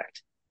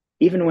respect,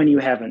 even when you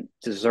haven't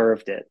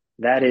deserved it,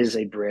 that is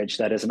a bridge,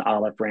 that is an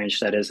olive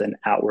branch, that is an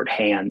outward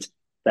hand,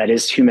 that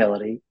is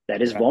humility,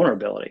 that is Yeah.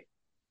 vulnerability.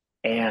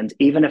 And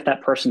even if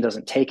that person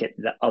doesn't take it,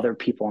 the other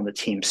people on the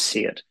team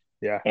see it.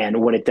 Yeah.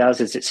 And what it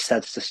does is it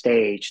sets the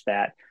stage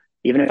that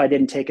even if I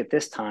didn't take it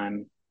this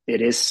time,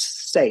 it is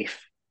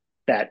safe,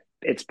 that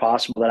it's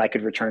possible that I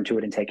could return to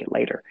it and take it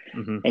later.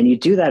 Hmm. And you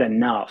do that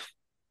enough.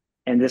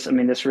 And this, I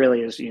mean, this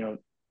really is,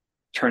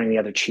 turning the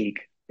other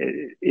cheek.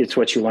 It's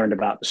what you learned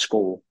about the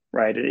school,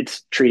 right?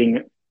 It's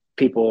treating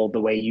people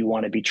the way you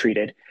want to be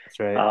treated. That's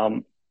right.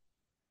 Um,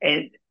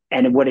 and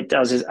and what it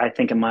does is, I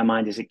think, in my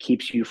mind, is it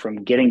keeps you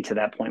from getting to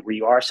that point where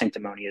you are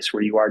sanctimonious,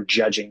 where you are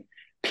judging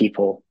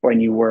people, when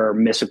you were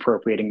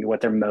misappropriating what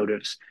their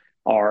motives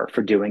are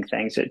for doing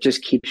things. It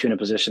just keeps you in a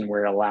position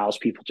where it allows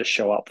people to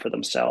show up for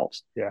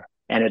themselves. Yeah.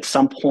 And at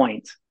some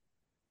point,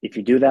 if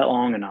you do that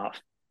long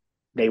enough,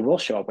 they will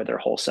show up with their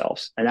whole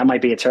selves. And that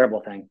might be a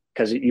terrible thing,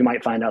 because you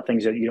might find out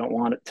things that you don't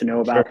want to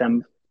know Sure. about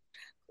them.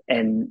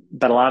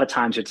 But a lot of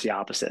times it's the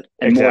opposite,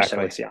 and more so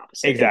Exactly. it's the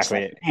opposite. It's like,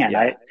 Exactly. man,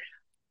 Yeah.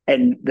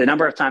 and the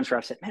number of times where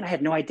I've said, man, I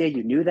had no idea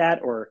you knew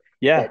that, or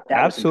Yeah,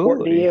 that was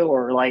important to absolutely. you,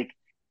 or like,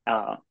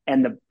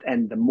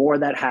 and the more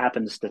that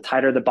happens, the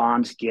tighter the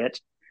bonds get,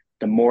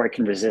 the more it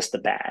can resist the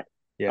bad.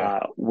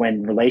 Yeah.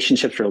 When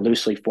relationships are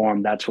loosely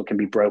formed, that's what can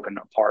be broken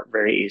apart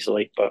very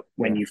easily. But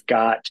when Yeah. you've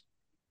got,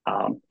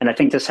 and I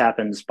think this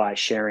happens by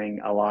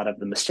sharing a lot of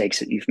the mistakes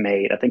that you've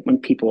made. I think when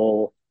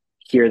people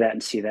hear that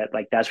and see that,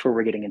 like, that's where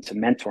we're getting into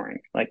mentoring.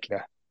 Like,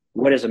 Yeah.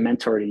 what is a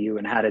mentor to you,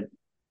 and how did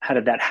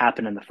that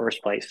happen in the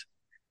first place?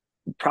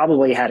 You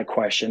probably had a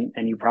question,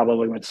 and you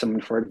probably went to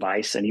someone for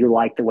advice, and you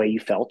liked the way you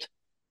felt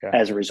Yeah.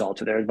 as a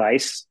result of their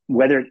advice,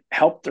 whether it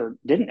helped or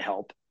didn't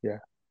help. Yeah.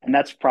 And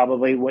that's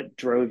probably what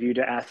drove you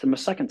to ask them a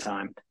second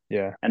time,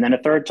 Yeah. and then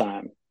a third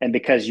time. And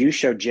because you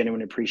showed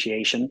genuine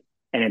appreciation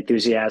and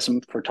enthusiasm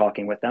for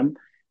talking with them,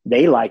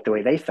 they liked the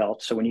way they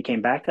felt. So when you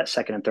came back that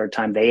second and third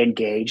time, they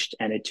engaged,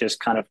 and it just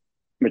kind of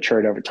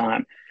matured over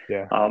time.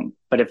 Yeah.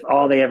 But if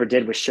all they ever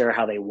did was share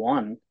how they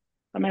won,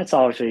 I mean, it's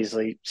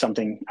obviously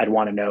something I'd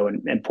want to know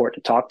and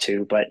important to talk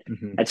to. But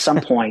Hmm. at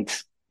some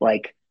point,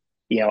 like,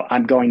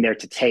 I'm going there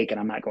to take, and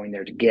I'm not going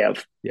there to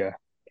give. Yeah.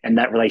 And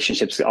that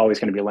relationship's always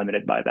going to be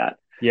limited by that.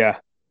 Yeah.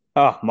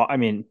 Oh, I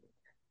mean,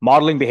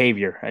 modeling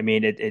behavior. I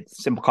mean, it's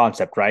a simple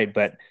concept, right?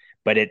 But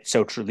it's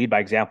so true. Lead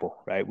by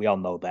example, right? We all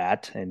know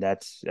that, and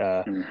that's.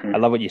 I Mm-hmm.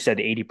 love what you said.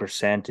 The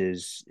 80%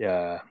 is.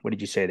 What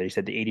did you say there? You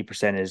said the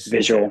 80%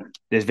 Visual.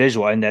 is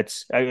visual, and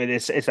that's. I mean,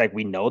 it's like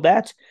we know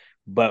that,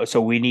 but so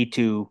we need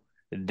to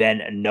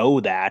then know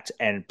that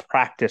and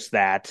practice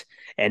that,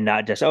 and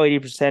not just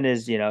 80%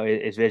 is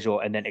is visual,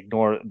 and then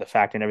ignore the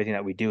fact and everything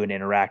that we do and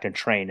interact and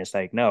train. It's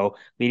like, no,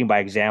 leading by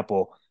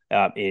example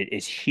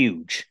is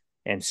huge.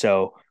 And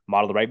so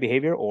model the right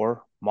behavior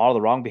or model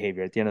the wrong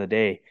behavior. At the end of the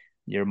day,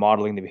 you're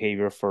modeling the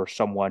behavior for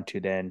someone to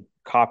then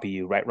copy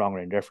you, right, wrong, or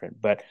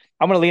indifferent. But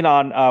I'm going to lean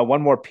on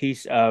one more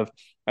piece of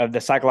the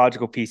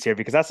psychological piece here,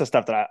 because that's the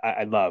stuff that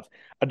I love.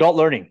 Adult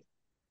learning.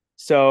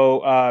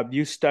 So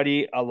you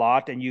study a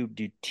lot and you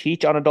do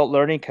teach on adult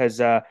learning, because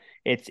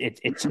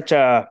it's such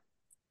a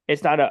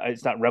it's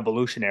not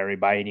revolutionary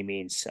by any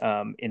means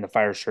in the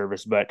fire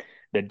service, but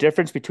the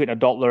difference between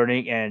adult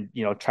learning and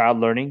child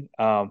learning,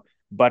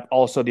 but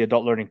also the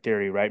adult learning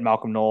theory, right?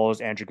 Malcolm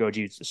Knowles, Andrew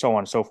Goji, so on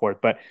and so forth.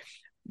 But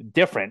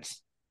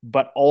difference,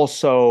 but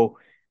also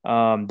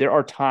there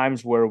are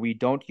times where we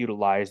don't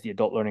utilize the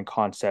adult learning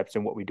concepts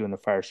and what we do in the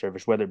fire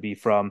service, whether it be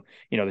from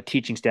the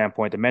teaching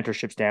standpoint, the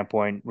mentorship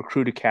standpoint,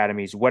 recruit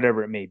academies,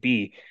 whatever it may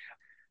be.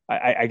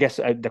 I guess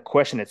the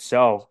question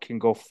itself can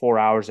go 4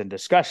 hours in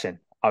discussion,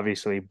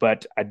 obviously,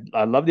 but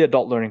I love the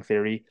adult learning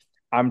theory.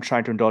 I'm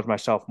trying to indulge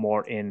myself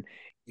more in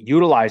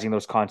utilizing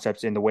those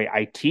concepts in the way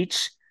I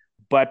teach.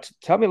 But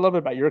tell me a little bit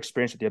about your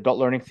experience with the adult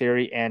learning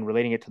theory and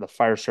relating it to the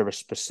fire service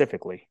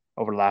specifically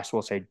over the last,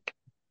 we'll say,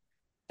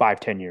 5,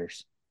 10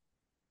 years.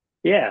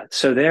 Yeah.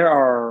 So there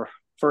are,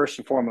 first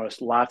and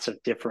foremost, lots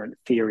of different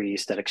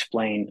theories that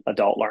explain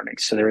adult learning.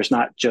 So there is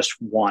not just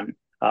one.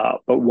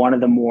 But one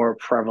of the more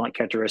prevalent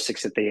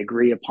characteristics that they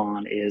agree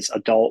upon is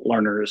adult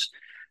learners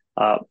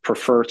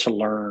prefer to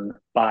learn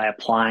by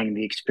applying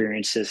the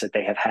experiences that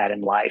they have had in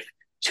life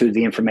to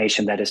the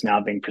information that is now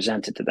being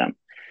presented to them.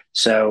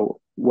 So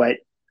what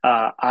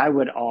I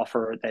would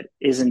offer that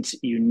isn't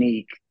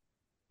unique,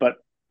 but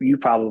you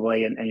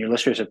probably and your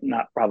listeners have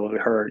not probably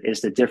heard,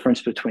 is the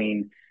difference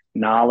between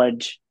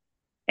knowledge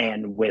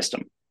and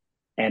wisdom.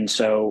 And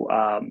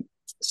so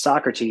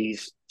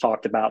Socrates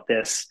talked about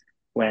this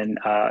when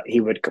he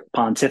would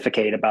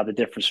pontificate about the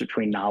difference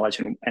between knowledge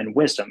and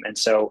wisdom. And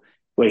so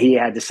what he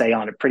had to say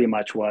on it pretty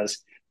much was,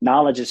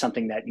 knowledge is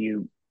something that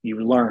you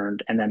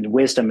learned, and then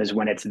wisdom is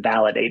when it's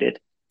validated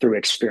through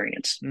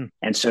experience. Mm,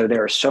 And so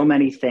there are so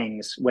many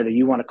things, whether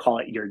you want to call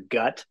it your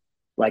gut,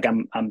 like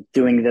I'm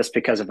doing this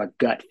because of a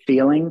gut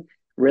feeling,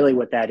 really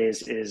what that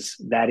is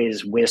that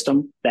is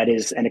wisdom. That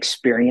is an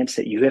experience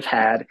that you have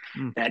had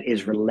Mm. that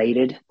is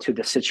related to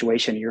the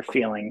situation you're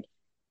feeling.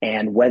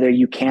 And whether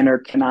you can or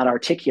cannot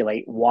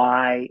articulate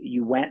why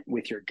you went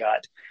with your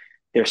gut,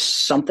 there's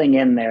something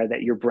in there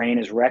that your brain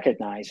is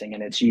recognizing,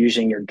 and it's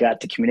using your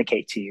gut to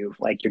communicate to you.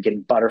 Like you're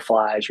getting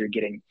butterflies, you're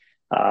getting,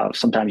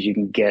 sometimes you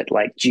can get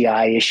like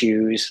GI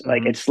issues.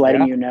 Like Hmm. it's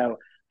letting Yeah. you know,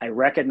 I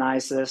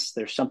recognize this,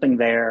 there's something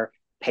there,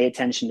 pay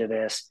attention to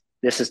this.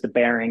 This is the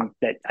bearing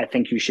that I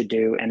think you should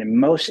do. And in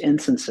most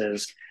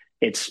instances,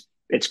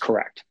 it's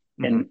correct.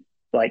 Hmm. And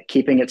like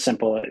keeping it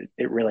simple,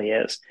 it really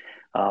is.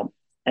 Um,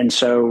 and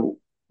so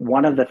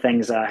one of the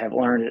things that I have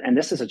learned, and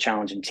this is a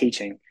challenge in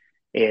teaching,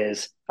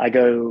 is I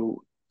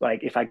go, like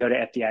if I go to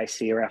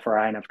FDIC or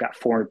FRI and I've got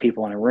 400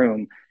 people in a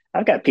room,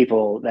 I've got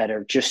people that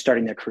are just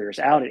starting their careers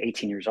out at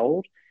 18 years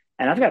old.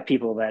 And I've got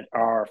people that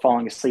are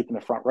falling asleep in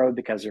the front row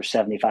because they're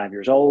 75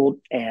 years old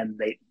and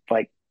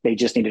they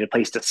just needed a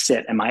place to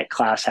sit, and my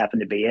class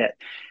happened to be it,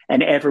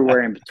 and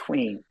everywhere in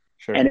between.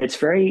 Sure. And it's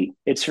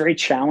very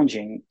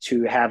challenging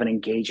to have an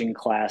engaging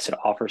class that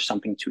offers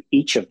something to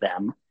each of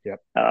them,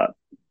 Yep. uh,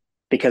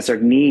 because their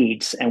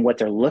needs and what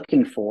they're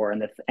looking for,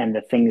 and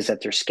the things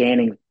that they're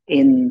scanning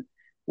in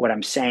what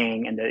I'm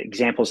saying and the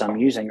examples I'm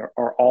using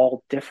are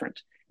all different,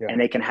 Yeah.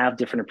 and they can have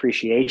different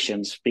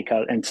appreciations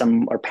because, and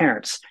some are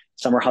parents,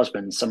 some are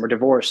husbands, some are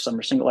divorced, some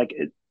are single.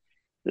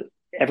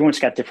 Everyone's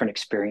got different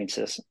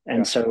experiences, Yeah.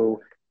 and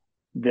so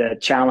the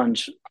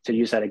challenge, to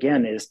use that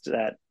again, is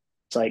that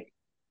it's like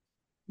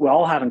we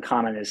all have in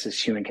common is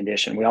this human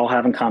condition. We all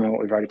have in common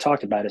what we've already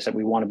talked about, is that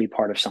we want to be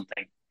part of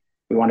something.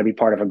 We want to be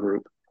part of a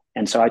group.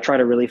 And so I try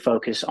to really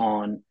focus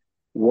on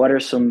what are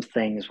some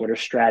things, what are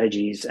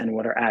strategies, and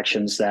what are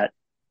actions that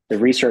the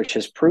research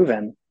has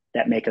proven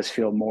that make us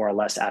feel more or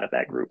less out of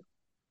that group.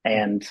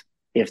 And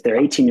if they're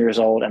 18 years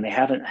old and they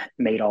haven't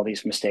made all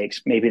these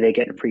mistakes, maybe they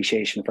get an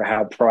appreciation for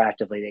how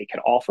proactively they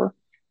could offer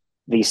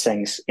these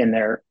things in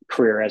their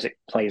career as it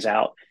plays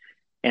out.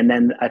 And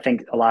then I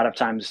think a lot of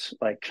times,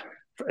 like,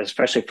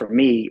 especially for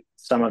me,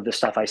 some of the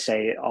stuff I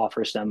say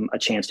offers them a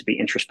chance to be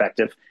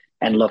introspective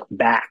and look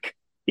back,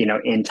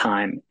 in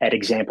time at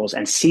examples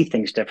and see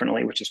things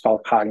differently, which is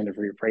called cognitive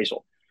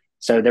reappraisal.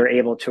 So they're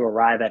able to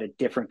arrive at a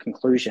different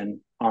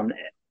conclusion on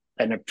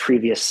a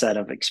previous set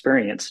of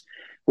experience,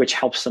 which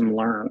helps them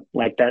learn.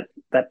 Like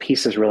that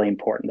piece is really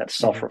important. That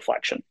Hmm.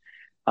 self-reflection.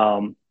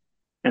 Um,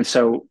 and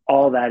so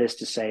all that is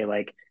to say,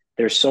 like,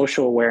 there's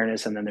social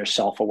awareness and then there's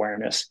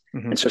self-awareness.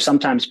 Hmm. And so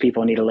sometimes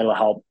people need a little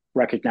help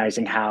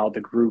recognizing how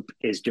the group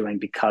is doing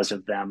because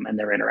of them and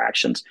their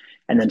interactions.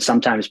 And then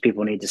sometimes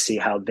people need to see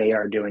how they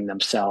are doing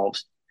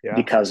themselves Yeah.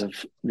 because of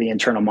the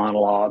internal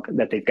monologue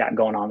that they've got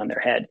going on in their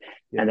head,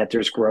 Yeah. and that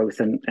there's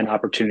growth and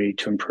opportunity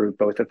to improve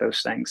both of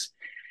those things.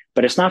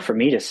 But it's not for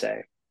me to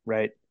say,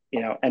 Right.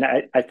 and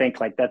I think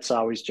like that's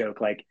always joke.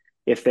 Like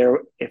if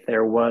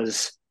there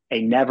was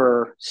a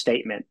never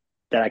statement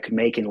that I could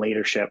make in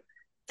leadership,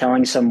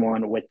 telling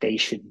someone what they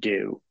should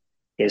do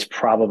is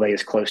probably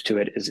as close to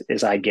it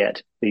as I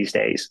get these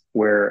days.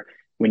 Where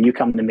when you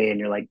come to me and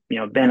you're like,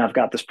 Ben, I've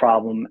got this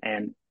problem,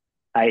 and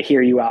I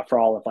hear you out for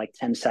all of like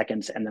 10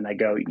 seconds, and then I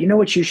go, you know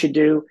what you should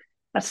do?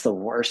 That's the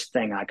worst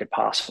thing I could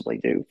possibly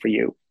do for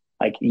you.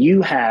 Like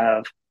you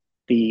have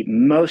the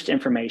most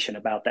information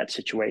about that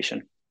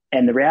situation.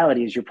 And the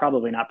reality is you're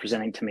probably not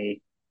presenting to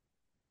me,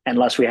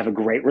 unless we have a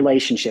great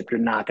relationship, you're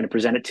not going to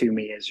present it to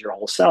me as your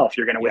whole self.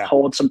 You're going to Yeah.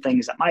 withhold some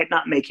things that might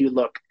not make you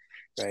look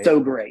Right. so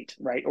great,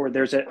 right? Or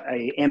there's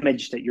a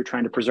image that you're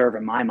trying to preserve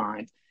in my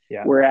mind.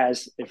 Yeah.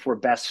 Whereas if we're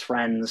best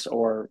friends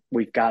or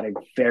we've got a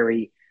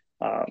very,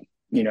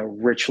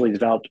 richly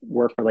developed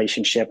work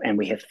relationship, and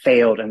we have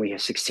failed and we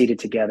have succeeded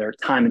together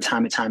time and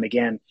time and time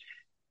again,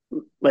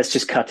 let's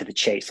just cut to the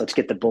chase. Let's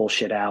get the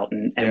bullshit out,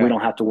 and we Yeah.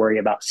 don't have to worry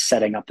about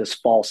setting up this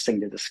false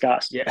thing to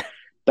discuss. Yeah.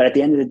 But at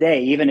the end of the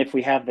day, even if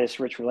we have this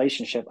rich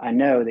relationship, I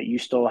know that you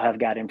still have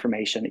got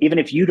information. Even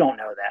if you don't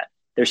know that,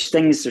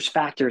 there's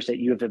factors that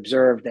you have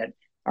observed that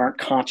aren't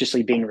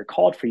consciously being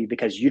recalled for you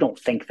because you don't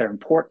think they're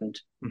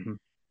important. Hmm.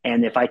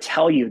 And if I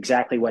tell you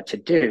exactly what to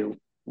do,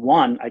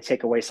 one, I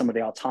take away some of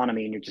the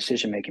autonomy in your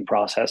decision making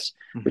process,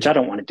 Hmm. which I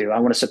don't want to do. I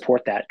want to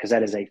support that because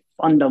that is a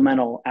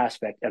fundamental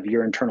aspect of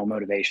your internal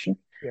motivation.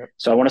 Yep.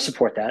 So I want to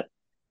support that.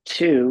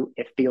 Two,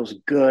 it feels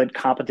good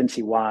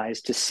competency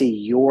wise to see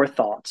your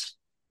thoughts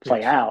play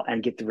Yes. out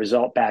and get the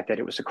result back that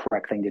it was the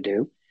correct thing to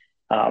do.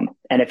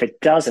 And if it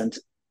doesn't,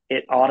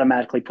 it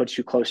automatically puts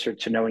you closer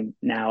to knowing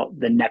now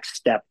the next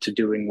step to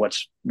doing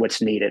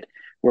what's needed.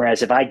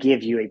 Whereas if I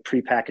give you a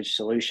prepackaged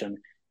solution,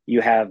 you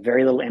have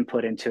very little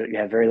input into it. You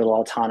have very little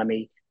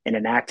autonomy in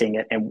enacting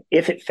it. And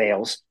if it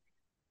fails,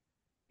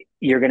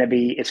 it's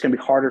going to be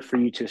harder for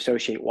you to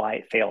associate why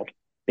it failed,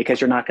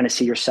 because you're not going to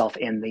see yourself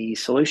in the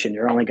solution.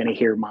 You're only going to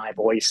hear my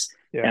voice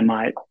Yeah. and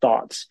my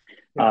thoughts,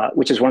 Yeah.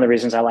 which is one of the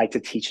reasons I like to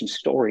teach in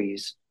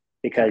stories,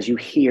 because you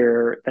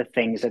hear the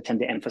things that tend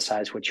to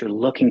emphasize what you're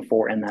looking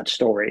for in that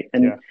story.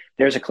 And Yeah.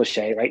 there's a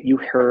cliche, right? You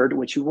heard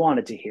what you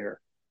wanted to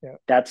hear. Yeah.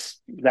 That's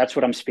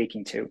what I'm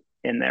speaking to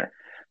in there.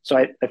 So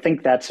I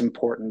think that's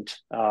important,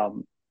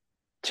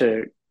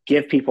 to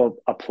give people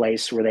a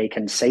place where they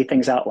can say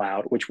things out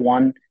loud, which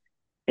one,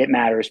 it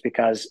matters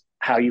because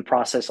how you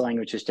process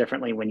language is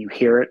differently when you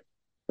hear it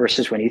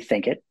versus when you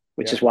think it,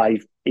 which Yeah. is why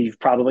you've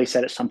probably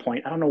said at some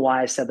point, I don't know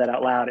why I said that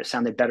out loud. It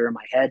sounded better in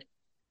my head.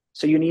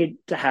 So you need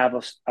to have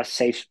a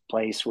safe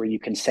place where you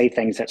can say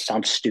things that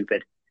sound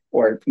stupid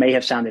or may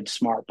have sounded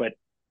smart, but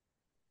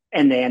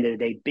in the end of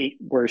the day,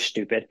 we're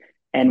stupid.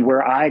 And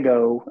where I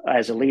go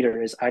as a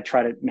leader is I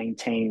try to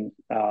maintain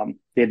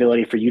the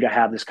ability for you to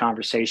have this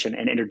conversation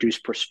and introduce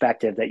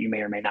perspective that you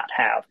may or may not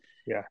have.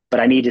 Yeah. But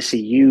I need to see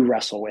you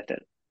wrestle with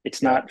it.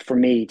 It's Yeah. not for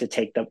me to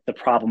take the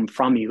problem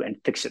from you and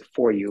fix it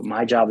for you.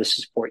 My job is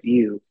to support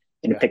you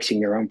in Yeah. fixing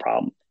your own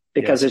problem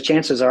Yeah. because the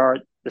chances are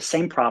the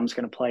same problem is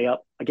going to play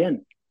up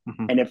again.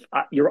 Hmm. And if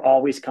you're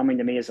always coming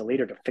to me as a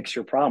leader to fix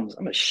your problems,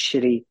 I'm a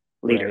shitty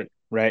leader, Right.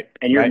 Right.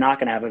 and you're Right. not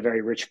going to have a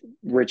very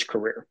rich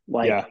career.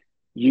 Yeah.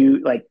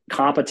 Like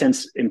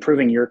competence,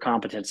 improving your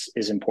competence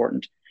is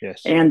important,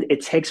 Yes. and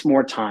it takes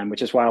more time,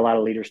 which is why a lot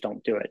of leaders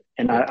don't do it.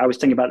 And Yeah. I was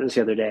thinking about this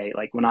the other day.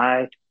 Like when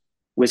I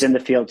was in the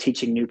field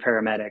teaching new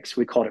paramedics,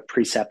 we called it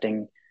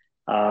precepting.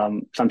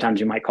 Sometimes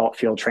you might call it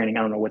field training.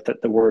 I don't know what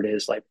the word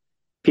is. Like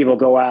people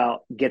go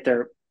out, get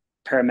their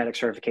paramedic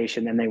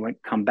certification, then they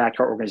come back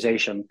to our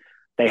organization.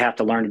 They have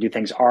to learn to do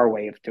things our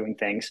way of doing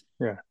things.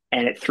 Yeah.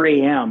 And at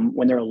 3 a.m.,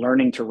 when they're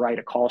learning to write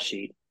a call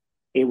sheet,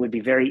 it would be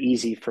very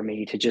easy for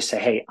me to just say,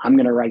 hey, I'm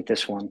going to write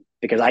this one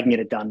because I can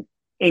get it done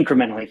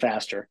incrementally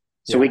faster.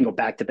 So we Yeah. can go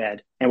back to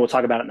bed and we'll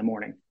talk about it in the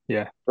morning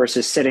Yeah.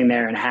 versus sitting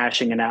there and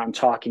hashing it out and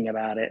talking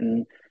about it.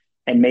 And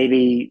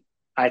maybe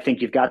I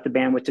think you've got the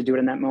bandwidth to do it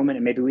in that moment.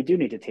 And maybe we do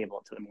need to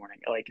table it to the morning.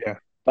 Yeah.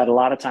 But a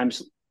lot of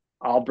times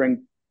I'll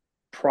bring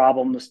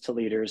problems to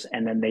leaders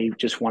and then they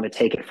just want to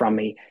take it from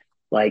me,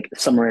 like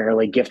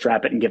summarily gift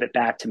wrap it and give it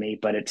back to me.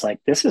 But it's like,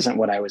 this isn't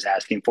what I was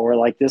asking for.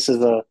 Like this is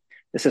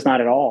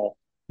not at all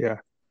Yeah.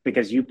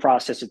 because you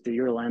process it through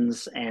your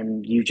lens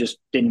and you just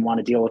didn't want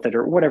to deal with it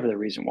or whatever the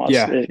reason was.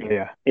 Yeah.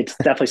 Yeah. It's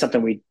definitely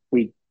something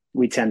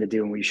we tend to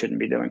do and we shouldn't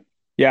be doing.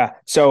 Yeah.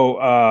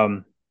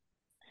 So,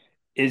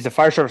 is the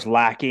fire service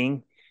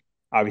lacking,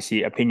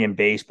 obviously opinion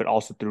based, but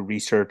also through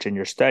research and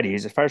your studies,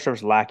 is the fire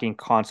service lacking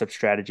concept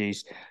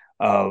strategies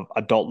of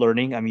adult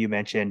learning? I mean, you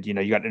mentioned,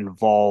 you got to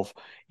involve,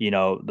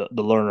 the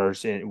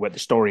learners in what the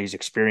stories,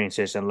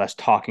 experiences, and less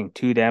talking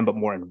to them, but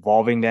more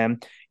involving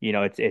them.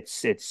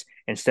 It's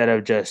instead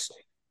of just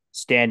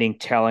standing,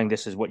 telling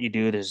this is what you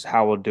do, this is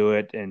how we'll do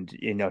it, and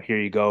here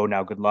you go,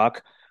 now good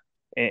luck.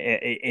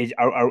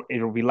 Are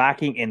we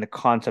lacking in the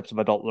concepts of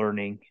adult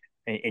learning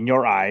in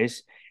your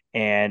eyes?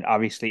 And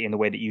obviously, in the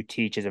way that you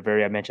teach is I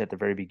mentioned at the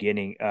very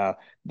beginning,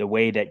 the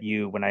way that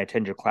when I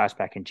attended your class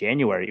back in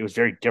January, it was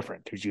very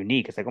different. It was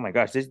unique. It's like, oh my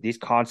gosh, these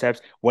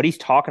concepts, what he's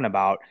talking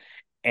about,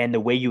 and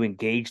the way you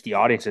engage the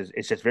audience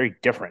is just very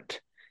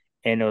different.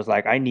 And it was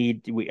like, we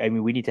need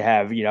to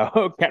have,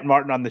 Kent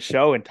Martin on the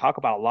show and talk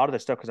about a lot of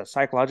this stuff because that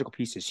psychological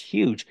piece is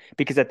huge.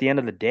 Because at the end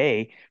of the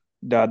day,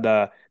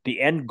 the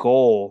end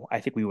goal, I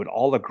think we would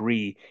all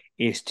agree,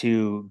 is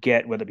to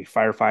get, whether it be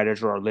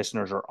firefighters or our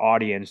listeners or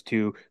audience,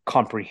 to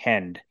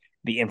comprehend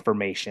the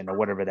information or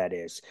whatever that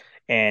is.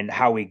 And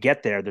how we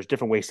get there, there's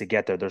different ways to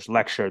get there. There's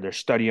lecture, there's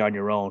study on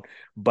your own.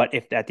 But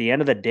if at the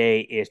end of the day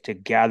is to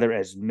gather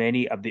as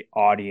many of the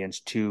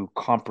audience to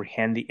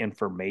comprehend the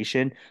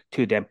information,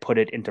 to then put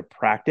it into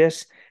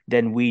practice,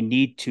 then we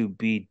need to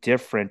be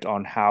different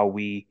on how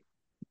we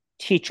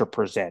teach or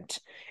present.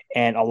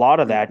 And a lot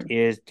of that Mm-hmm.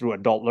 is through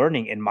adult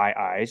learning in my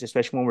eyes,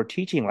 especially when we're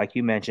teaching, like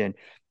you mentioned,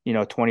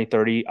 20,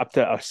 30, up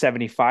to a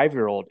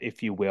 75-year-old,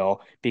 if you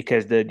will,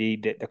 because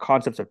the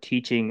concepts of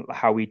teaching,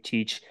 how we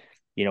teach,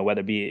 whether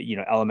it be,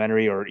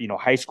 elementary or,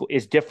 high school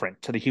is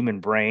different to the human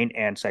brain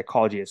and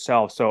psychology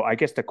itself. So I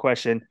guess the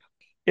question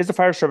is the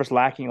fire service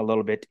lacking a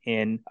little bit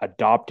in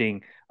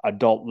adopting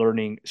adult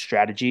learning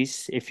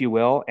strategies, if you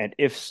will? And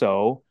if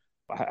so,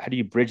 how do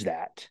you bridge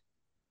that?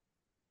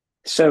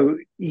 So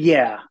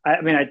yeah,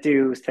 I mean, I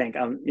do think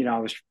I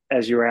was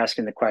as you were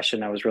asking the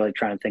question, I was really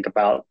trying to think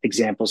about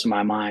examples in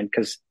my mind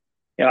because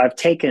I've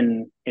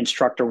taken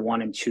instructor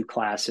 1 and 2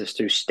 classes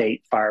through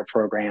state fire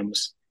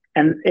programs,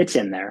 and it's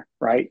in there,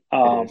 right?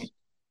 It is.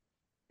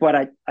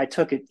 But I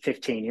took it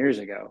 15 years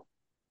ago,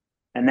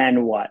 and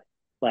then what?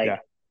 Yeah. Like,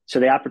 so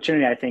the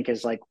opportunity I think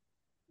is like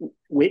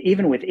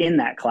even within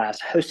that class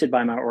hosted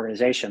by my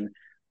organization,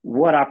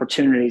 what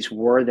opportunities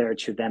were there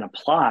to then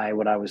apply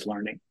what I was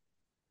learning?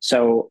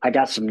 So I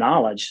got some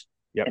knowledge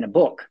Yep. in a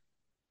book,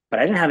 but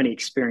I didn't have any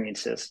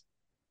experiences.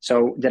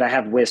 So did I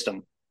have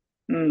wisdom?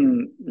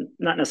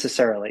 Not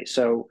necessarily.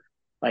 So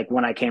like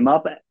when I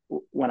got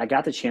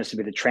the chance to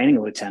be the training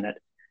lieutenant,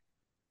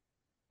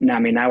 now, I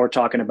mean, now we're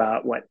talking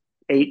about what,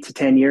 8 to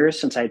 10 years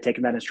since I had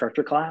taken that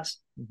instructor class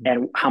Mhm.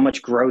 and how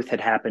much growth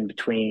had happened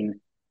between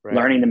Right.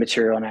 learning the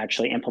material and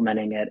actually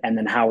implementing it. And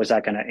then how was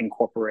that going to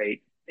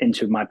incorporate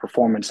into my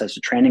performance as a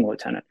training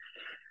lieutenant?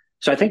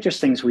 So I think there's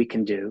things we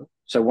can do.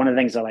 So one of the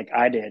things that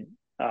I did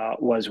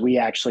was we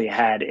actually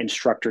had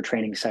instructor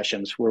training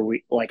sessions where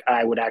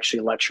I would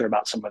actually lecture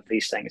about some of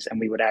these things and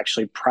we would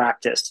actually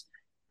practice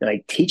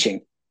like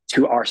teaching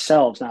to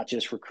ourselves, not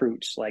just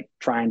recruits, like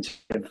trying to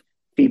give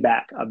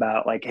feedback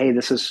about like, hey,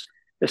 this is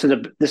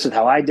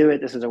how I do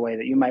it. This is a way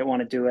that you might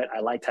want to do it. I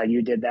liked how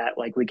you did that.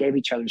 Like we gave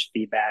each other's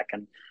feedback,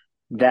 and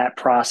that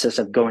process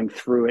of going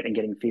through it and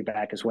getting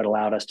feedback is what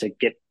allowed us to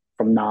get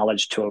from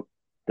knowledge to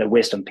the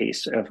wisdom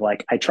piece of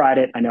like, I tried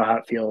it. I know how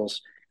it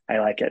feels. I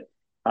like it.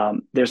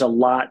 There's a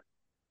lot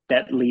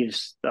that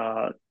leaves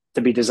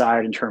to be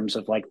desired in terms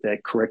of like the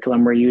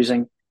curriculum we're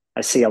using.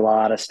 I see a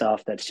lot of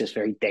stuff that's just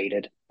very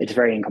dated. It's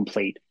very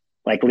incomplete.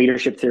 Like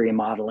leadership theory and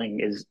modeling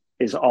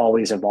is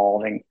always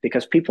evolving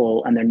because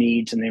people and their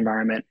needs and the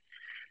environment,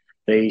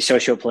 the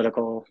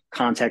socio-political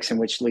context in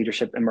which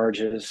leadership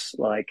emerges,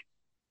 like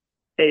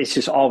it's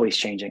just always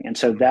changing. And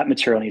so that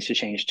material needs to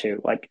change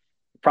too. Like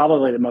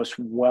probably the most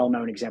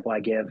well-known example I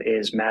give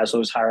is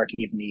Maslow's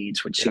hierarchy of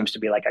needs, which seems to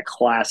be like a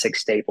classic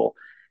staple.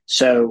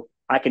 So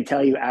I can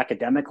tell you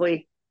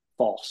academically,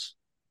 false.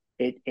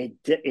 It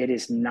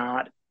is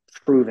not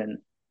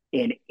proven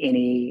in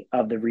any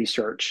of the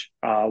research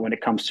when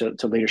it comes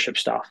to leadership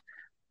stuff.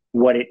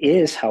 What it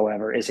is,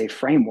 however, is a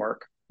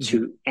framework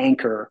to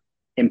anchor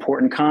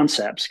important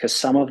concepts because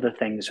some of the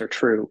things are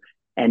true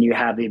and you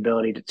have the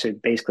ability to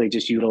basically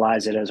just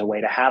utilize it as a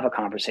way to have a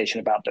conversation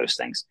about those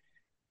things.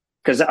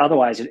 Because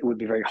otherwise it would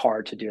be very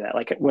hard to do that.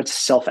 Like what's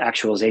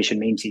self-actualization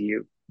mean to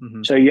you?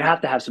 So you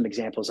have to have some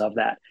examples of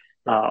that.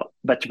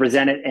 But to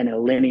present it in a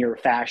linear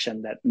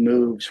fashion that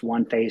moves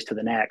one phase to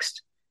the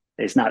next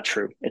is not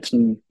true. It's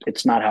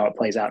not how it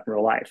plays out in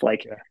real life.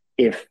 Like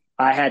if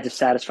I had to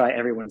satisfy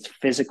everyone's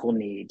physical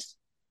needs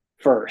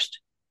first,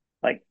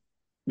 like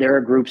there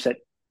are groups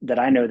that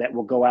I know that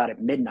will go out at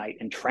midnight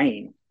and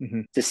train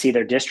to see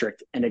their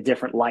district in a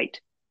different light,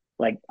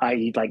 like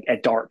i.e. like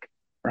at dark,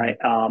 right?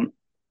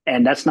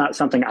 And that's not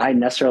something I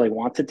necessarily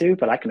want to do,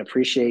 but I can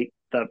appreciate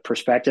the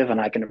perspective and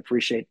I can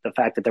appreciate the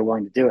fact that they're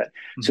willing to do it.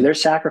 So they're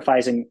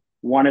sacrificing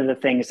one of the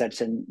things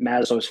that's in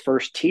Maslow's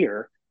first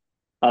tier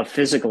of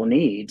physical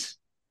needs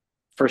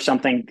for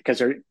something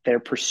because they're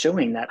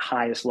pursuing that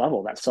highest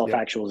level, that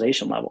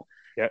self-actualization level.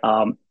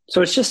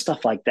 So it's just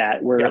stuff like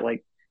that where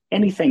like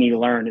anything you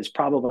learn is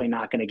probably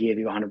not going to give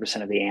you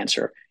 100% of the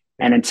answer.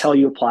 And until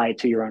you apply it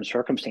to your own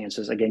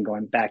circumstances, again,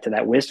 going back to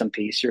that wisdom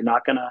piece, you're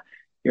not gonna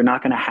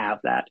have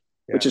that,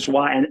 which is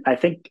why, and I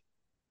think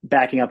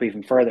backing up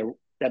even further,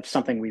 that's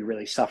something we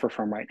really suffer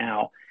from right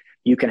now.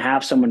 You can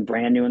have someone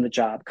brand new in the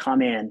job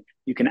come in,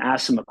 you can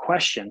ask them a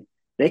question,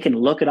 they can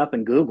look it up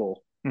in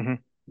Google,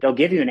 they'll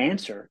give you an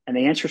answer, and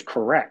the answer is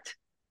correct.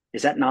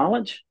 Is that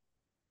knowledge?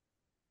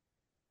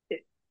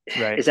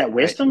 Is that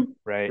wisdom?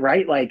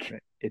 Right? Like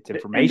it's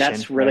information. And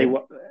that's really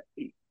what.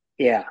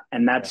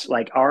 And that's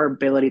like our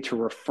ability to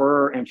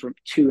refer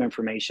to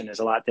information is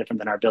a lot different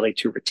than our ability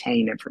to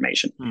retain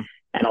information.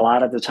 And a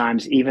lot of the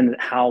times, even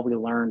how we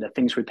learn, the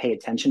things we pay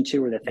attention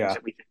to, are the things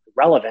that we think are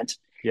relevant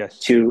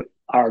to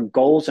our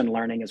goals in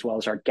learning as well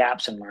as our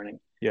gaps in learning.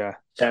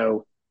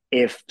 So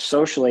if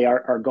socially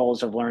our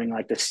goals of learning,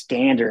 like the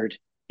standard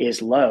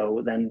is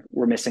low, then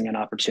we're missing an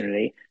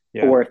opportunity.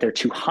 Or if they're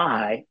too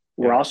high,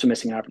 we're also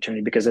missing an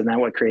opportunity because then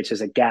what creates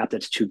is a gap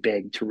that's too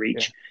big to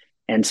reach.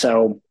 And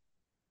so,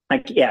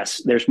 like,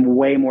 yes, there's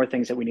way more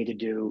things that we need to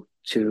do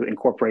to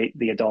incorporate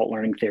the adult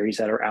learning theories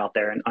that are out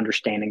there and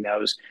understanding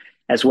those,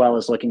 as well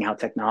as looking how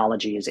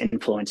technology is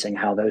influencing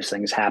how those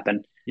things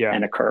happen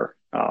and occur.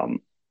 So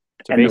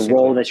and the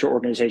role that your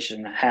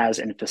organization has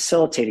in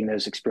facilitating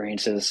those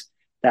experiences,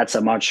 that's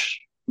a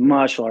much,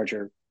 much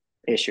larger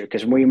issue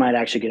because we might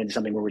actually get into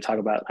something where we talk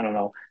about, I don't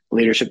know,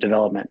 leadership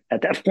development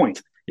at that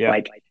point.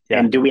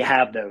 And do we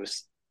have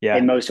those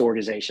in most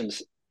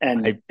organizations?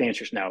 And the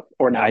answer is no,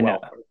 or not a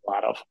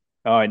lot of.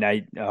 And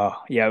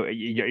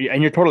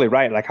you're totally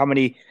right. Like how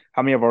many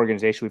of our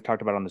organizations we've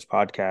talked about on this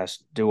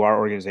podcast do our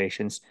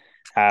organizations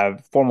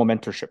have formal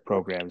mentorship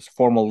programs,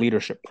 formal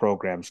leadership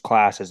programs,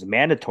 classes,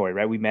 mandatory,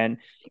 right? We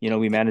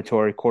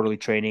mandatory quarterly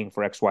training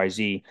for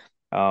XYZ.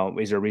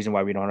 Is there a reason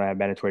why we don't have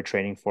mandatory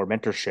training for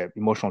mentorship,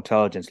 emotional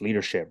intelligence,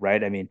 leadership,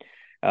 right? I mean,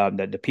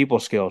 the people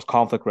skills,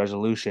 conflict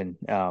resolution.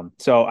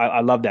 So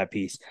I love that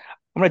piece.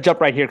 I'm going to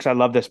jump right here because I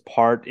love this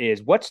part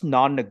is what's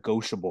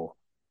non-negotiable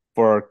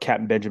for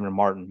Captain Benjamin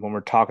Martin when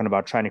we're talking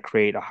about trying to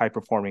create a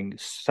high-performing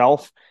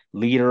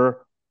self-leader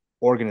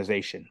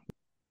organization?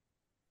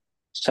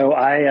 So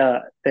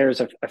there's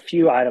a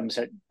few items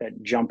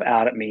that jump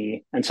out at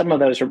me, and some of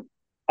those are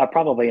I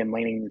probably am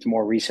leaning to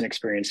more recent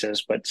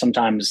experiences, but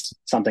sometimes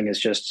something is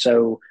just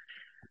so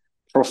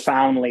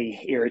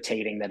profoundly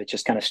irritating that it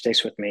just kind of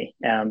sticks with me.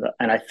 And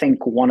I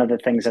think one of the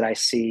things that I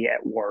see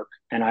at work,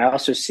 and I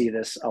also see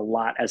this a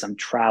lot as I'm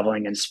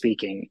traveling and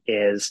speaking,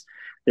 is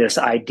this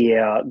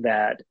idea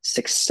that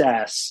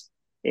success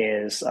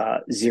is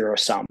zero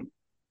sum.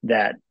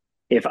 That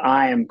if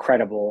I am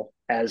credible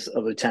as a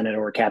lieutenant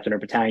or a captain or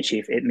battalion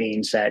chief, it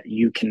means that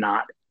you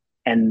cannot.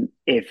 And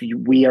if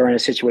we are in a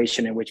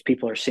situation in which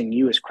people are seeing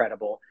you as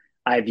credible,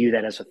 I view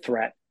that as a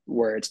threat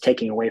where it's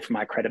taking away from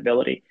my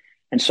credibility.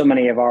 And so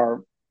many of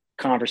our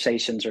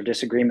conversations or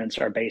disagreements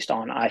are based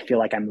on, I feel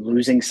like I'm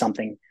losing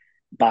something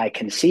by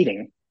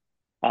conceding.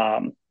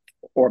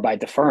 or by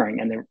deferring.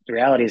 And the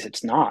reality is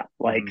it's not.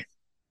 Hmm. Like,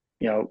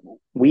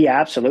 we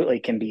absolutely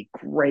can be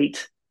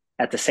great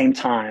at the same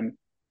time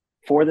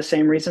for the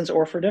same reasons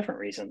or for different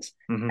reasons.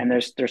 Hmm. And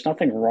there's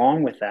nothing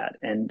wrong with that.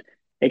 And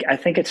I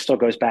think it still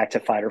goes back to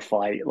fight or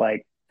flight,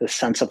 like the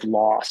sense of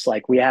loss.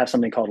 Like we have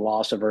something called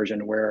loss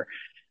aversion, where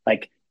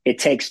like it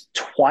takes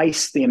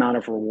twice the amount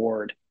of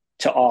reward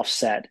to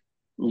offset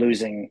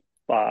losing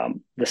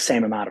the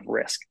same amount of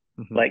risk.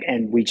 Hmm. Like,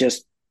 and we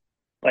just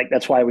like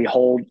that's why we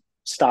hold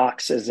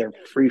stocks as they're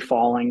free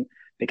falling,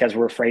 because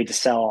we're afraid to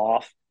sell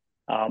off.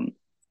 Um,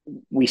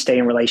 we stay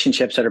in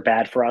relationships that are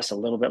bad for us a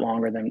little bit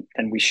longer than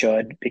we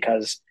should,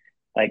 because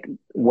like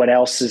what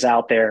else is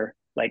out there,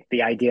 like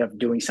the idea of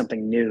doing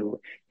something new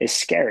is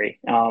scary.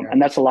 Yeah.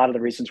 And that's a lot of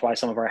the reasons why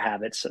some of our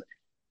habits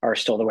are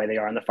still the way they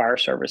are in the fire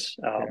service.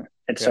 Yeah.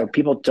 And so Yeah.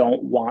 people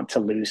don't want to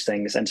lose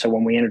things, and so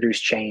when we introduce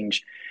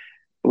change,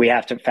 we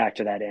have to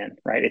factor that in,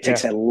 right? It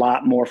takes Yeah. a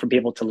lot more for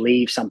people to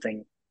leave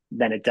something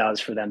than it does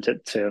for them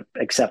to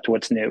accept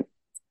what's new.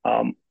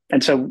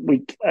 And so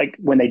we like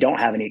when they don't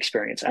have any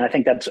experience, and I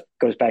think that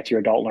goes back to your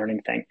adult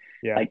learning thing.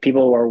 Yeah. Like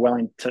people who are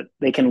willing to,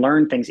 they can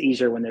learn things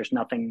easier when there's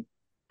nothing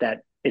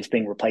that it's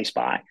being replaced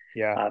by,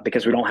 Yeah.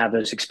 because we don't have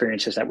those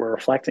experiences that we're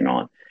reflecting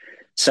on.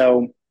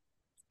 So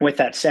with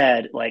that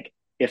said, like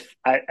if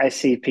I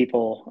see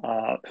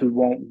people who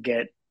won't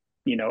get,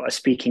 a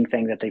speaking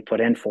thing that they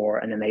put in for,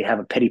 and then they have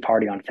a pity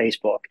party on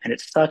Facebook, and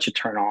it's such a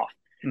turn off.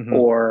 Hmm.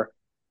 Or,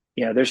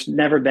 there's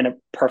never been a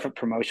perfect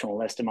promotional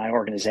list in my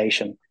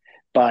organization.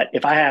 But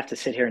if I have to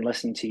sit here and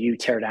listen to you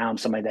tear down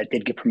somebody that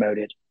did get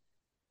promoted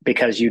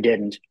because you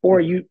didn't, or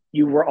Hmm.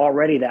 you were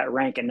already that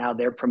rank and now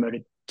they're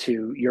promoted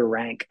to your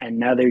rank and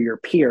now they're your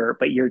peer,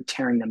 but you're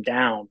tearing them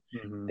down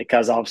Hmm.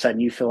 because all of a sudden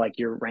you feel like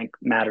your rank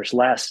matters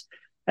less.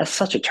 That's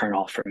such a turn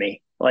off for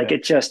me. Like Yeah.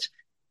 it just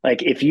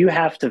like if you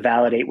have to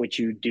validate what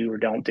you do or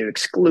don't do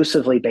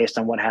exclusively based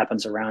on what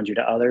happens around you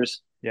to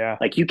others, Yeah.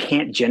 like you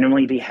can't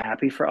genuinely be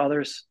happy for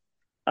others.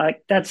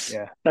 Like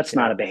Yeah. that's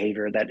not Yeah. a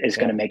behavior that is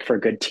going Yeah. to make for a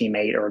good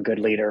teammate or a good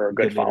leader or a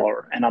good Good leader.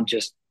 follower. And I'm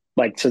just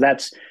like, so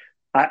that's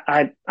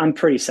I'm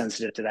pretty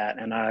sensitive to that,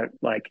 and I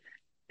like,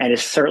 and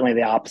it's certainly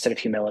the opposite of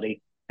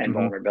humility and Hmm.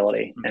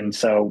 vulnerability. Hmm. And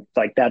so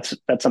like that's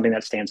something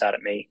that stands out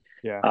at me.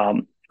 Yeah.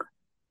 Um,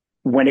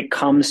 when it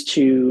comes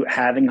to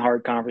having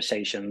hard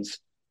conversations,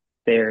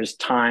 there's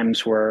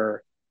times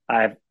where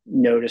I've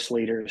noticed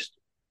leaders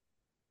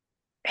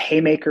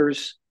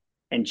haymakers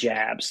and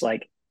jabs.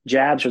 Like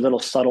jabs are little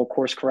subtle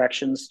course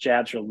corrections.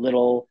 Jabs are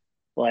little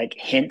like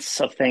hints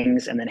of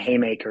things, and then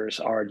haymakers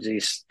are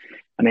these.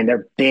 I mean,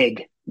 they're big,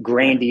 Yeah.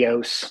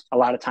 grandiose. A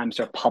lot of times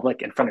they're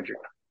public in front of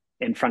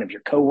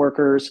your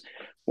coworkers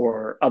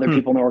or other Hmm.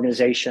 people in the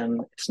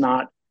organization. It's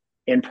not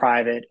in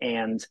private,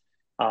 and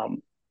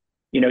um,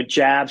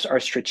 jabs are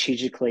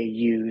strategically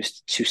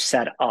used to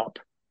set up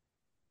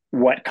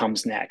what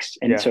comes next.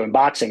 And Yeah. so in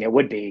boxing, it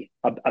would be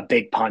a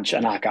big punch,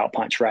 a knockout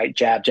punch, right?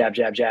 Jab, jab,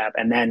 jab, jab.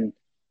 And then,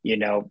 you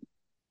know,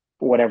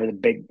 whatever the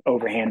big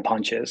overhand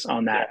punch is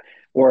on Yeah. that,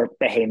 or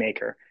the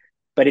haymaker.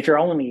 But if you're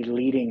only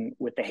leading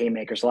with the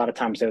haymakers, a lot of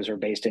times those are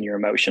based in your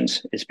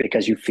emotions. It's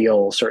because you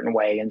feel a certain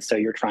way. And so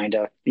you're trying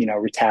to,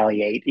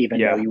 retaliate, even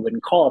though Yeah. you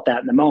wouldn't call it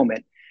that in the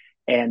moment.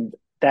 And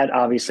that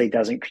obviously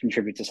doesn't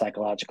contribute to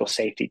psychological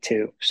safety,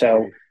 too. So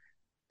Agree.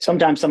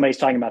 sometimes somebody's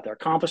talking about their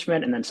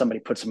accomplishment and then somebody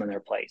puts them in their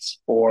place,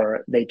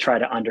 or they try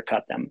to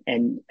undercut them,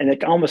 and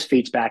it almost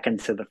feeds back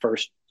into the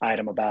first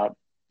item about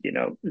you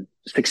know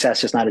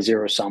success is not a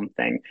zero sum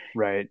thing.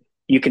 Right.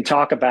 You can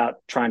talk about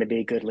trying to be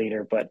a good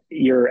leader, but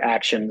your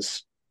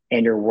actions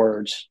and your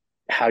words,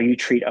 how you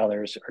treat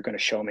others, are going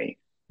to show me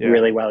Yeah.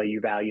 really whether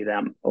you value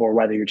them or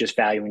whether you're just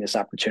valuing this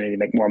opportunity to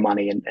make more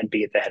money and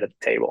be at the head of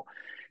the table.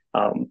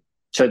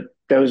 So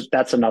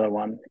that's another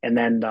one. And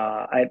then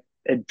I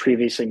had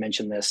previously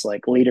mentioned this,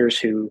 like leaders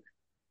who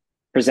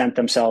present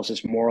themselves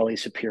as morally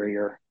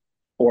superior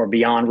or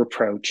beyond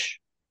reproach,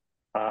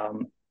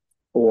 um,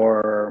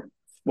 or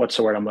what's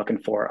the word I'm looking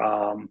for?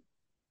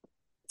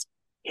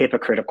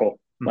 Hypocritical.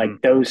 Hmm.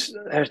 Like those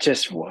are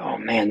just, oh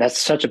man, that's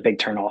such a big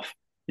turnoff for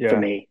Yeah.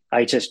 me.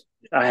 I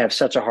have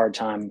such a hard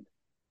time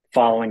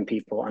following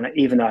people. And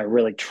even though I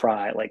really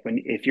try, like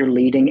if you're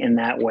leading in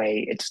that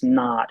way, it's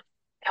not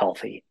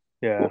healthy.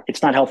 Yeah.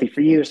 It's not healthy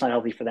for you. It's not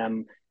healthy for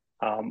them.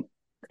 Um,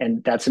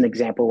 and that's an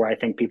example where I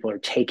think people are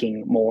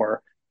taking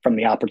more from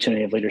the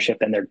opportunity of leadership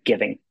than they're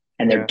giving,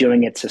 and they're Yeah.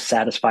 doing it to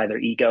satisfy their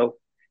ego.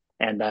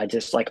 And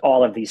just like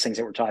all of these things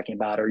that we're talking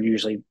about are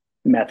usually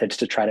methods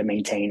to try to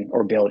maintain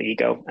or build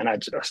ego. And I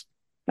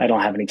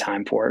don't have any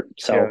time for it.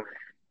 Yeah. So,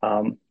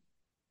 um,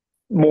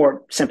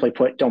 more simply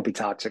put, don't be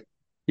toxic.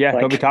 Yeah,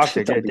 don't be Like,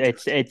 toxic. don't be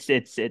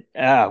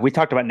toxic. We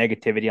talked about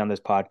negativity on this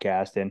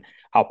podcast and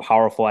how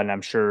powerful, and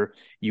I'm sure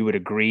you would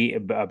agree,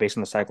 based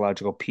on the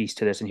psychological piece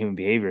to this in human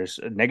behaviors.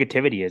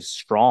 Negativity is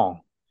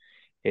strong.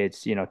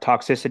 It's,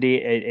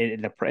 toxicity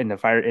in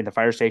the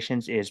fire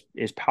stations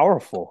is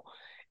powerful.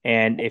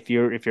 And if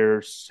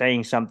you're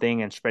saying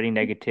something and spreading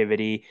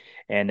negativity,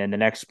 and then the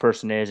next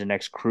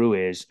crew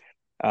is,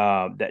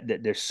 that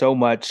there's so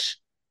much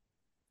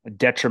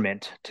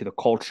detriment to the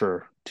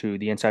culture, to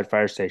the inside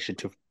fire station,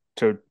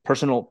 to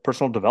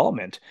personal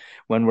development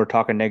when we're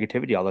talking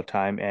negativity all the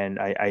time. And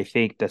I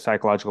think the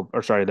psychological,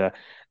 or sorry,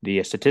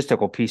 the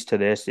statistical piece to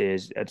this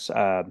is it's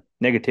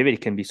negativity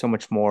can be so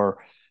much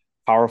more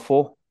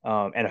powerful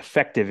and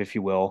effective, if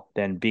you will,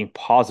 than being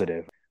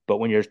positive. But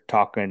when you're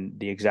talking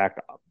the exact,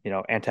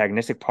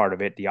 antagonistic part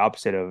of it, the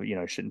opposite of,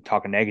 shouldn't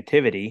talk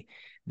negativity,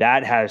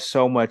 that has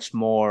so much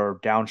more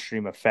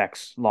downstream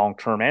effects, long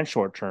term and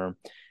short term,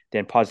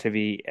 than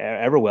positivity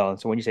ever will. And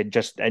so when you say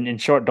just, and in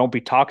short, don't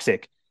be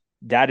toxic,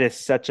 that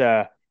is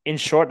in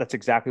short, that's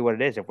exactly what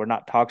it is. If we're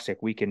not toxic,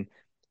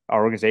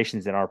 our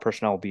organizations and our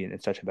personnel will be in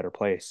such a better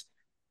place.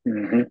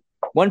 Mm-hmm.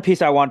 One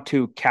piece I want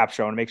to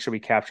capture, I want to make sure we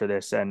capture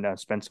this and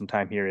spend some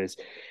time here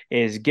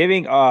is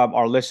giving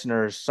our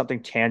listeners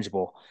something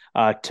tangible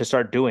to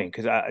start doing.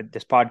 Because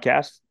this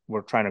podcast,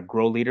 we're trying to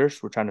grow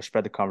leaders, we're trying to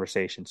spread the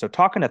conversation. So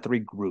talking to three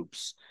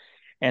groups,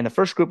 and the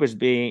first group is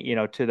being,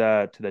 to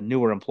the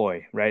newer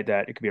employee, right?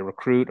 That it could be a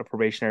recruit, a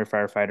probationary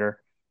firefighter,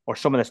 or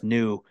someone that's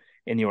new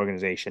in the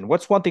organization.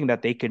 What's one thing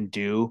that they can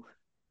do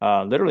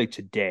literally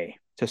today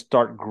to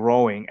start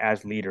growing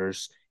as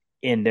leaders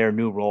in their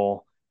new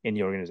role in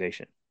the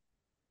organization?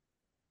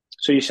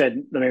 So you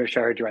said, let me make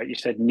sure I heard you right. You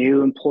said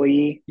new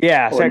employee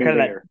Yeah, or so new kind of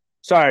that. leader.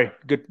 Sorry,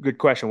 good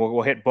question.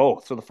 We'll hit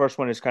both. So the first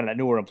one is kind of that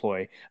newer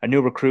employee, a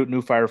new recruit,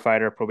 new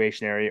firefighter,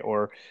 probationary,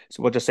 or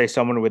so we'll just say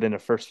someone within the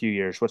first few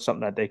years. What's something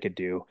that they could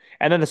do?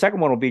 And then the second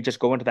one will be just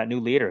go into that new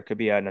leader. It could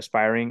be an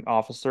aspiring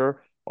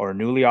officer or a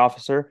newly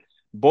officer.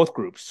 Both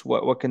groups.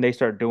 What can they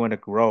start doing to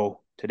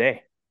grow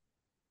today?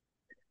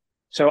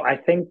 So I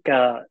think,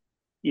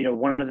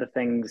 one of the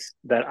things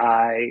that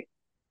I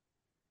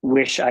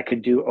wish I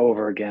could do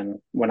over again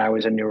when I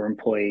was a newer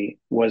employee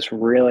was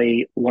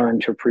really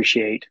learn to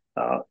appreciate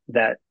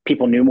that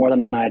people knew more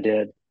than I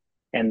did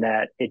and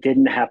that it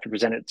didn't have to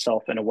present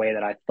itself in a way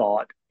that I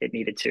thought it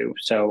needed to.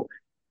 So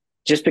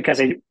just because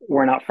they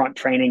were not front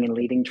training and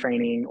leading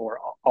training or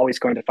always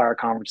going to fire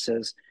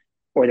conferences,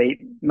 or they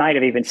might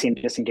have even seemed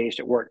disengaged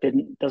at work,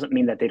 doesn't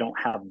mean that they don't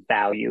have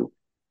value.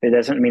 It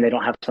doesn't mean they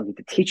don't have something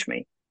to teach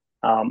me.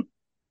 Um,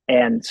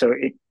 and so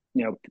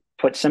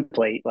put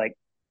simply, like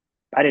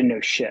I didn't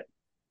know shit.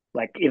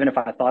 Like even if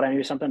I thought I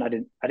knew something, I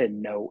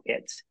didn't know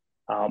it.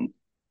 Um,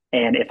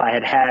 and if I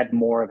had had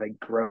more of a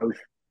growth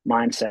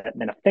mindset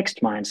than a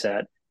fixed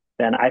mindset,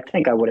 then I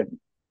think I would have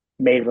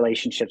made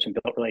relationships and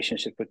built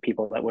relationships with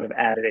people that would have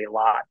added a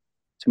lot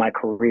to my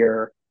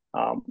career.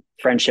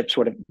 Friendships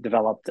would have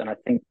developed, and I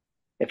think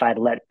if I had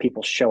let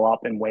people show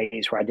up in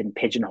ways where I didn't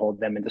pigeonhole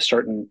them into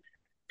certain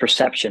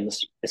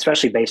perceptions,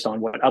 especially based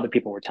on what other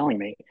people were telling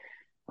me,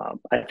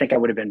 I think I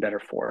would have been better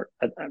for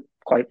it.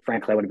 Quite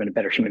frankly, I would have been a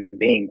better human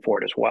being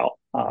for it as well.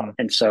 Mm-hmm.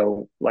 And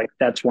so, like,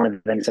 that's one of the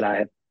things that I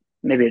have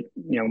maybe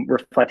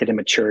reflected in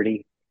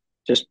maturity,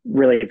 just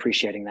really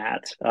appreciating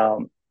that.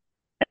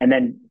 And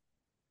then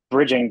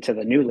bridging to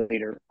the new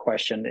leader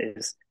question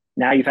is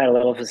now you've had a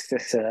little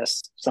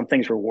success,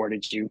 something's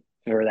rewarded you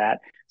for that.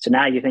 So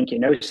now you think you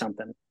know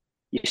something,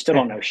 you still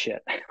don't know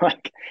shit.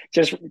 Like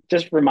just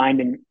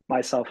reminding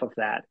myself of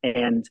that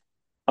and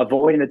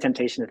avoiding the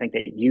temptation to think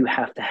that you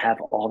have to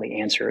have all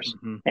the answers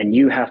Mm-hmm. and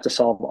you have to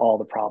solve all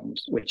the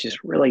problems, which is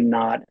really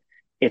not.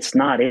 It's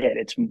not it.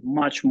 It's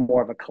much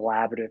more of a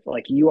collaborative.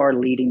 Like you are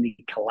leading the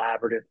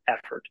collaborative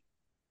effort,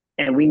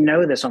 and we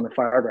know this on the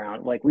fire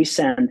ground. Like we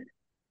send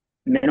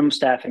minimum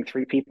staffing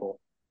 3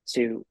 people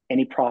to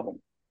any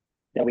problem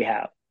that we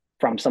have,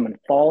 from someone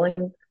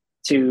falling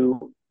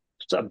to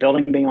a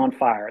building being on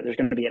fire. There's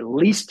going to be at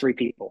least 3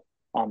 people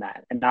on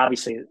that. And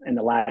obviously, in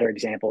the latter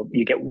example,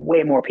 you get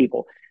way more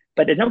people.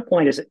 But at no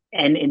point is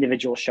an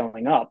individual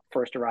showing up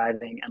first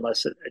arriving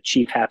unless a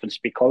chief happens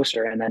to be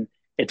closer, and then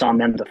it's on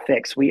them to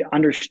fix. We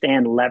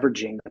understand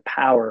leveraging the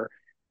power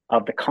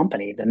of the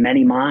company, the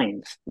many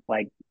minds.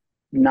 Like,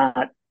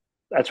 not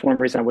that's one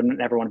reason I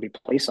wouldn't ever want to be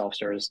police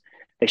officers.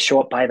 They show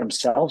up by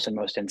themselves in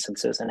most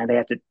instances, and they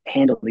have to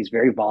handle these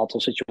very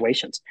volatile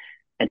situations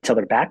until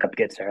their backup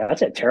gets there.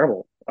 That's a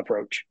terrible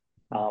approach,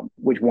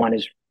 which one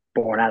is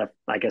born out of,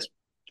 I guess,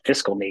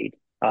 fiscal need.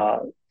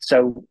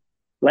 So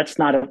let's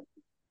not,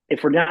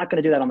 if we're not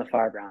going to do that on the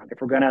fire ground,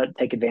 if we're going to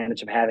take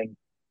advantage of having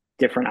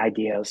different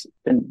ideas,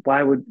 then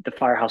why would the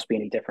firehouse be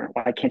any different?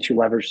 Why can't you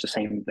leverage the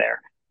same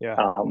there?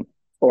 Yeah.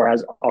 Or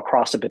as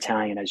across the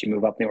battalion as you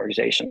move up in the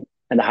organization.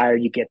 And the higher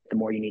you get, the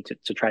more you need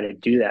to try to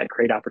do that,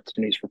 create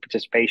opportunities for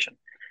participation.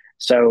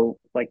 So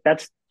like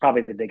that's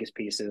probably the biggest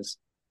piece is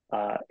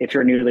if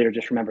you're a new leader,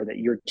 just remember that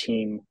your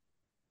team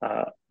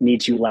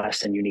needs you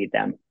less than you need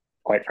them,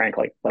 quite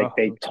frankly. Like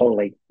they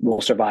totally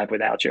will survive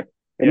without you.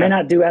 They may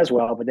not do as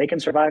well, but they can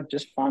survive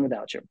just fine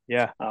without you.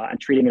 Yeah. And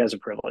treating it as a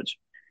privilege.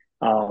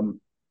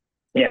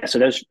 So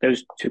those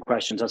 2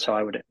 questions, that's how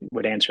I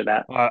would answer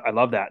that. I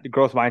love that. The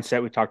growth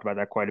mindset, we talked about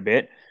that quite a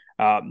bit.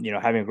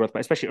 Having a growth,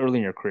 especially early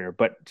in your career,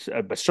 but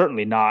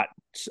certainly not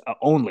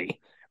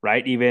only,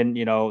 right? Even,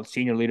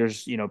 senior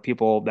leaders,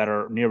 people that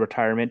are near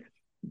retirement,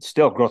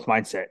 still growth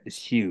mindset is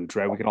huge,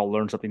 right? We can all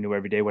learn something new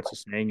every day. What's the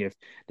saying? If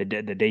the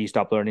day you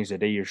stop learning is the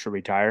day you should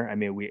retire. I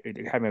mean, we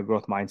having a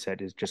growth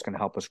mindset is just going to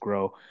help us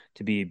grow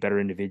to be better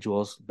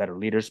individuals, better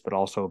leaders, but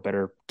also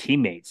better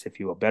teammates, if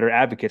you will, better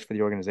advocates for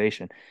the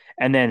organization.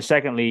 And then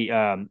secondly,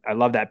 I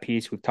love that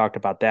piece. We've talked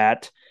about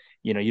that.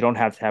 You don't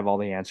have to have all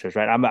the answers,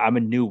 right? I'm a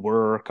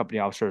newer company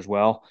officer as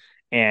well.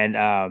 And,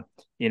 I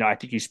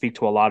think you speak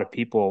to a lot of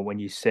people when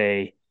you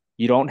say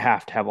you don't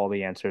have to have all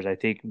the answers. I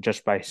think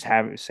just by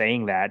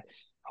saying that,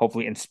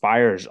 hopefully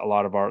inspires a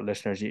lot of our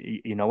listeners.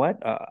 You know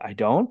what? I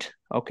don't.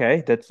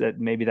 Okay,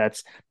 maybe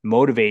that's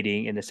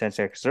motivating in the sense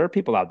that because there are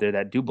people out there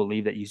that do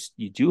believe that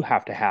you do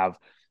have to have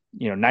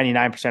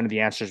 99% of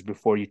the answers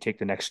before you take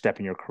the next step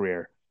in your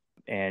career.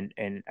 And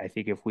I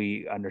think if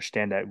we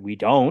understand that we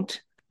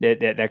don't,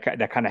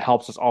 that kind of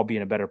helps us all be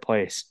in a better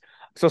place.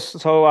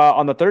 So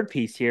on the third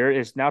piece here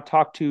is now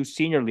talk to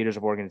senior leaders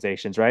of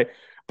organizations, right?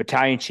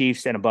 Battalion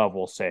chiefs and above,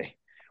 we'll say.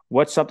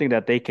 What's something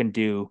that they can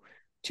do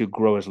to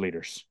grow as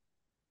leaders?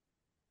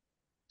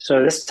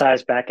 So this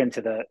ties back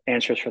into the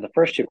answers for the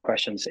first two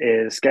questions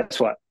is guess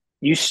what?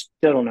 You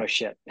still don't know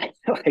shit.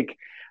 Like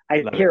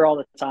I Love it. hear all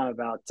the time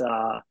about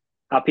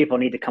how people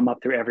need to come up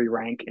through every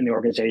rank in the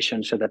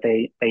organization so that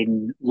they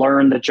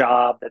learn the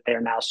job that they're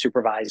now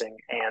supervising.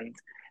 And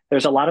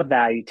there's a lot of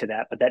value to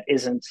that, but that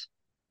isn't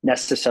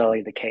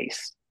necessarily the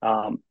case.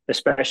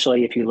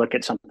 Especially if you look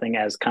at something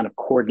as kind of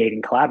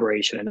coordinating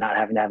collaboration and not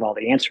having to have all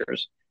the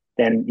answers,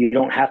 then you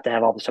don't have to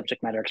have all the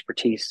subject matter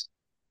expertise.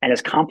 And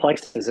as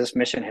complex as this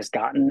mission has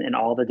gotten in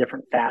all the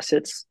different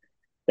facets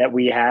that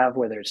we have,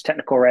 whether it's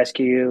technical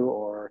rescue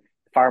or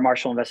fire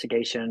marshal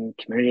investigation,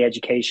 community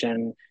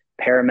education,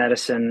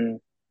 paramedicine,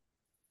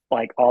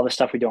 like all the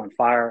stuff we do on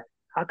fire,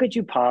 how could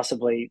you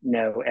possibly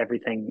know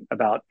everything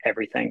about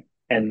everything?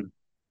 Mm-hmm. And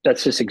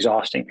that's just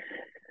exhausting.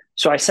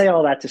 So I say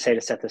all that to say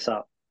to set this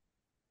up.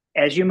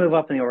 As you move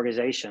up in the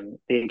organization,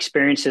 the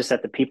experiences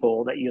that the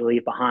people that you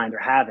leave behind are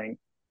having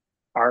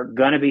are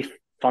going to be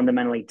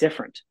fundamentally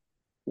different,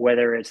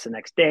 whether it's the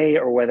next day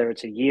or whether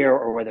it's a year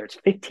or whether it's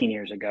 15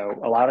 years ago.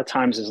 A lot of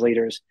times as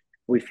leaders,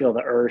 we feel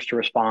the urge to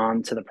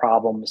respond to the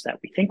problems that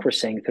we think we're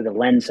seeing through the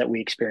lens that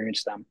we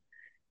experience them.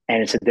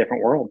 And it's a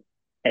different world.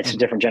 It's a Mm-hmm.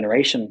 different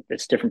generation.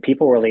 It's different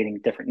people we're leading,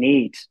 different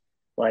needs.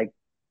 Like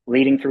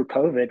leading through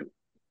COVID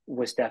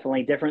was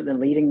definitely different than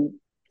leading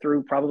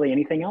through probably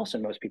anything else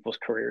in most people's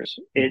careers.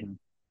 Mm-hmm.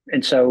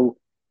 And so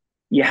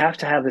you have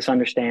to have this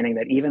understanding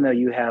that even though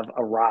you have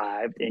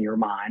arrived in your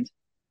mind,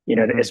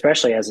 Mm-hmm.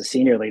 especially as a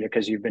senior leader,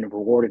 because you've been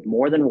rewarded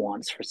more than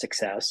once for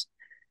success,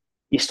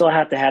 you still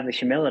have to have the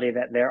humility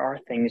that there are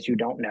things you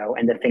don't know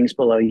and the things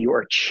below you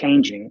are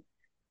changing.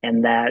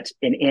 And that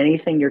in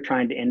anything you're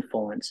trying to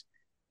influence,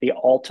 the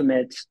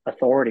ultimate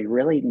authority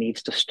really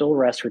needs to still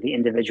rest with the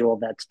individual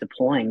that's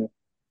deploying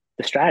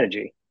the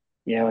strategy,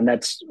 and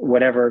that's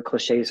whatever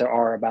cliches there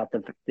are about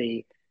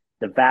the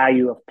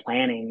value of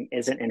planning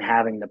isn't in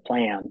having the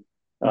plan.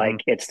 Mm-hmm.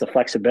 Like it's the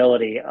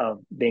flexibility of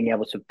being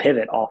able to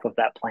pivot off of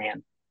that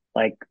plan.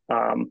 Like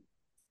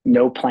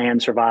no plan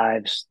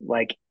survives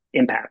like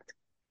impact.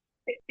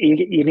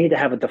 You need to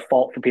have a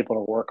default for people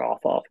to work off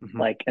of, Mm-hmm.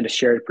 like, and a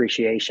shared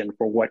appreciation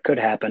for what could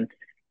happen.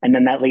 And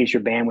then that leaves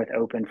your bandwidth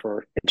open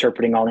for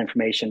interpreting all the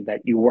information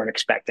that you weren't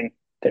expecting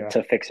Yeah.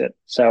 to fix it.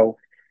 So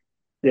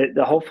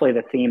the hopefully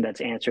the theme that's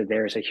answered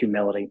there is a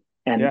humility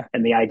and Yeah.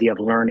 the idea of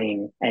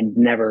learning and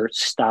never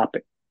stop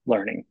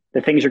learning.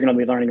 The things you're going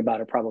to be learning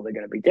about are probably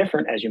going to be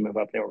different as you move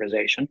up the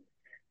organization.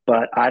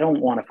 But I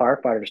don't want a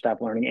firefighter to stop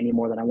learning any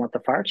more than I want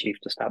the fire chief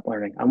to stop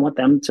learning. I want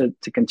them to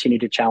continue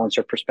to challenge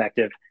their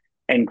perspective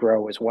and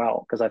grow as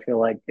well. Because I feel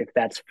like if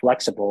that's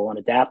flexible and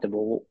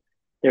adaptable,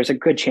 there's a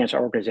good chance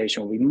our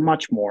organization will be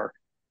much more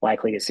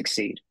likely to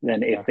succeed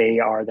than if Yeah. they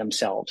are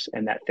themselves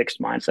in that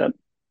fixed mindset.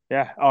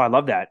 Yeah. Oh, I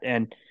love that.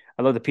 And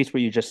I love the piece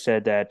where you just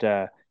said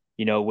that,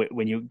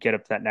 when you get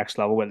up to that next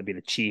level, whether it be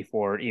the chief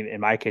or even in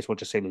my case, we'll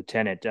just say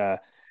lieutenant,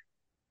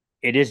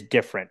 it is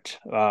different.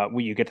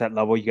 When you get to that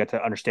level, you get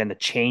to understand the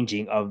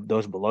changing of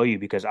those below you,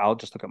 because I'll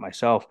just look at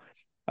myself.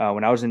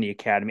 When I was in the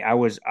academy, I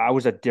was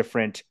a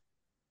different,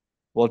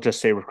 we'll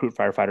just say recruit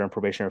firefighter and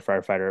probationary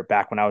firefighter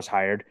back when I was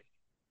hired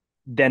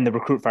than the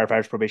recruit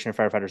firefighters, probationary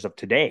firefighters of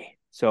today.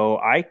 So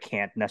I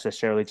can't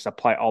necessarily just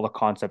apply all the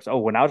concepts. Oh,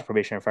 when I was a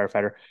probationary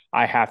firefighter,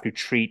 I have to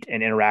treat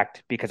and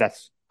interact because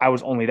I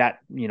was only that,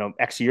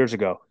 X years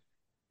ago.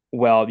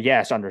 Well,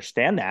 yes,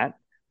 understand that,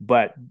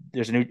 but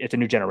it's a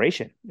new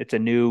generation. It's a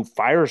new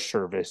fire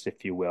service,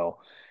 if you will.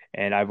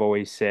 And I've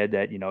always said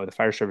that, the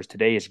fire service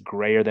today is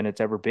grayer than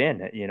it's ever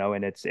been,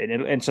 and it's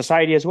in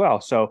society as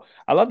well. So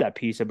I love that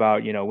piece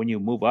about, when you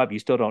move up, you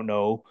still don't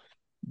know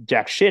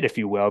jack shit, if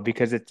you will,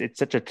 because it's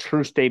such a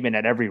true statement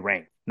at every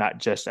rank, not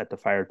just at the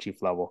fire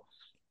chief level.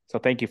 So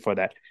thank you for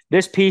that.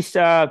 This piece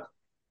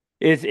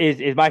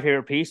is my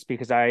favorite piece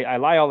because I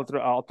lie all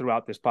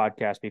throughout this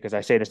podcast because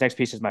I say this next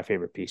piece is my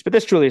favorite piece, but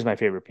this truly is my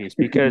favorite piece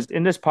because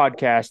in this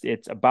podcast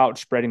it's about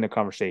spreading the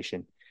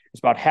conversation. It's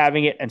about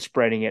having it and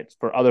spreading it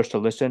for others to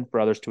listen, for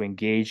others to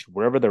engage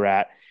wherever they're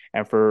at,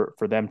 and for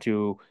them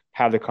to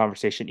have the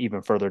conversation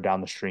even further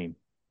down the stream.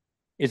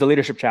 is a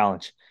leadership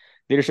challenge.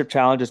 Leadership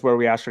challenge is where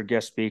we ask our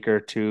guest speaker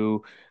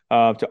to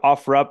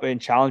offer up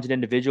and challenge an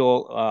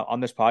individual on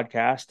this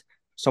podcast,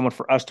 someone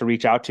for us to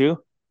reach out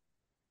to.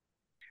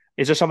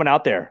 Is there someone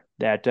out there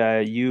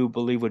that you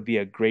believe would be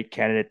a great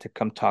candidate to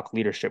come talk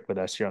leadership with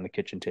us here on the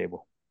kitchen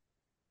table?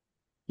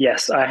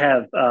 Yes, I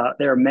have.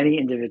 There are many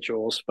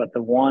individuals, but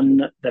the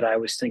one that I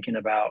was thinking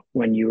about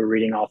when you were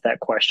reading off that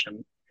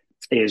question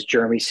is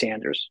Jeremy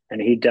Sanders,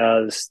 and he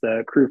does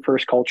the Crew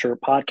First Culture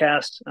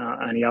podcast,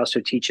 and he also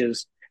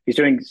teaches. He's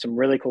doing some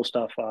really cool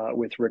stuff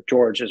with Rick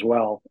George as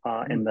well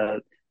in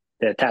the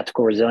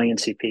tactical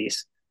resiliency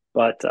piece.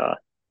 But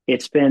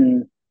it's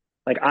been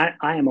like I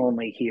am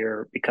only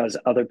here because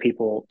other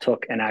people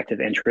took an active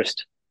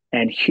interest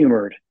and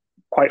humored,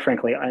 quite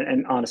frankly,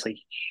 and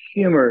honestly,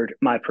 humored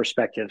my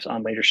perspectives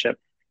on leadership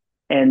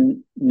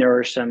and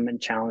nourished them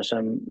and challenged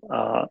them.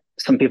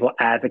 Some people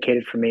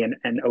advocated for me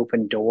and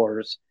opened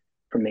doors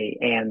for me.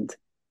 And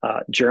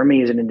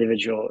Jeremy is an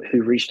individual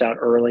who reached out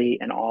early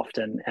and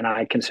often, and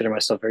I consider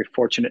myself very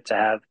fortunate to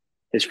have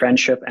his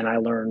friendship, and I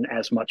learn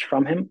as much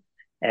from him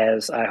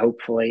as I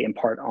hopefully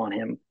impart on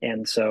him.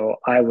 And so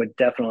I would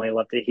definitely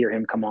love to hear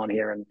him come on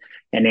here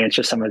and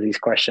answer some of these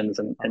questions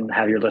and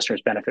have your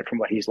listeners benefit from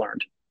what he's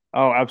learned.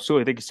 Oh,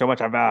 absolutely. Thank you so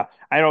much. I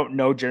don't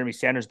know Jeremy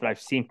Sanders, but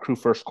I've seen Crew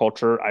First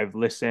Culture. I've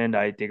listened.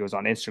 I think it was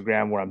on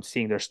Instagram where I'm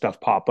seeing their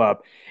stuff pop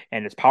up,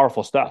 and it's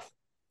powerful stuff.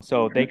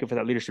 So Mm-hmm. thank you for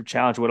that leadership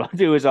challenge. What I'll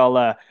do is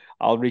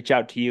I'll reach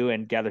out to you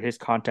and gather his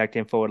contact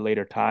info at a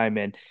later time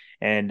and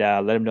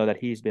let him know that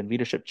he's been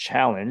leadership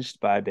challenged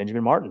by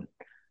Benjamin Martin.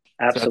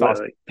 So that's awesome.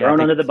 Absolutely. Yeah, Thrown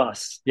thank under you the so much.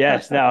 bus.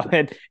 Yes, no,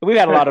 and we've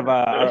had a lot of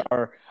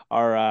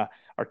our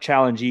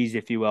challengees,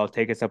 if you will,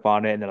 take us up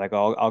on it, and they're like,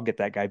 "Oh, I'll get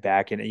that guy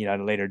back," and at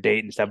a later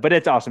date and stuff. But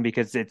it's awesome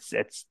because it's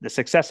the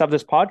success of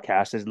this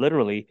podcast is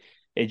literally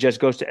it just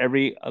goes to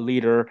every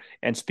leader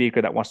and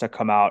speaker that wants to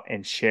come out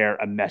and share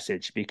a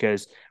message.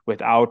 Because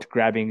without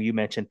grabbing, you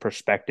mentioned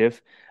perspective,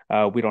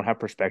 we don't have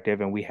perspective,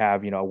 and we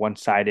have a one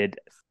sided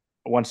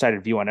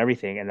view on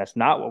everything. And that's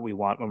not what we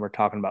want when we're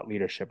talking about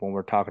leadership, when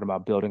we're talking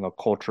about building a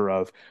culture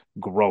of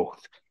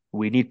growth.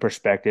 We need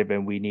perspective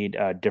and we need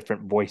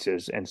different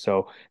voices. And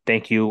so,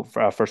 thank you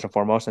first and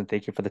foremost, and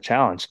thank you for the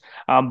challenge.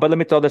 But let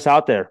me throw this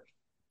out there.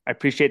 I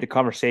appreciate the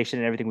conversation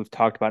and everything we've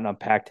talked about and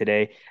unpacked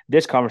today.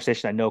 This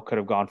conversation I know could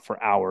have gone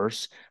for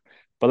hours,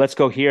 but let's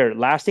go here.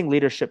 Lasting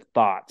leadership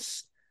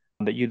thoughts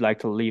that you'd like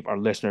to leave our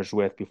listeners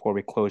with before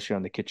we close here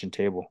on the kitchen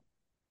table.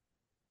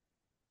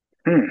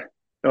 Hmm.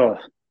 Oh,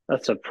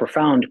 that's a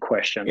profound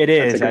question. It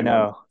That's a is, I good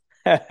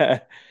one.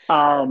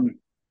 know.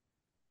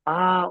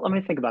 Um, let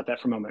me think about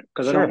that for a moment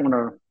because Sure. I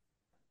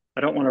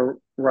don't want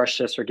to rush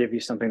this or give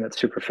you something that's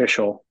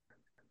superficial.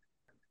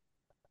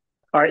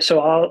 All right, so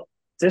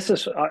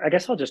I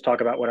guess I'll just talk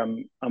about what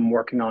I'm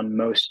working on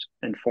most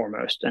and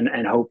foremost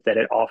and hope that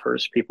it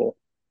offers people.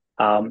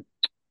 Um,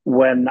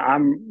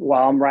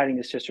 while I'm writing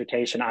this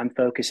dissertation, I'm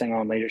focusing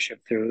on leadership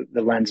through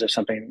the lens of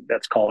something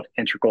that's called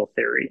integral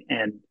theory.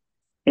 And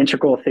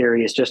integral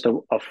theory is just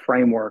a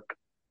framework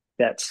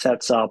that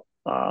sets up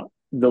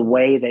the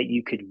way that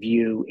you could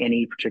view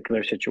any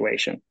particular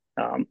situation.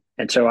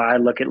 And so I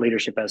look at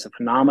leadership as a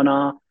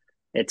phenomena.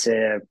 It's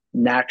a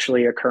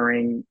naturally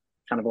occurring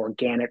kind of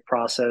organic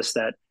process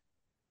that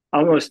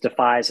almost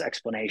defies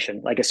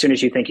explanation. Like as soon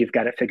as you think you've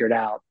got it figured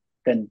out,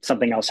 then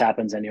something else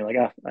happens and you're like,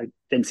 oh, I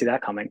didn't see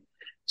that coming.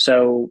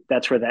 So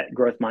that's where that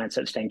growth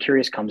mindset, staying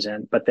curious comes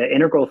in. But the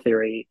integral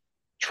theory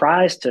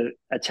tries to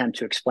attempt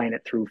to explain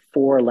it through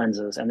four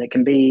lenses. And it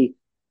can be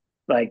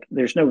like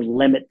there's no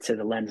limit to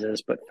the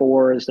lenses, but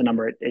four is the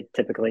number it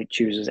typically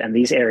chooses. And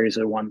these areas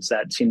are the ones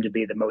that seem to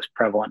be the most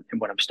prevalent in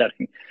what I'm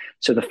studying.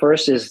 So the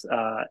first is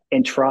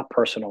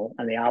intrapersonal,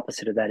 and the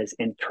opposite of that is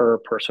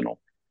interpersonal.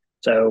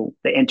 So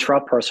the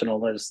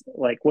intrapersonal is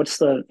like, what's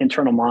the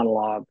internal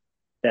monologue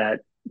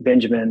that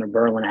Benjamin or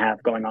Berlin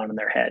have going on in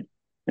their head?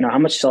 How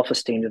much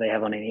self-esteem do they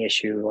have on any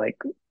issue? Like,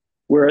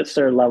 where's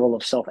their level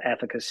of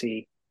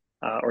self-efficacy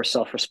or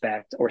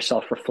self-respect or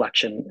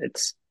self-reflection?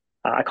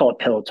 I call it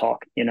pillow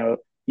talk.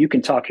 You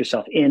can talk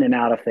yourself in and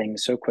out of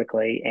things so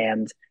quickly,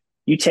 and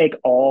you take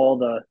all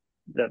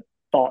the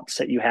thoughts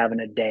that you have in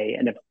a day,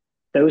 and if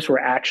those were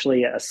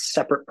actually a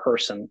separate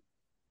person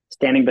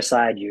standing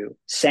beside you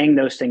saying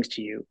those things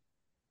to you,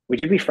 would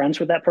you be friends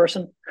with that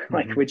person?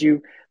 Like, Hmm. would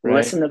you Right.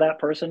 listen to that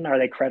person? Are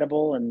they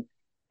credible?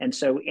 And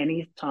so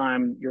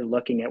anytime you're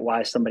looking at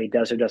why somebody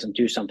does or doesn't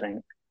do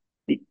something,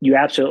 you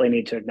absolutely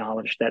need to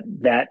acknowledge that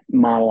that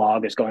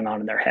monologue is going on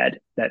in their head,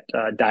 that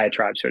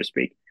diatribe, so to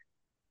speak.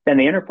 Then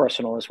the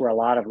interpersonal is where a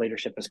lot of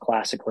leadership is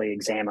classically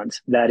examined.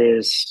 That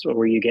is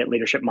where you get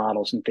leadership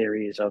models and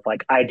theories of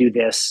like, I do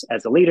this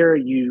as a leader,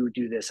 you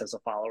do this as a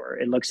follower.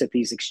 It looks at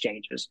these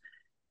exchanges.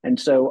 And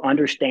so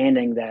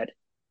understanding that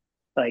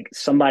like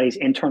somebody's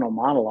internal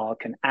monologue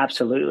can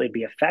absolutely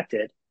be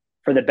affected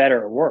for the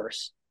better or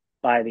worse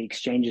by the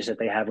exchanges that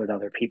they have with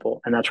other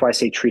people. And that's why I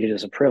say treat it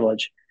as a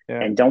privilege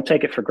Yeah. and don't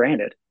take it for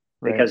granted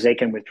Right. because they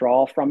can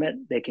withdraw from it,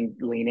 they can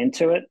lean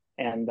into it.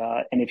 And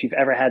if you've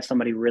ever had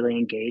somebody really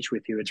engage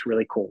with you, it's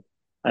really cool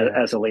Yeah.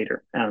 as a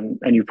leader. And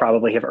you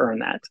probably have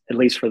earned that, at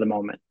least for the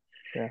moment.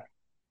 Yeah.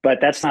 But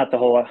that's not the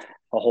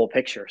whole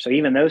picture. So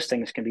even those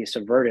things can be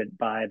subverted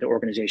by the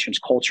organization's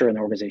culture and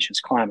the organization's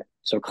climate.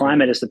 So Yeah.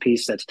 climate is the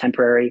piece that's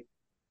temporary.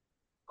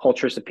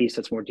 Culture is the piece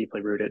that's more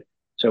deeply rooted.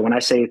 So when I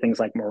say things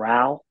like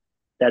morale,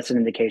 that's an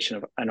indication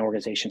of an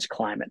organization's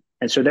climate.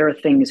 And so there are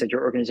things that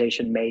your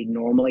organization may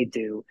normally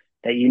do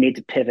that you need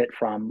to pivot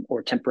from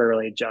or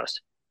temporarily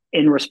adjust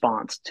in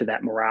response to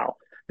that morale,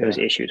 those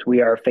Yeah. issues.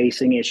 We are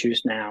facing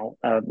issues now.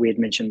 We had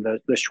mentioned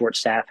the short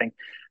staffing,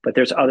 but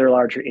there's other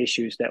larger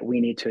issues that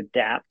we need to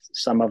adapt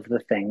some of the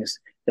things.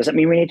 Doesn't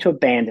mean we need to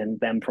abandon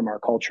them from our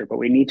culture, but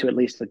we need to at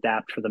least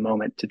adapt for the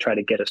moment to try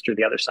to get us through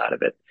the other side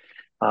of it.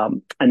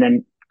 And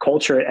then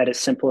culture at its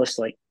simplest,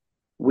 like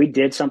we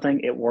did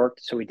something, it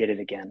worked, so we did it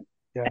again.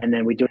 Yeah. And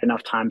then we do it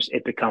enough times,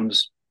 it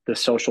becomes the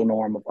social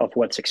norm of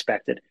what's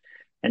expected.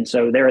 And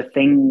so there are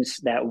things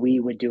that we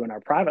would do in our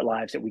private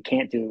lives that we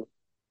can't do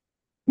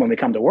when we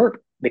come to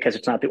work because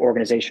it's not the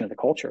organization of the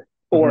culture.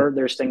 Hmm. Or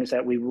there's things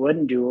that we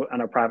wouldn't do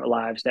in our private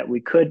lives that we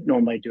could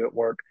normally do at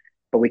work,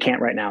 but we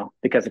can't right now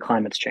because the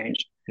climate's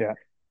changed. Yeah.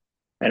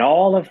 And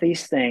all of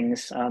these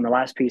things, the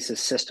last piece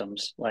is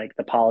systems, like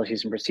the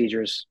policies and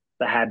procedures,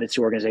 the habits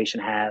the organization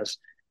has.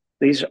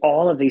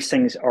 All of these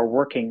things are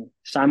working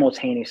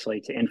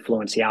simultaneously to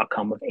influence the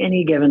outcome of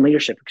any given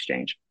leadership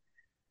exchange.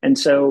 And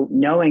so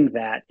knowing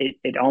that,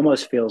 it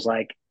almost feels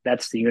like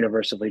that's the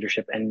universe of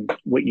leadership. And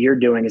what you're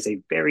doing is a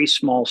very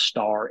small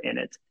star in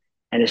it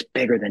and it's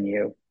bigger than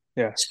you.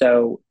 Yeah.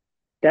 So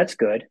that's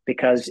good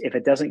because if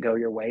it doesn't go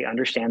your way,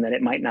 understand that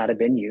it might not have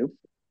been you.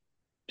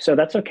 So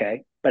that's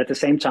okay. But at the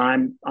same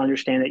time,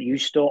 understand that you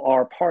still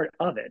are part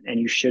of it and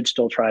you should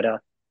still try to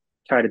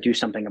do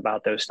something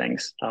about those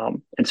things.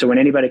 And so when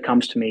anybody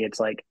comes to me, it's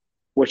like,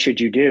 what should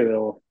you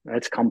do?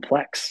 It's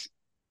complex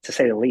to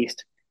say the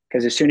least.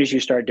 Because as soon as you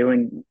start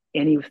doing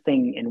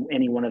anything in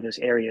any one of those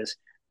areas,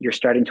 you're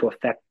starting to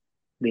affect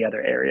the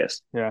other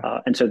areas. Yeah.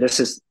 And so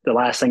this is the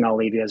last thing I'll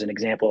leave you as an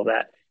example of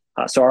that.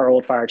 So our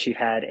old fire chief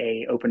had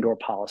a open door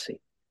policy,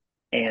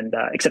 and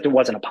except it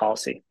wasn't a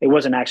policy. It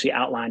wasn't actually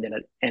outlined in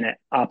an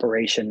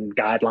operation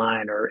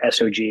guideline or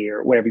SOG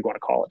or whatever you want to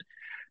call it.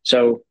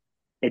 So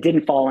it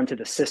didn't fall into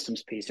the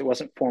systems piece. It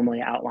wasn't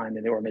formally outlined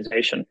in the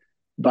organization,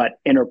 but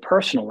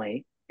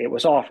interpersonally, it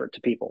was offered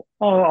to people.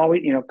 Oh,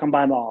 always, come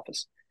by my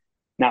office.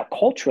 Now,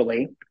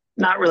 culturally,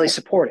 not really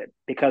supported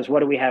because what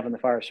do we have in the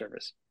fire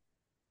service?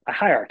 A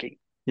hierarchy,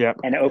 Yeah.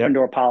 and open Yep.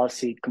 door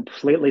policy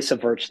completely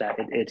subverts that.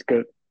 It's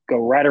go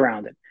right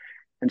around it.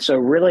 And so,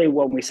 really,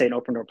 what we say in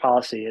open door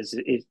policy is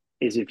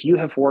if you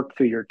have worked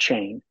through your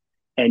chain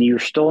and you're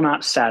still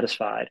not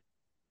satisfied,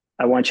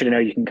 I want you to know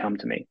you can come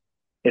to me.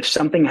 If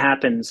something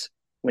happens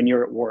when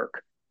you're at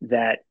work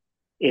that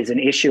is an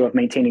issue of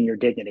maintaining your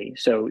dignity,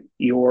 so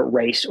your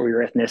race or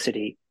your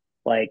ethnicity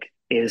like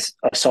is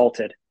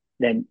assaulted,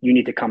 then you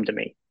need to come to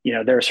me.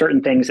 There are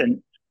certain things,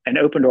 and an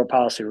open door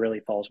policy really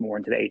falls more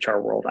into the HR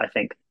world, I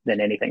think,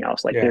 than anything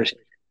else. Like Yeah.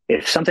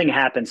 if something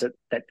happens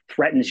that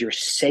threatens your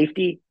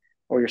safety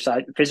or your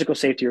physical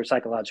safety or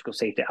psychological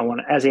safety,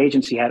 as an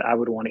agency head, I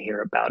would want to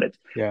hear about it.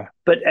 Yeah.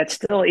 But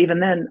even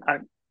then,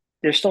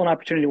 there's still an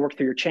opportunity to work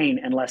through your chain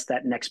unless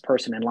that next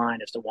person in line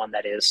is the one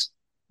that is,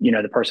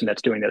 the person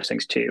that's doing those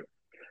things too.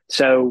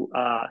 So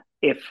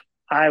if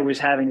I was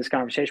having this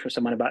conversation with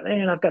someone about,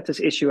 hey, I've got this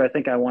issue, I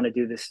think I want to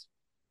do this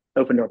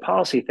open door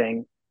policy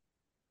thing.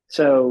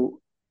 So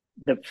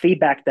the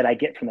feedback that I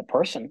get from the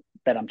person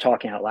that I'm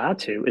talking out loud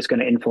to is going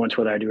to influence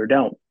whether I do or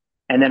don't.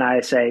 And then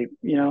I say,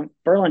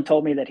 Berlin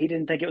told me that he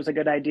didn't think it was a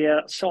good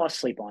idea, so I'll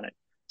sleep on it.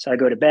 So I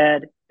go to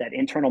bed, that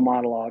internal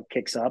monologue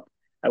kicks up.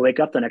 I wake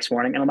up the next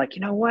morning and I'm like,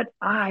 you know what?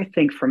 I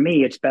think for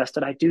me, it's best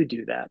that I do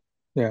that.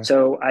 Yeah.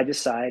 So I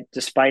decide,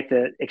 despite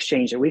the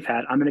exchange that we've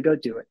had, I'm going to go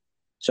do it.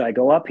 So I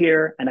go up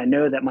here and I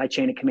know that my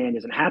chain of command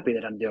isn't happy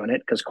that I'm doing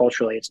it because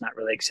culturally it's not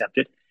really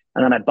accepted.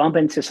 And then I bump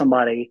into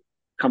somebody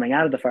coming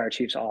out of the fire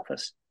chief's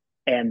office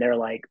and they're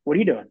like, what are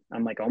you doing?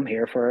 I'm like, I'm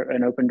here for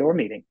an open door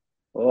meeting.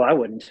 Oh, I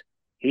wouldn't.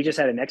 He just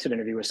had an exit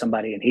interview with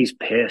somebody and he's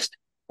pissed,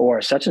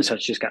 or such and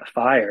such just got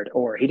fired,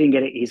 or he didn't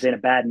get it. He's in a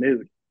bad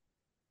mood.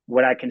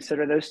 Would I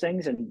consider those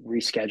things and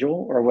reschedule,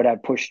 or would I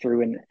push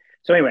through? And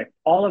so anyway,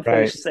 all of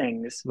Right. those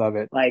things, Love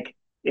it. like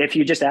if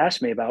you just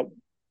asked me about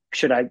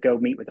should I go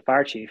meet with the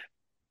fire chief,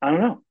 I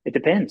don't know. It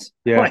depends.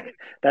 Yeah. Like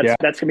that's Yeah.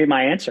 that's gonna be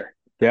my answer.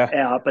 Yeah. But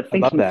I love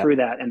thinking that. through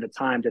that and the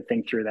time to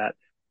think through that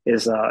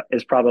is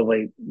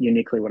probably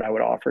uniquely what I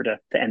would offer to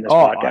end this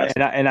Oh, podcast.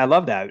 and I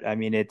love that. I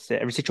mean, it's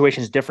every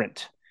situation is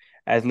different.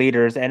 As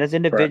leaders and as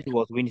Correct.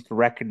 individuals, we need to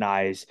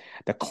recognize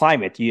the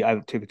climate.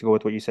 To go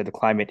with what you said, the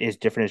climate is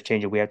different, it's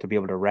changing. We have to be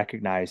able to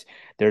recognize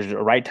there's a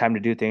right time to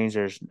do things.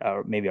 There's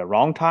maybe a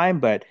wrong time,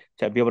 but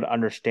to be able to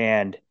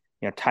understand,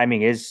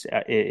 timing is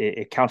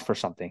it counts for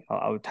something.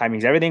 Timing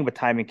is everything, but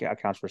timing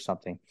accounts for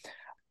something.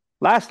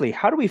 Lastly,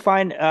 how do we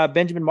find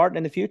Benjamin Martin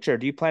in the future?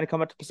 Do you plan to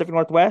come up to Pacific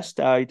Northwest?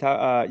 How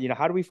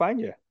do we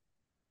find you?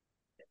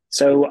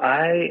 So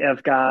I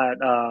have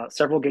got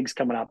several gigs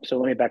coming up. So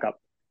let me back up.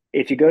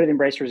 If you go to the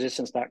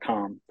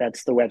embraceresistance.com,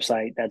 that's the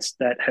website.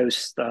 That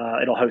hosts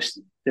it'll host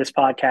this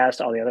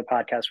podcast, all the other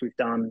podcasts we've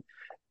done.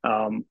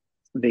 Um,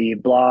 the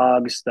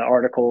blogs, the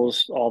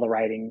articles, all the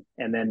writing,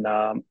 and then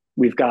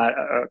we've got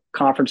a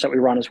conference that we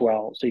run as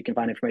well, so you can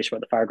find information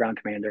about the Fire Ground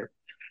Commander.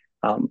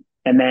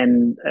 And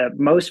then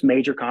most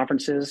major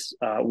conferences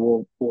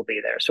will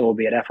be there. So we'll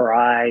be at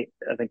FRI,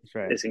 I think That's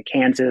right. is in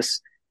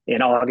Kansas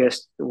in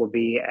August. We'll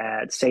be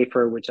at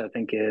Safer, which I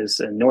think is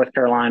in North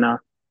Carolina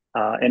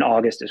in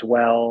August as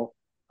well.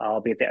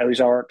 I'll be at the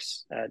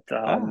Ozarks at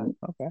Ah,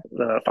 okay.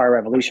 the Fire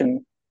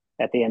Revolution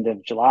at the end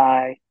of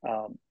July.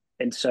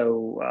 And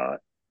so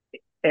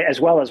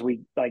as well as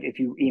we like if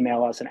you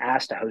email us and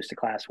ask to host a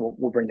class,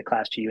 we'll bring the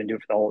class to you and do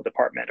it for the whole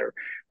department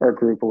or a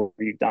group or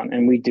we've done.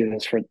 And we do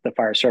this for the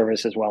fire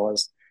service as well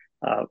as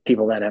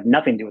people that have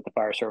nothing to do with the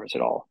fire service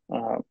at all.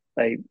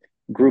 A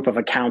group of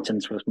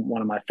accountants was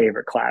one of my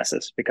favorite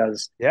classes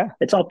because Yeah.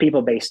 it's all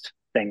people based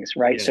things,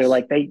 right? So Yes.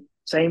 like they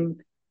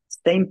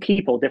same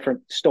people,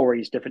 different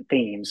stories, different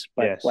themes,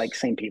 but like Yes.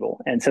 same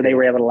people. And so they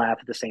were Agreed. able to laugh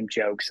at the same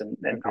jokes and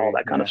all Agreed.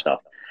 that kind of Yeah.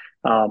 stuff.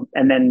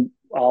 And then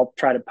I'll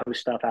try to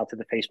post stuff out to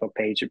the Facebook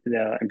page,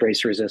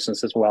 Embrace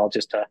Resistance as well,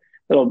 just a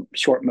little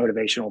short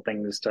motivational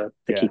things to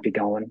Yeah. keep you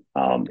going.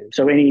 Yeah, dude.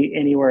 So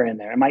anywhere in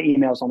there, and my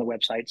email's on the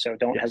website, so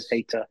don't Yes.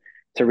 hesitate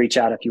to reach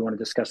out if you want to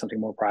discuss something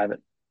more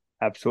private.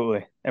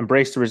 Absolutely.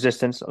 Embrace the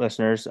resistance,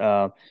 listeners.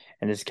 And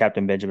this is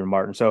Captain Benjamin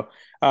Martin. So,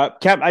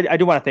 Cap, I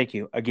do want to thank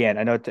you again.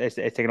 I know it's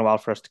taken a while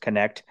for us to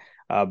connect,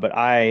 but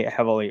I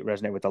heavily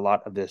resonate with a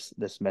lot of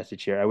this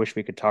message here. I wish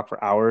we could talk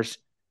for hours.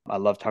 I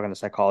love talking the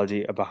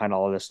psychology behind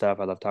all of this stuff.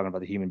 I love talking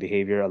about the human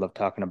behavior. I love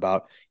talking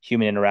about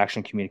human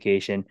interaction,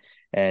 communication,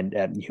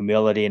 and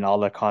humility, and all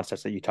the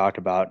concepts that you talked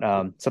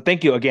about. So,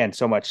 thank you again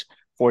so much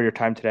for your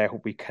time today. I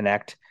hope we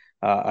connect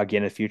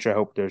again in the future. I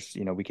hope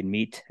we can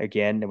meet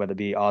again, whether it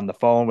be on the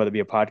phone, whether it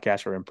be a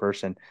podcast or in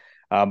person.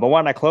 But why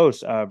don't I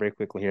close very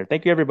quickly here?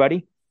 Thank you,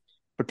 everybody,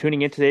 for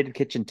tuning in today to the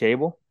Kitchen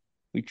Table.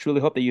 We truly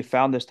hope that you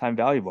found this time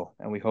valuable,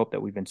 and we hope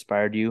that we've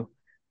inspired you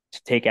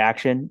to take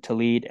action, to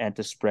lead, and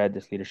to spread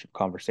this leadership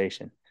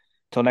conversation.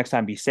 Until next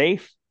time, be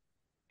safe,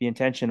 be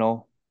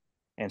intentional,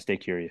 and stay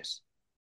curious.